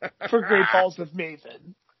for Great Balls of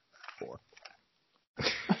Maven. 4.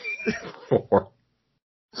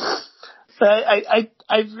 But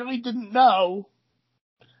I really didn't know.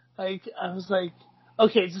 Like, I was like,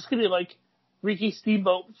 okay, is this gonna be like Ricky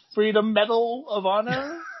Steamboat Freedom Medal of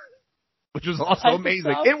Honor? Which was also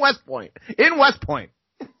amazing. In West Point. In West Point.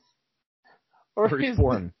 Or where he's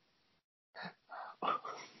born.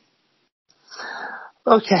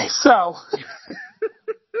 Okay, so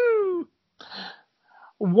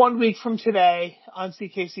 1 week from today on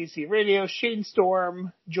CKCC Radio, Shane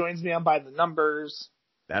Storm joins me on By the Numbers.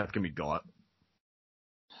 That's gonna be gaunt.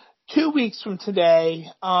 2 weeks from today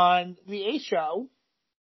on the A Show,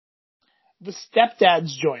 the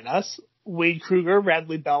Stepdads join us, Wade Kruger,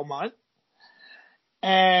 Radley Belmont,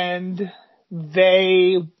 and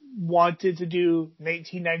they wanted to do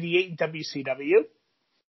 1998 WCW.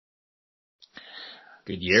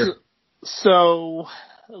 Good year. So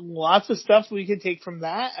lots of stuff we could take from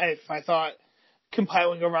that. If I thought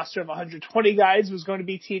compiling a roster of 120 guys was going to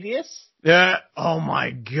be tedious. Yeah. Oh my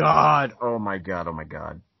god. Oh my god. Oh my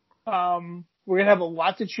god. We're going to have a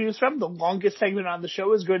lot to choose from. The longest segment on the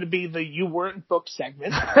show is going to be the You Weren't Booked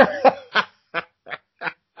segment.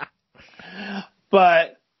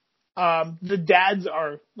 But the dads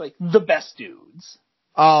are like the best dudes.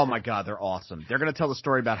 Oh my god, they're awesome. They're going to tell the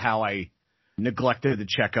story about how I neglected to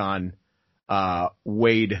check on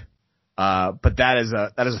Wade, but that is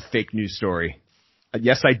a fake news story.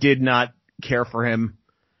 Yes, I did not care for him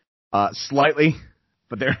slightly,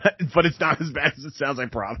 but it's not as bad as it sounds, I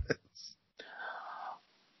promise.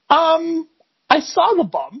 I saw the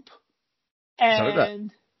bump,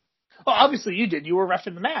 and well, obviously you did. You were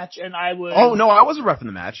reffing the match, and I was. Oh no, I wasn't reffing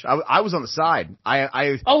the match. I was on the side.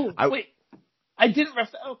 Wait, I didn't ref.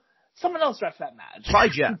 Oh, someone else reffed that match. Probably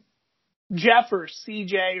Jeff. Jeff or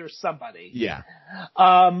CJ or somebody. Yeah.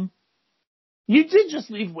 You did just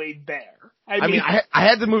leave Wade there. I mean, I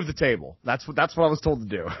had to move the table. That's what I was told to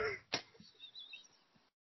do.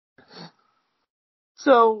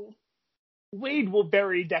 So Wade will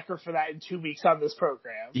bury Decker for that in 2 weeks on this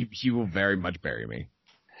program. He will very much bury me.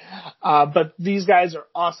 But these guys are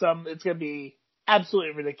awesome. It's going to be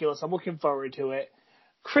absolutely ridiculous. I'm looking forward to it.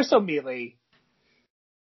 Chris O'Mealy,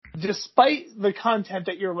 despite the content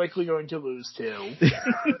that you're likely going to lose to.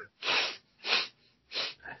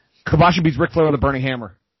 Kobashi beats Ric Flair with a burning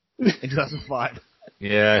hammer in 2005.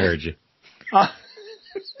 Yeah, I heard you.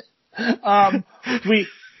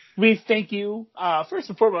 We thank you, first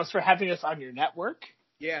and foremost, for having us on your network.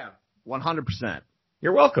 Yeah, 100%.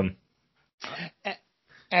 You're welcome.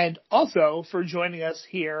 And also for joining us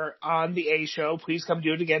here on the A Show. Please come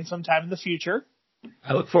do it again sometime in the future.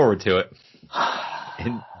 I look forward to it.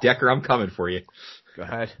 And Decker, I'm coming for you. Go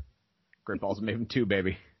ahead. Great Balls of Maven 2,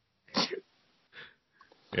 baby.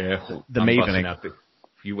 Yeah, the Maven.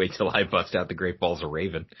 You wait till I bust out the Great Balls of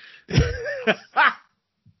Raven.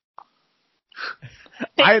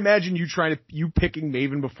 I imagine you picking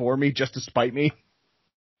Maven before me just to spite me.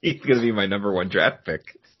 He's going to be my number 1 draft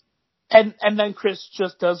pick. And then Chris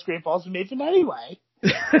just does Great Balls of Maven anyway.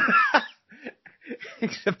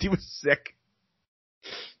 Except he was sick.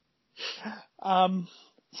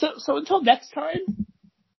 So until next time.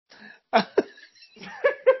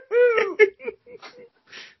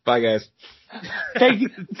 Bye, guys. Thank you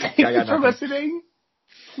for listening.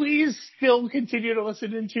 Please still continue to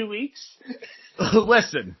listen in 2 weeks.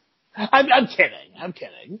 Listen. I'm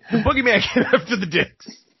kidding. The boogeyman came after the dicks.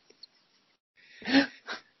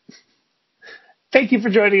 Thank you for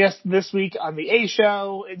joining us this week on the A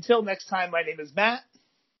Show. Until next time, my name is Matt.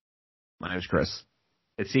 My name is Chris.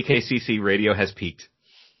 It's CKCC Radio has peaked.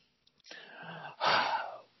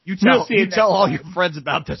 You tell all your friends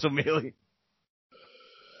about this, O'Malley.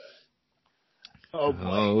 Oh, boy.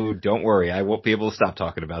 Oh, don't worry. I won't be able to stop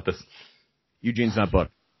talking about this. Eugene's not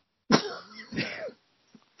booked.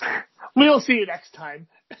 We'll see you next time.